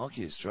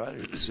 Hockey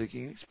Australia is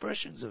seeking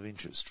expressions of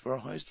interest for a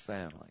host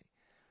family.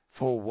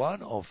 For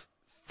one of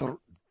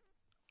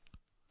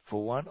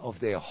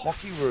their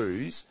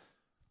hockey-roos,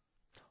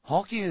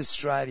 Hockey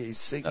Australia is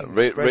seeking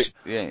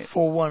expression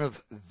for one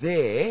of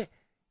the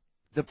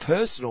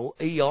personal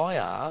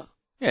EIR.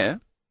 Yeah.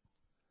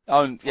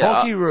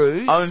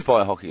 Hockey-roos. Owned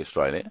by Hockey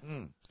Australia.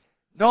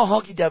 Not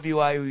Hockey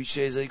WA, who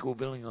shares equal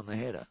billing on the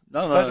header.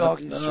 No.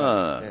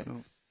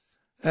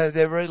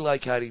 They're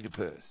relocating to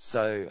Perth.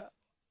 So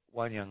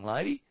one young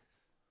lady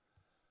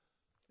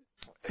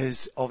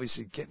is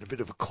obviously getting a bit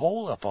of a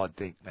call-up, I'd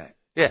think, Matt.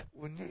 Yeah.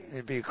 Wouldn't it?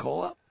 It'd be a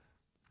call-up.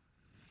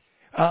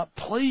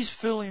 Please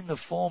fill in the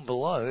form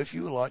below if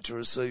you would like to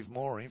receive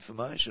more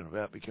information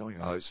about becoming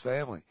a host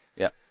family.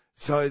 Yeah.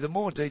 So the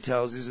more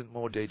details isn't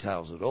more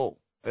details at all.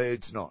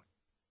 It's not.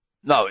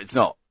 No, it's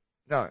not.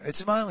 No,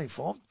 it's a mailing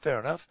form. Fair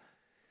enough.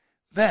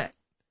 Matt,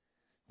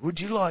 would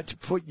you like to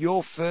put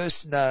your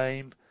first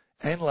name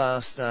and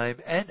last name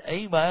and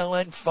email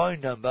and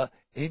phone number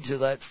into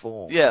that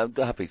form. Yeah, I'm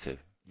happy to.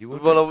 You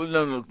would? Well,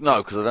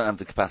 no, because I don't have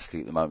the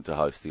capacity at the moment to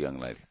host the young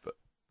lady. But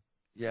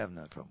You have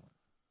no problem.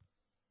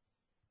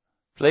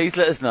 please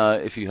let us know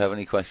if you have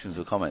any questions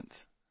or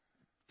comments.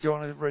 Do you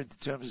want to read the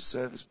terms of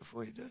service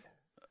before you do?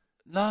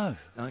 No.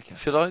 Okay.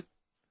 Should I?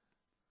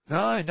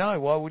 No.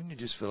 Why wouldn't you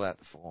just fill out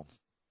the form?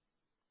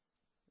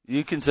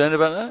 You concerned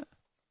about that?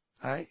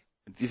 Hey?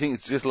 Do you think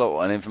it's just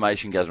like an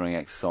information gathering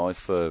exercise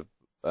for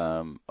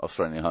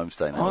Australian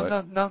Homestay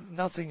Network?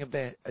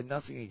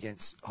 Nothing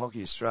against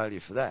Hockey Australia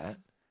for that.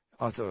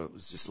 I thought it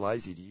was just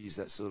lazy to use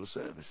that sort of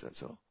service,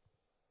 that's all.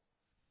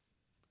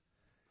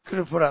 Could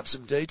have put up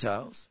some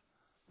details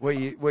where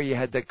you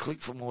had that click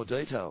for more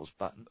details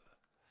button.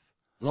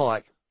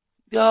 Like,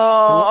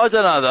 I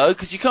don't know though,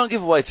 because you can't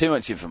give away too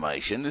much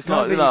information. It's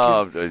No,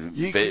 not, but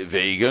you can-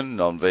 vegan,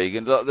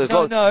 non-vegan. There's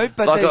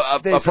but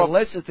like there's a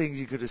lesser things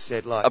you could have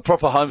said, like a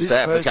proper this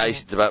homestay person-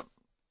 application's about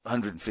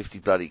 150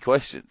 bloody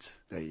questions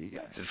there you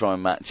go. to try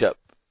and match up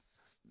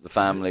the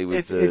family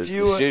with the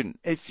student.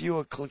 If you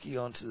were clicking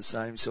onto the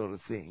same sort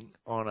of thing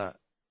on a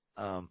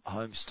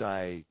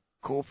homestay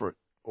corporate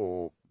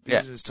or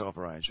business type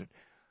arrangement,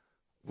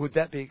 would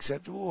that be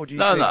acceptable? Or do you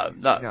No.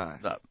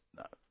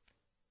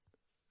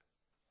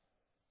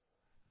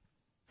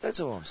 That's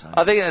all I'm saying.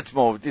 I think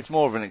it's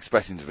more of an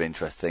expressions of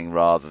interest thing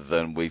rather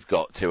than we've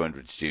got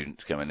 200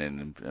 students coming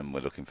in and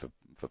we're looking for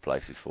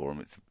places for them.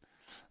 It's,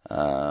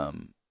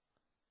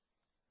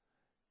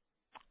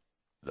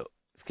 look,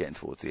 it's getting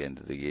towards the end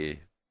of the year.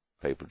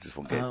 People just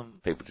want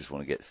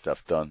to get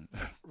stuff done.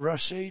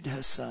 Rashid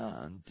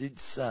Hassan did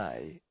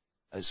say,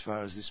 as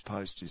far as this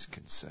post is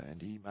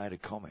concerned, he made a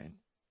comment.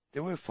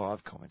 There were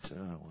 5 comments. I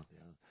don't know what the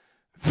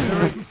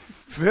other.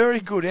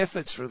 Very good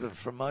efforts for the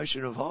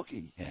promotion of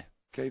hockey. Yeah.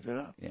 Keep it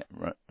up. Yeah,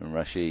 and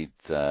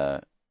Rashid's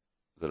got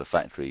a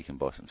factory you can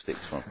buy some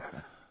sticks from.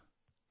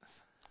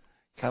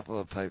 Couple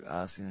of people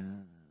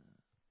asking,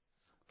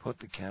 put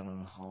the cat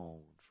on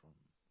hold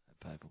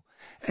from people.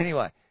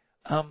 Anyway,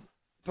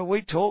 but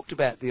we talked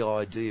about the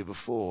idea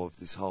before of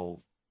this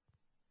whole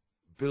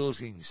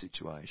building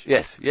situation.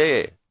 Yes,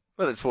 yeah.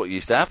 Well, it's what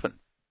used to happen.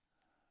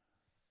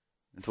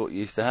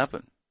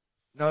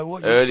 No,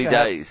 what Early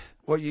days.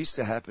 What used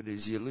to happen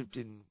is you lived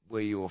in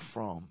where you were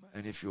from,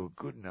 and if you were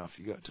good enough,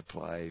 you got to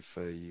play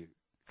for your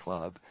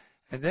club.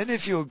 And then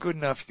if you were good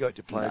enough, you got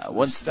to play for the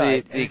once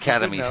state. the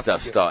academy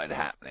stuff started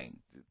happening,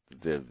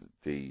 the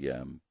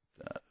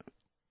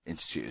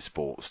Institute of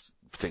Sports,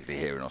 particularly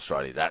here in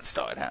Australia, that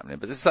started happening.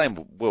 But the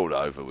same world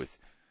over with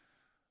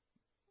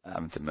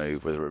having to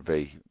move, whether it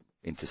be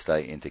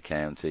interstate,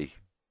 intercounty.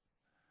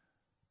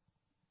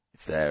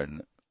 It's there,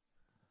 and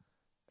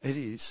it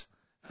is.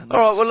 And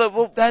all right.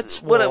 Well,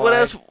 that's why what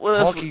else?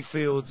 Hockey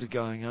fields are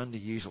going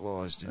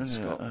underutilised in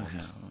Scotland.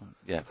 Okay.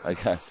 Yeah.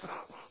 Okay.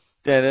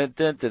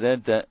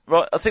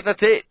 Right. I think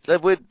that's it.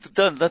 We're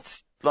done.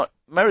 That's like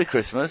Merry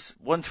Christmas.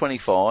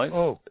 125.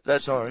 Oh,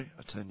 sorry,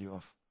 I turned you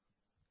off.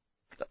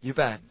 You're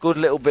back. Good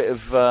little bit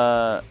of.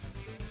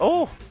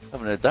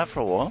 Haven't heard that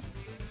for a while.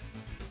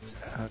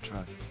 I'll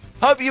try.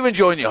 Hope you're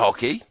enjoying your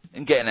hockey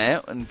and getting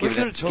out and we could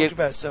have talked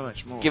about so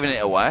much more. Giving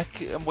it a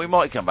whack, and we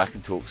might come back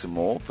and talk some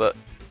more. But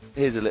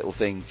here's a little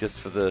thing just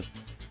for the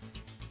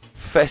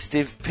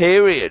festive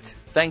period.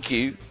 Thank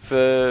you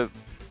for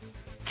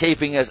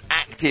keeping us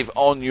active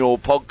on your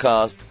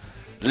podcast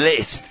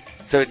list.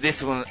 So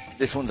this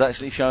one's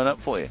actually showing up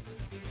for you.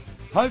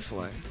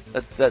 Hopefully.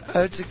 It's a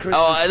Christmas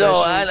I know,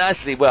 special. and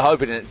actually we're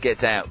hoping it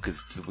gets out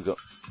because we've got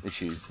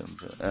issues.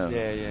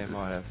 Yeah,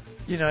 might have.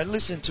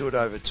 Listen to it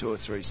over 2 or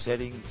 3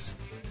 settings.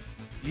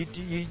 You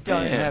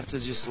don't have to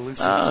just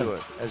listen to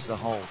it as the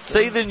whole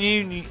thing. See the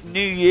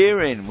new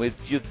year in with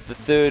the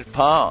third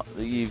part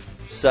that you've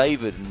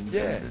savoured. And,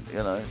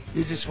 You're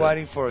just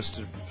waiting for us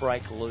to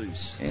break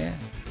loose. Yeah.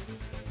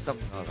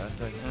 Something like that,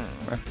 don't you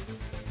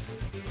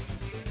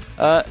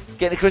think?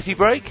 Getting a Chrissy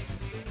break?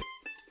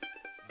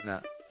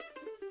 No.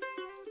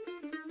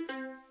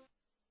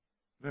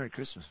 Merry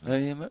Christmas,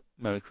 man.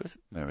 Merry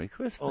Christmas. Merry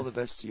Christmas. All the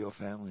best to your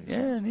family.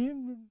 Yeah, well. and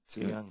you.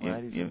 To young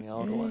ladies and the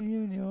older one. You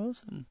and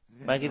yours. And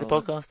Maggie the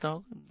podcast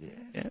dog.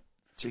 Yeah.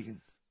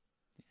 Chickens.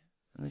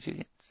 And the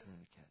chickens. And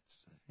the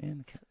cats. Yeah, and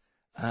the cats.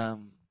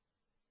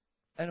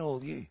 And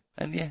all you.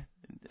 And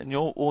and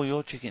all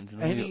your chickens.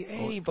 And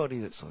anybody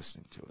that's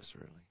listening to us,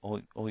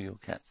 really. All your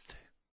cats too.